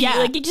energy. Yeah.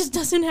 Like it just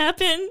doesn't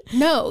happen.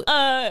 No.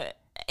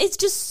 It's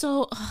just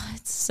so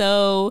it's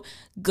so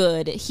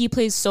good. He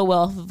plays so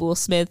well with Will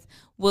Smith.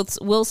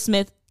 Will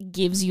Smith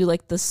gives you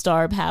like the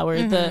star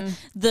power,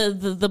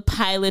 the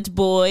pilot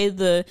boy,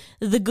 the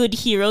good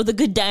hero, the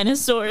good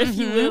dinosaur, if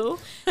you will.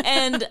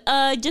 And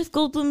Jeff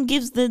Goldblum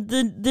gives the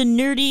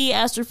nerdy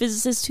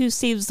astrophysicist who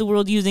saves the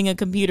world using a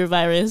computer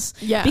virus.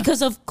 Yeah.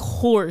 Because of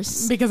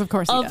course he does. Of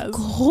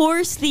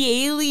course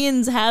the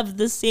aliens have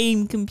the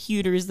same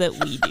computers that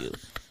we do.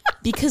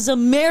 Because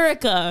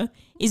America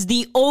is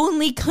the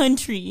only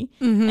country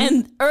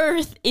and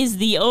Earth is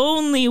the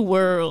only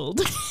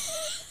world.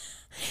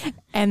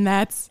 And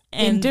that's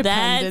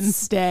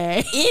Independence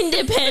Day.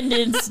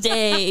 Independence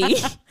Day.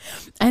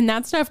 And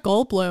that's Jeff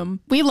Goldblum.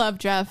 We love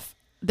Jeff.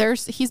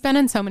 He's been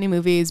in so many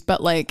movies,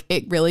 but like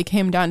it really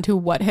came down to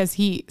what has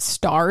he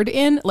starred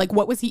in? Like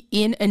what was he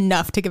in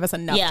enough to give us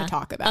enough to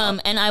talk about?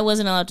 And I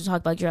wasn't allowed to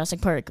talk about Jurassic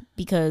Park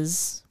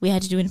because we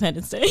had to do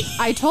Independence Day.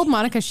 I told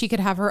Monica she could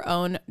have her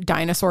own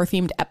dinosaur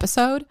themed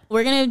episode.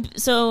 We're gonna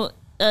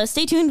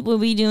stay tuned. We'll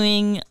be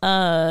doing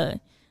The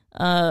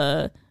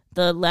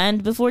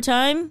Land Before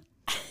Time,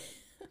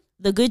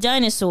 The Good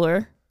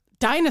Dinosaur,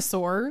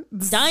 Dinosaurs,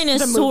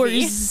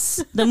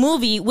 the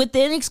movie with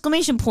the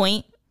exclamation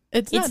point.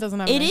 It doesn't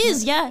have it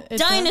is, yeah. It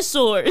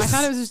dinosaurs. I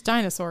thought it was just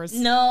dinosaurs.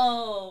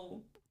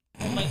 No.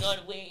 Oh my god,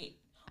 wait.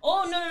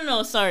 Oh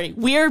no, sorry.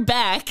 We're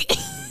back.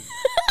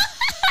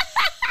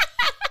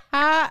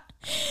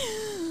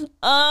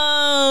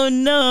 Oh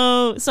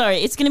no. Sorry.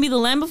 It's gonna be The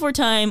Land Before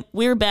Time,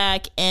 We're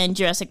Back, and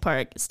Jurassic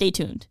Park. Stay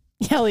tuned.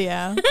 Hell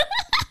yeah.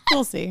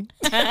 We'll see.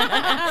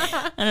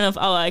 I don't know if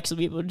I'll actually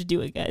be able to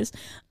do it, guys.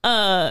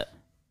 But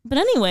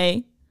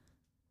anyway,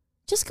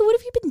 Jessica, what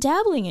have you been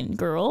dabbling in,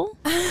 girl?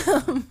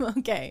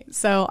 Okay,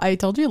 so I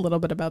told you a little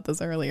bit about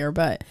this earlier,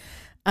 but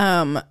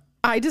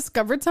I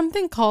discovered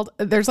something called,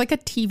 there's like a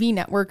TV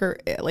network or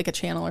like a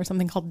channel or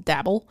something called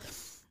Dabble,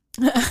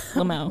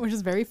 which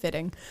is very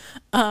fitting.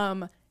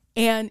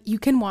 And you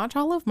can watch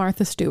all of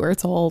Martha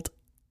Stewart's old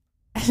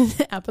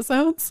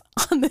episodes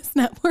on this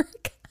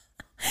network.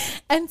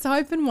 And so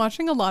I've been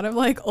watching a lot of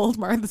like old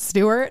Martha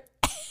Stewart.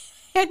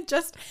 And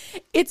just,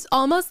 it's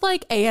almost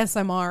like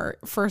ASMR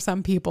for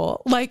some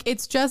people. Like,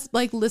 it's just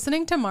like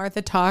listening to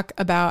Martha talk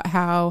about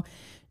how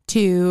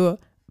to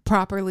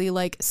properly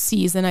like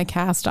season a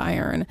cast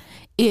iron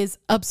is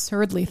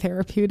absurdly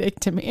therapeutic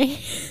to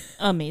me.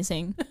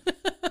 Amazing.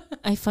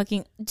 I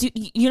fucking,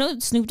 you know,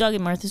 Snoop Dogg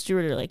and Martha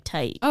Stewart are like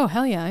tight. Oh,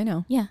 hell yeah, I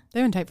know. Yeah.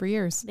 They've been tight for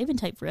years. They've been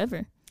tight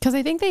forever.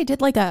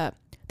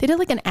 They did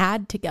like an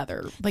ad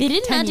together. Like they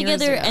did an ad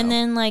together ago. and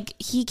then like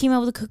he came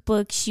out with a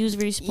cookbook. She was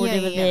very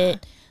supportive of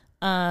it.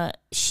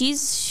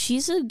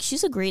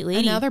 She's a great lady.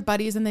 And now they're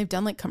buddies and they've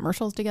done like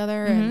commercials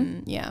together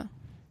and yeah.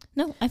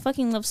 No, I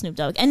fucking love Snoop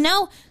Dogg. And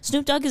now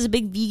Snoop Dogg is a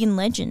big vegan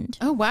legend.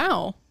 Oh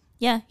wow.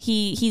 Yeah,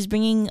 he's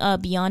bringing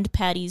Beyond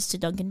Patties to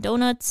Dunkin'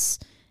 Donuts,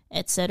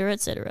 et cetera,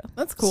 et cetera.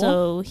 That's cool.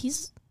 So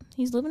he's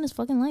living his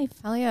fucking life.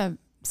 Hell yeah,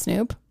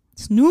 Snoop.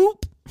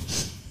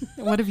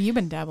 What have you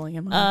been dabbling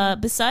in?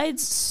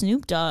 Besides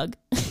Snoop Dogg,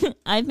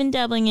 I've been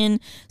dabbling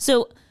in.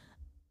 So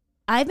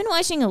I've been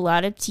watching a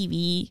lot of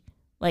TV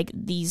like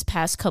these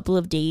past couple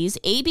of days,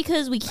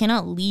 because we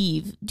cannot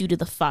leave due to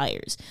the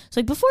fires. So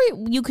like before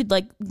you could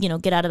like, you know,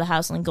 get out of the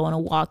house and like, go on a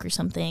walk or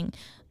something,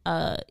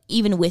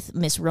 even with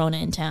Miss Rona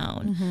in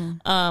town.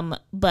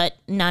 But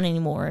not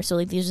anymore. So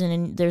like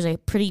there's a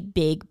pretty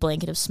big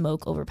blanket of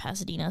smoke over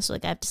Pasadena. So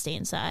like I have to stay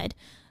inside,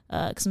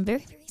 cause I'm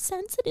very, very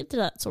sensitive to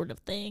that sort of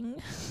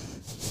thing.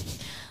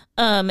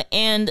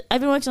 And I've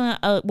been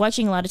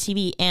watching a lot of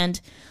TV, and,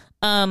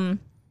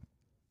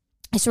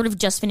 I sort of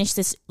just finished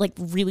this like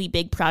really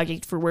big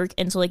project for work.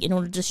 And so like in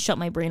order to just shut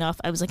my brain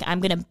off, I was like, I'm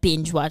going to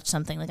binge watch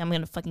something. Like I'm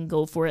going to fucking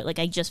go for it. Like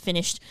I just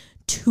finished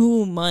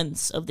 2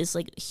 months of this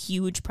like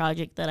huge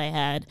project that I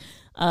had.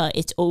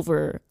 It's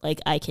over.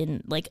 Like I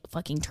can like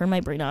fucking turn my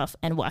brain off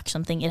and watch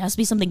something. It has to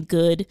be something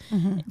good,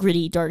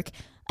 gritty, dark.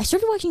 I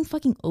started watching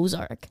fucking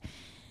Ozark.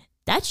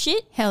 That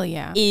shit, hell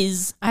yeah,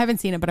 is I haven't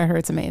seen it, but I heard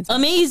it's amazing.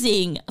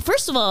 Amazing.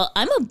 First of all,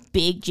 I'm a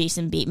big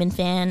Jason Bateman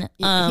fan.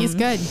 He's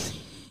good.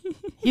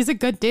 He's a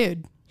good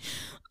dude.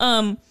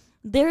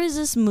 There is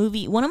this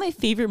movie, one of my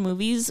favorite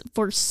movies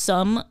for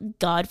some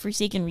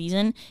godforsaken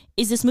reason,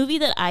 is this movie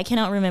that I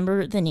cannot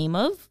remember the name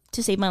of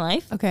to save my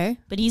life. Okay.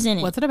 But he's in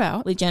it. What's it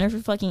about? With Jennifer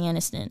fucking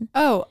Aniston.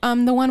 Oh,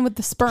 the one with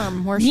the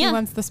sperm, where she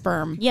wants the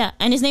sperm. Yeah,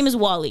 and his name is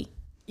Wally.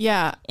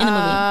 Yeah. In the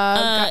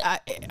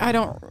movie. I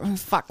don't,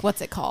 fuck,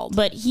 what's it called?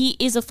 But he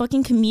is a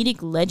fucking comedic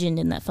legend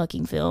in that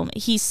fucking film.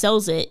 He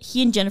sells it.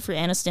 He and Jennifer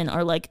Aniston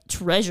are like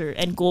treasure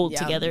and gold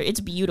together.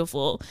 It's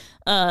beautiful.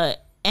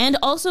 And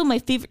also my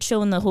favorite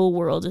show in the whole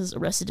world is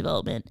Arrested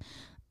Development.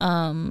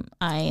 I'm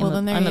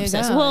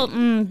obsessed. Go. Well,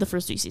 the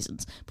first 3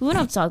 seasons. But we don't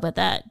have to talk about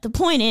that. The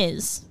point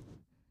is,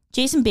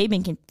 Jason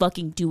Bateman can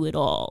fucking do it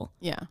all.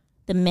 Yeah.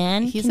 The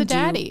man He's can a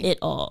daddy. do it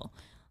all.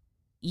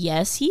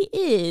 Yes, he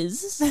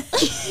is.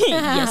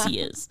 Yes, he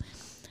is.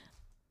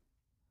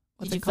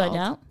 What's Did it you called?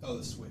 find out? Oh,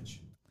 The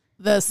Switch.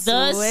 The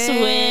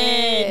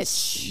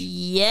Switch.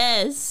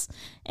 Yes.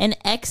 An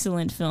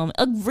excellent film.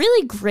 A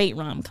really great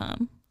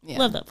rom-com. Yeah.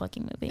 Love that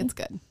fucking movie. It's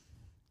good.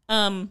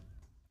 But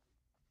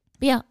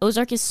yeah,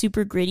 Ozark is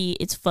super gritty.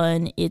 It's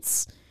fun.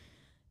 It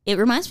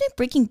reminds me of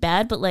Breaking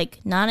Bad, but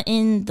like not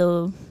in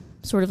the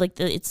sort of like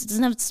it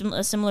doesn't have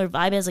a similar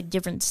vibe. It has like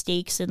different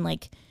stakes and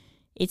like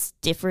it's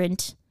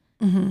different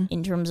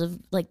in terms of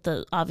like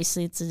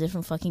obviously it's a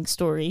different fucking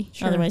story.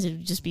 Sure. Otherwise it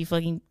would just be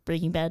fucking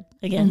Breaking Bad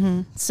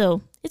again.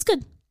 So it's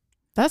good.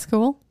 That's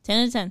cool. 10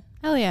 out of 10.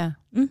 Hell yeah.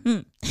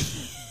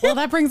 Well,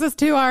 that brings us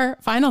to our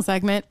final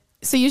segment.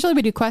 So usually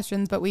we do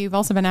questions, but we've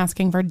also been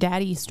asking for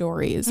daddy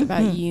stories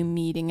about you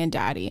meeting a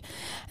daddy.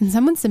 And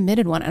someone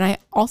submitted one. And I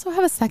also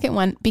have a second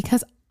one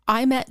because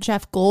I met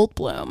Jeff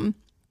Goldblum.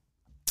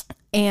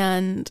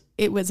 And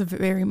it was a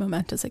very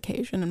momentous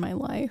occasion in my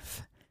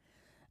life.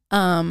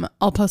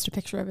 I'll post a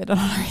picture of it on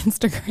our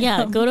Instagram.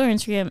 Yeah, go to our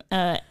Instagram.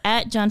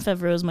 At John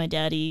Favreau's my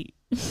daddy.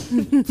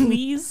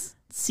 Please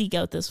seek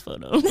out this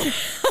photo.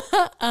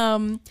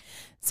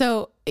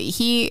 So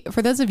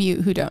for those of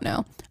you who don't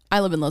know, I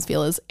live in Los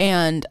Feliz,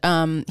 and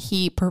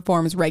he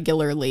performs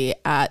regularly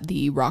at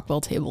the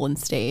Rockwell Table and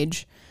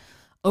Stage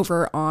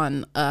over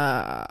on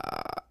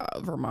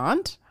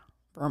Vermont.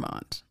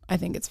 I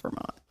think it's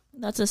Vermont.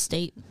 That's a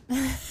state.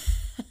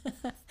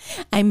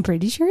 I'm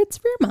pretty sure it's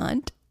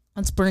Vermont.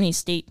 That's Bernie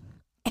State.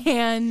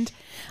 And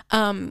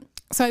so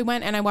I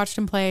went and I watched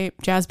him play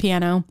jazz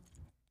piano.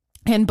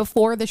 And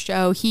before the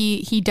show,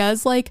 he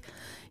does like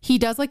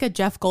a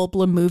Jeff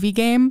Goldblum movie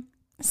game.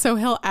 So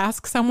he'll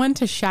ask someone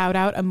to shout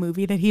out a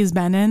movie that he's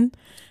been in.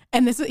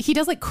 And he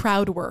does like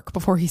crowd work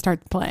before he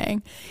starts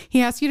playing.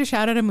 He asks you to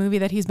shout out a movie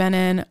that he's been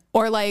in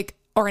or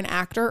an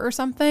actor or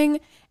something.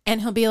 And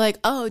he'll be like,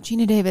 oh,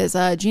 Gina Davis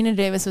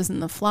was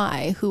in The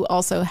Fly, who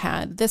also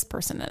had this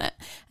person in it.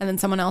 And then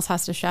someone else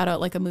has to shout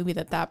out like a movie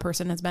that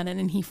person has been in.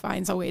 And he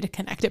finds a way to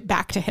connect it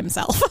back to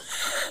himself.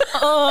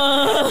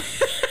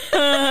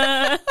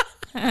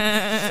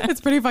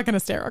 It's pretty fucking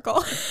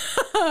hysterical.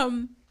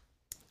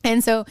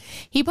 And so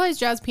he plays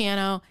jazz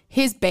piano.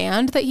 His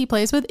band that he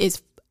plays with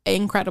is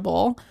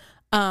incredible.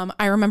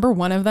 I remember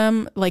one of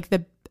them, like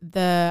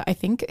I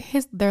think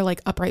their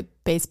like upright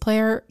bass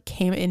player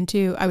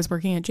I was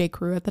working at J.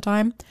 Crew at the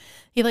time.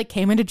 He like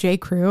came into J.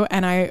 Crew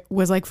and I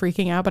was like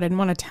freaking out, but I didn't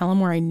want to tell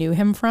him where I knew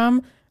him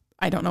from.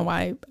 I don't know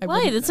why.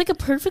 Why? That's like a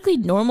perfectly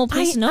normal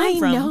place to know him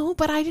from. I know,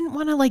 but I didn't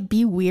want to like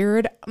be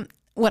weird.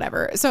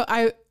 Whatever. So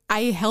I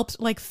helped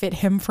like fit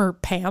him for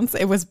pants.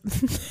 It was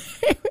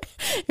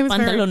it was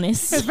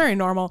very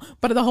normal.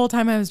 But the whole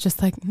time I was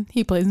just like,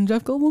 he plays in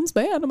Jeff Goldblum's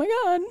band. Oh my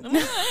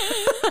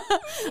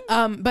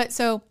God. But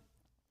so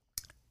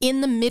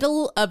in the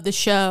middle of the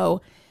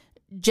show,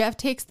 Jeff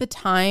takes the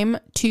time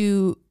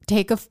to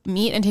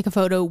meet and take a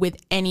photo with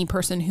any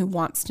person who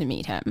wants to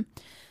meet him.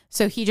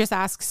 So he just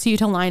asks you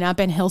to line up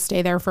and he'll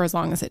stay there for as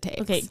long as it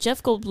takes. Okay,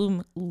 Jeff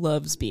Goldblum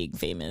loves being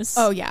famous.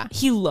 Oh yeah.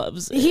 He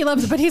loves it. He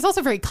loves it, but he's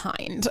also very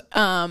kind.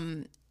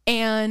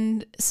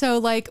 And so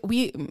like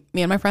me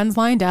and my friends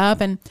lined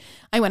up and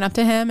I went up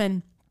to him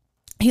and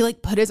he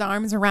like put his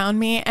arms around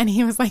me and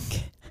he was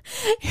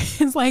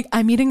like,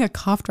 I'm eating a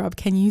cough drop.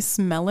 Can you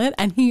smell it?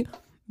 And he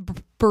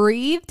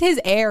breathed his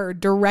air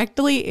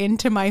directly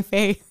into my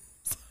face.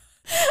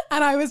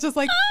 And I was just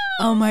like,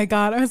 oh my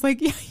God. I was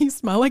like, yeah, you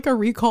smell like a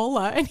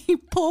Ricola. And he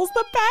pulls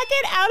the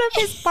packet out of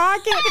his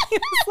pocket. He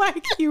was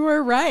like, you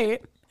were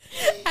right.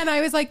 And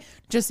I was like,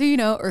 just so you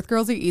know, Earth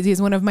Girls Are Easy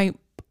is one of my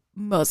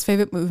most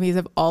favorite movies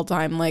of all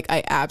time. Like,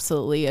 I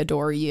absolutely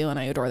adore you and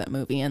I adore that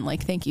movie. And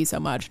like, thank you so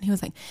much. And he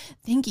was like,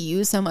 thank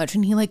you so much.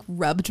 And he like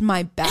rubbed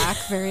my back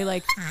very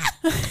like,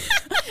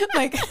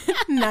 like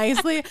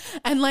nicely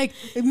and like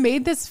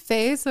made this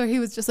face where he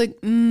was just like,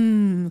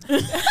 And then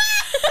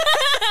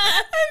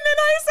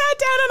I sat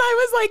down and I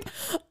was like,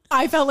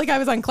 I felt like I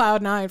was on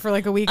cloud nine for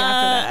like a week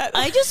after that.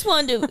 I just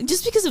want to,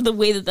 just because of the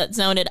way that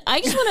sounded,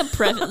 I just want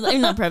to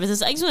not preface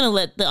this. I just want to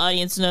let the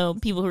audience know,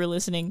 people who are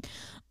listening,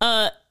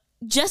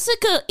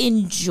 Jessica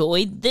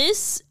enjoyed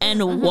this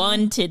and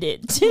wanted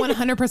it.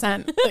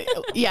 100%.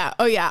 Yeah.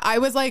 Oh yeah. I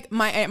was like,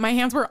 my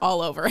hands were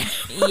all over it.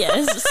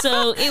 Yes.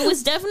 So it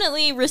was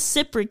definitely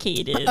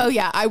reciprocated. Oh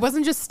yeah. I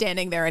wasn't just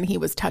standing there and he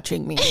was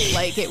touching me.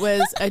 Like it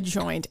was a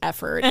joint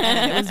effort,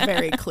 and it was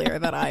very clear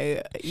that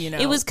I,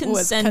 it was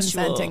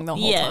consenting the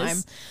whole time.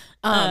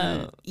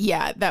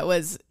 Yeah, that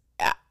was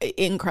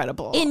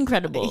incredible.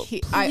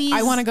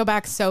 I want to go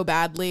back so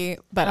badly,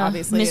 but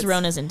obviously Miss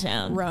Rona's in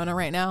town. Rona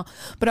right now.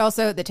 But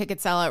also the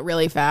tickets sell out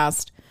really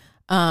fast.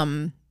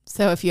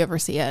 So if you ever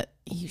see it,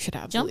 you should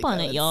absolutely jump on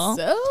it, y'all.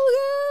 So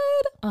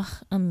good. Ugh,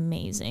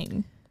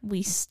 amazing.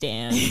 We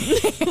stand.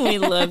 We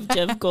love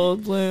Jeff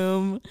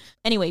Goldblum.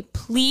 Anyway,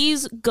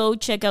 please go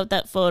check out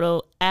that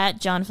photo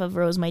at Jon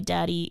Favreau's My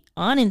Daddy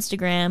on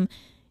Instagram.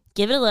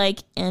 Give it a like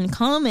and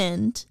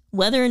comment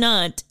whether or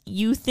not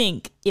you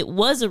think it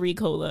was a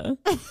Ricola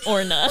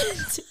or not.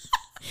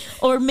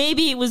 Or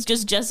maybe it was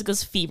just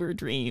Jessica's fever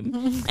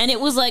dream. And it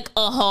was like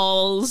a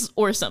Halls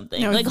or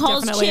something. No, like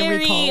Halls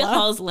cherry,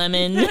 Halls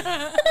lemon.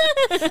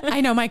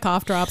 I know my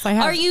cough drops. I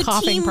have are you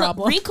coughing team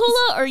problems.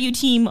 Ricola or are you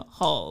team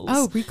Halls?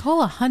 Oh,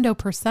 Ricola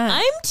 100%.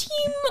 I'm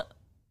team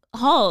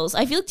Halls.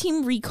 I feel like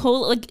team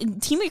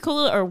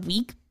Ricola are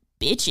weak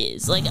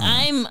bitches. Like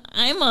I'm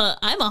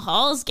a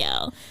Halls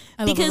gal.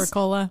 I love a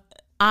Ricola.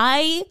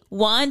 I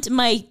want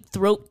my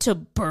throat to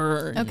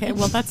burn. Okay,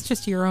 well, that's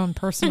just your own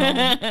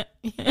personal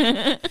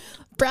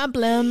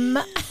problem.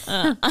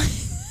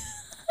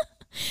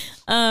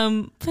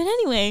 But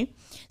anyway,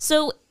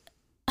 so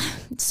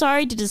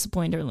sorry to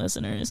disappoint our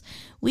listeners.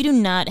 We do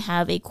not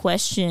have a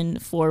question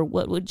for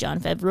what would Jon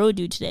Favreau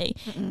do today.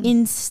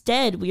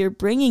 Instead, we are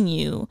bringing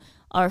you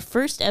our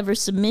first ever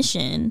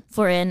submission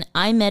for an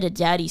I Met a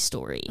Daddy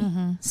story.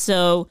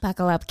 So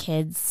buckle up,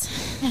 kids.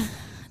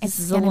 This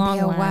is gonna a long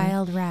be a one.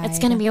 wild ride. It's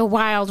going to be a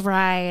wild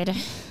ride.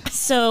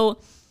 So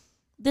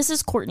this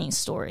is Courtney's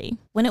story.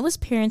 When it was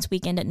Parents'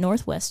 Weekend at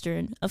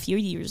Northwestern a few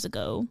years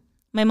ago,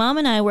 my mom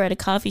and I were at a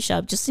coffee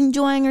shop just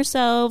enjoying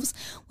ourselves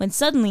when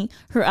suddenly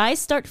her eyes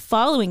start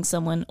following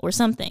someone or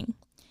something.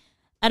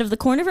 Out of the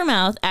corner of her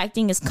mouth,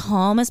 acting as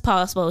calm as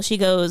possible, she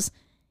goes,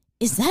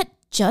 "Is that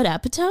Judd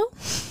Apatow?"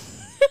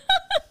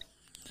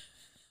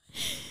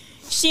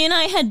 She and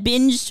I had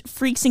binged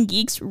Freaks and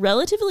Geeks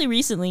relatively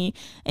recently,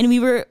 and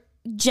we're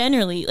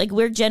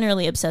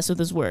generally obsessed with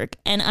his work,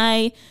 and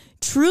I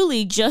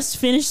truly just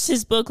finished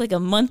his book like a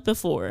month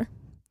before.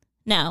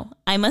 Now,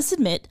 I must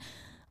admit,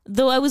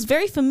 though I was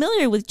very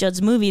familiar with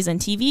Judd's movies and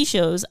TV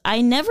shows,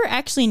 I never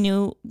actually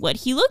knew what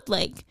he looked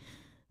like.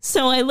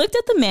 So I looked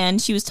at the man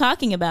she was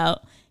talking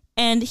about,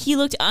 and he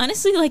looked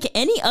honestly like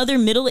any other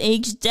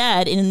middle-aged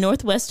dad in a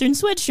Northwestern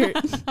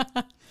sweatshirt.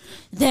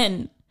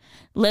 Then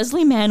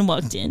Leslie Mann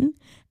walked in,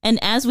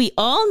 and as we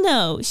all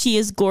know, she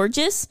is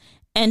gorgeous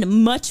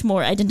and much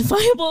more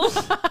identifiable.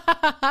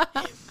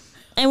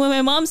 And when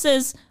my mom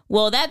says,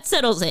 "Well, that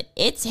settles it,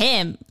 it's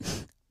him,"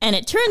 and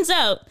it turns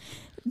out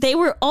they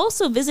were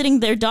also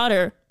visiting their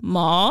daughter,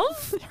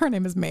 Mauve. Her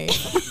name is Maeve.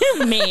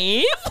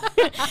 Maeve.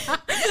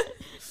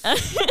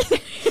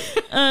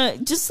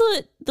 Just to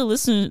let the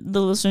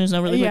listeners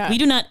know really quick, we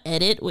do not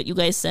edit what you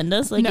guys send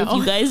us. Like, if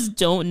you guys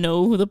don't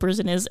know who the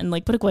person is and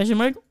like put a question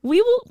mark,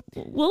 we'll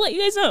let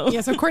you guys know.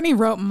 Yeah, so Courtney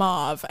wrote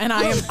Mauve, and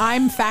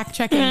I'm fact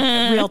checking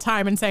real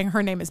time and saying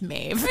her name is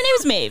Maeve. Her name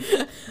is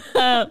Maeve.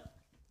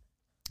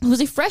 Who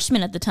was a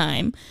freshman at the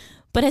time,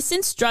 but has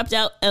since dropped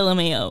out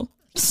LMAO.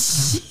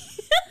 This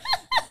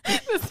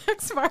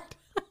next part.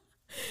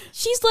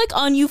 She's like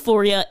on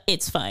Euphoria,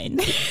 it's fine.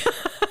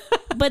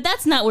 But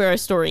that's not where our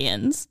story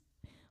ends.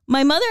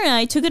 My mother and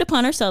I took it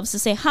upon ourselves to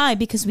say hi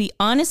because we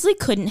honestly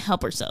couldn't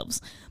help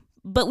ourselves.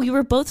 But we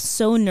were both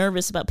so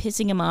nervous about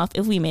pissing him off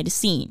if we made a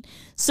scene.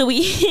 So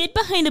we hid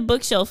behind a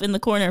bookshelf in the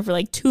corner for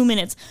like 2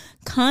 minutes,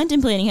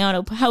 contemplating how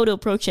to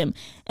approach him.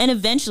 And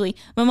eventually,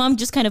 my mom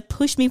just kind of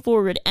pushed me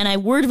forward and I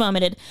word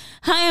vomited,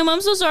 "Hi,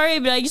 I'm so sorry,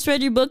 but I just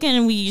read your book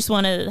and we just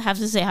want to have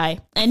to say hi."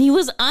 And he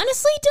was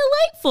honestly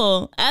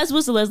delightful, as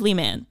was Leslie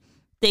Mann.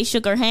 They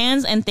shook our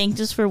hands and thanked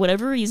us for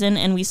whatever reason,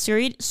 and we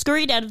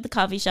scurried out of the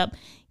coffee shop,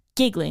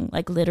 giggling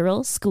like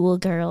literal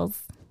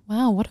schoolgirls.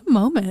 Wow, what a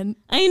moment.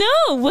 I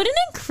know. What an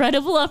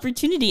incredible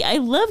opportunity. I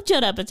love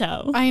Judd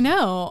Apatow. I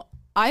know.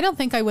 I don't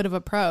think I would have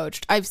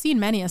approached. I've seen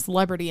many a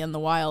celebrity in the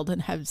wild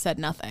and have said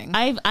nothing.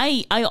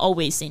 I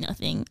always say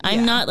nothing.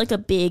 I'm not like a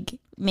big,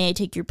 "May I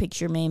take your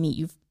picture, may I meet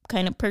you"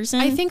 kind of person.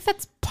 I think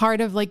that's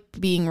part of like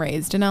being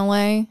raised in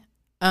LA.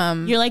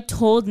 You're like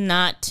told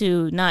not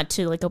to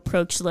like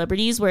approach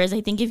celebrities, whereas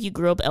I think if you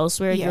grew up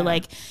elsewhere, you're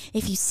like,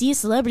 if you see a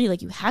celebrity,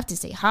 like you have to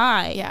say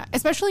hi. Yeah,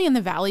 especially in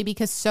the Valley,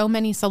 because so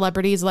many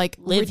celebrities like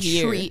Live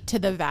retreat here. to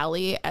the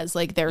Valley as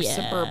like their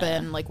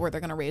suburban, like where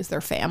they're gonna raise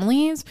their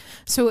families.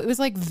 So it was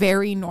like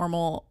very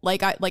normal.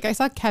 Like I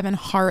saw Kevin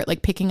Hart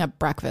like picking up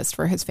breakfast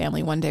for his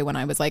family one day when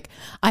I was like,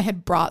 I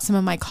had brought some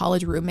of my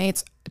college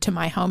roommates to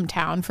my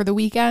hometown for the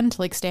weekend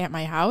to like stay at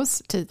my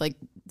house to like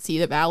see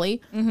the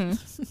Valley,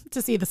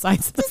 to see the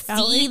sights of the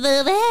Valley. See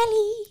the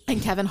Valley. And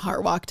Kevin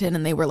Hart walked in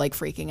and they were like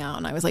freaking out.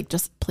 And I was like,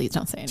 just please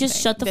don't say anything.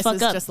 Just shut the fuck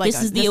up. Just, like,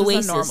 this is the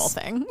Oasis. Is a normal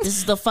thing. This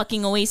is the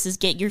fucking Oasis.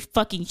 Get your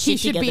fucking shit He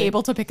should together. be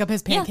able to pick up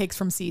his pancakes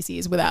from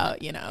Cece's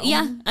without, you know.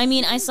 Yeah, I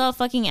mean, I saw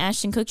fucking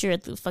Ashton Kutcher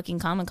at the fucking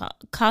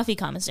coffee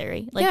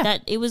commissary. Like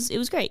that, it was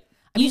great.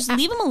 You just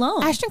leave him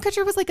alone. Ashton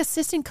Kutcher was like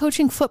assistant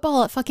coaching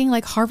football at fucking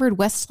like Harvard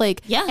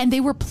Westlake. Yeah. And they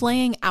were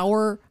playing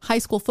our high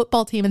school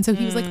football team. And so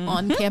he was like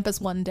on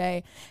campus one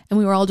day and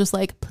we were all just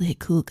like, play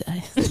cool,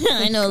 guys.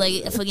 I know,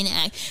 like a fucking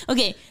act.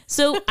 Okay,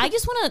 so I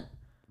just want to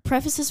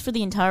preface this for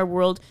the entire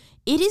world.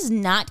 It is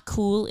not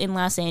cool in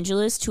Los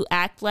Angeles to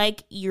act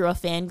like you're a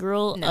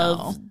fangirl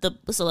of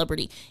the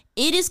celebrity.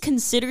 It is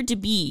considered to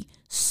be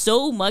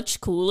so much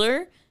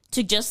cooler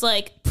to just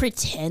like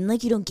pretend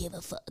like you don't give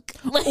a fuck.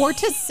 Or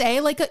to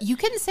say like, you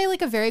can say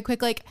like a very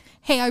quick like,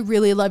 hey, I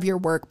really love your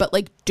work, but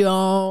like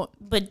don't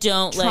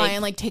try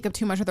and like take up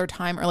too much of their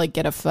time or like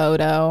get a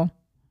photo.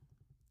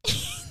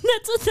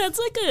 That's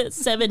like a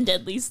 7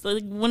 deadly,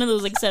 like one of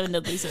those like 7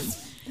 deadly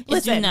sins.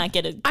 Listen, do not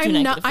get a.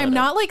 I'm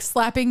not like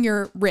slapping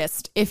your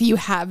wrist if you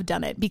have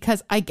done it,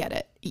 because I get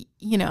it.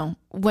 You know,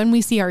 when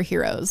we see our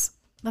heroes,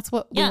 that's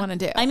what we want to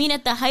do. I mean,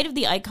 at the height of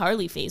the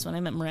iCarly phase, when I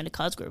met Miranda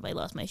Cosgrove, I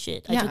lost my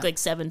shit. I took like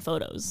 7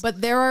 photos. But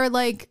there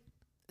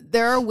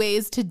are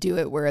ways to do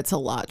it where it's a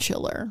lot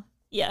chiller.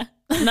 Yeah,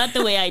 not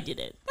the way I did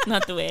it.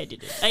 Not the way I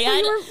did it.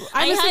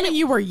 I'm assuming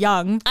you were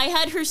young. I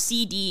had her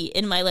CD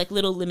in my like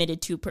little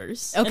limited 2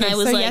 purse. Okay, and I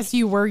was so like, yes,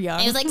 you were young.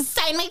 I was like,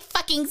 sign my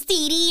fucking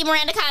CD,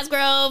 Miranda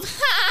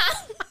Cosgrove.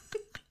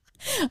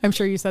 I'm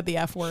sure you said the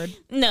F word.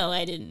 No,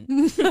 I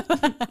didn't.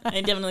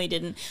 I definitely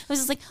didn't. I was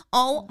just like,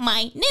 oh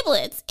my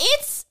niblets,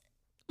 it's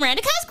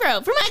Miranda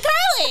Cosgrove from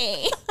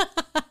iCarly.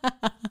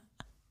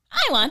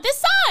 I want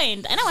this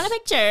signed and I want a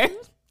picture.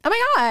 Oh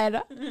my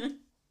God.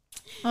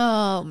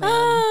 Oh man.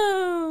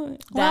 Oh,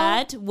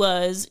 that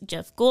was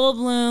Jeff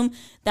Goldblum.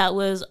 That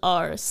was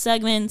our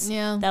segments.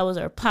 Yeah. That was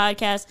our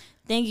podcast.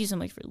 Thank you so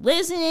much for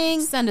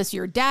listening. Send us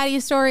your daddy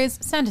stories.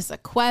 Send us a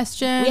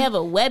question. We have a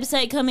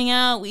website coming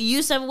out. We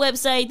used to have a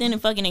website, then it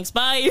fucking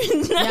expired.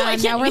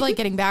 Now we're like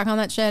getting back on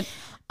that shit.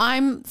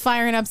 I'm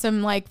firing up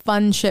some like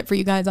fun shit for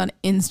you guys on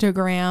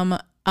Instagram.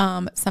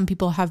 Some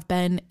people have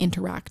been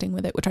interacting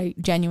with it, which I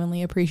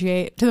genuinely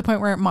appreciate, to the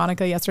point where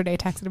Monica yesterday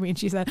texted me and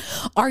she said,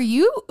 are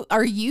you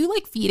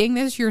like feeding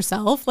this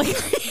yourself? Like,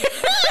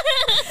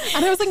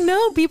 and I was like,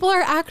 no, people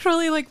are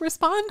actually like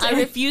responding. I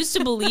refuse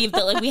to believe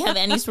that like we have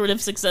any sort of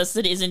success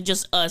that isn't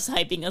just us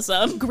hyping us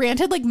up.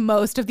 Granted, like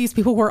most of these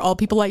people were all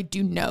people I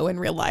do know in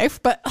real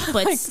life, but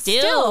like,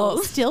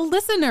 still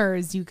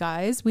listeners, you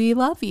guys, we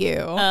love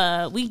you.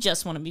 We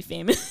just want to be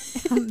famous.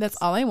 That's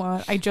all I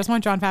want. I just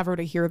want Jon Favreau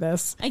to hear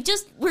this.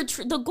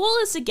 The goal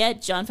is to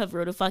get Jon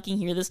Favreau to fucking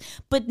hear this,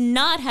 but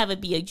not have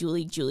it be a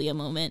Julia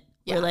moment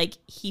where like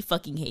he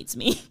fucking hates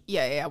me.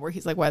 Yeah, where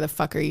he's like, why the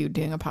fuck are you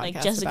doing a podcast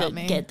like, Jessica, about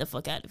me? Get the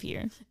fuck out of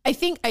here. I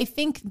think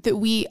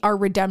that our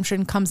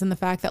redemption comes in the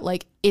fact that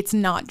like it's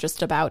not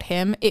just about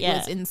him. It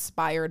was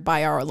inspired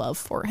by our love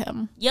for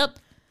him. Yep.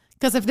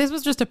 Because if this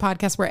was just a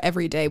podcast where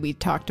every day we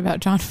talked about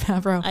Jon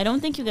Favreau, I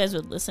don't think you guys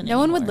would listen. No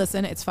one would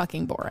listen. It's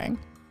fucking boring.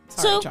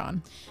 Sorry,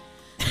 John.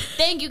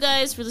 Thank you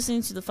guys for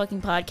listening to the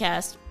fucking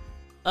podcast.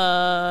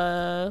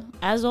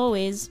 As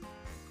always,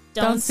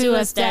 don't sue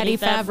us, Daddy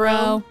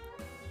Favreau.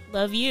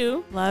 Love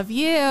you. Love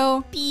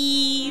you.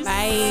 Peace.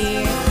 Bye.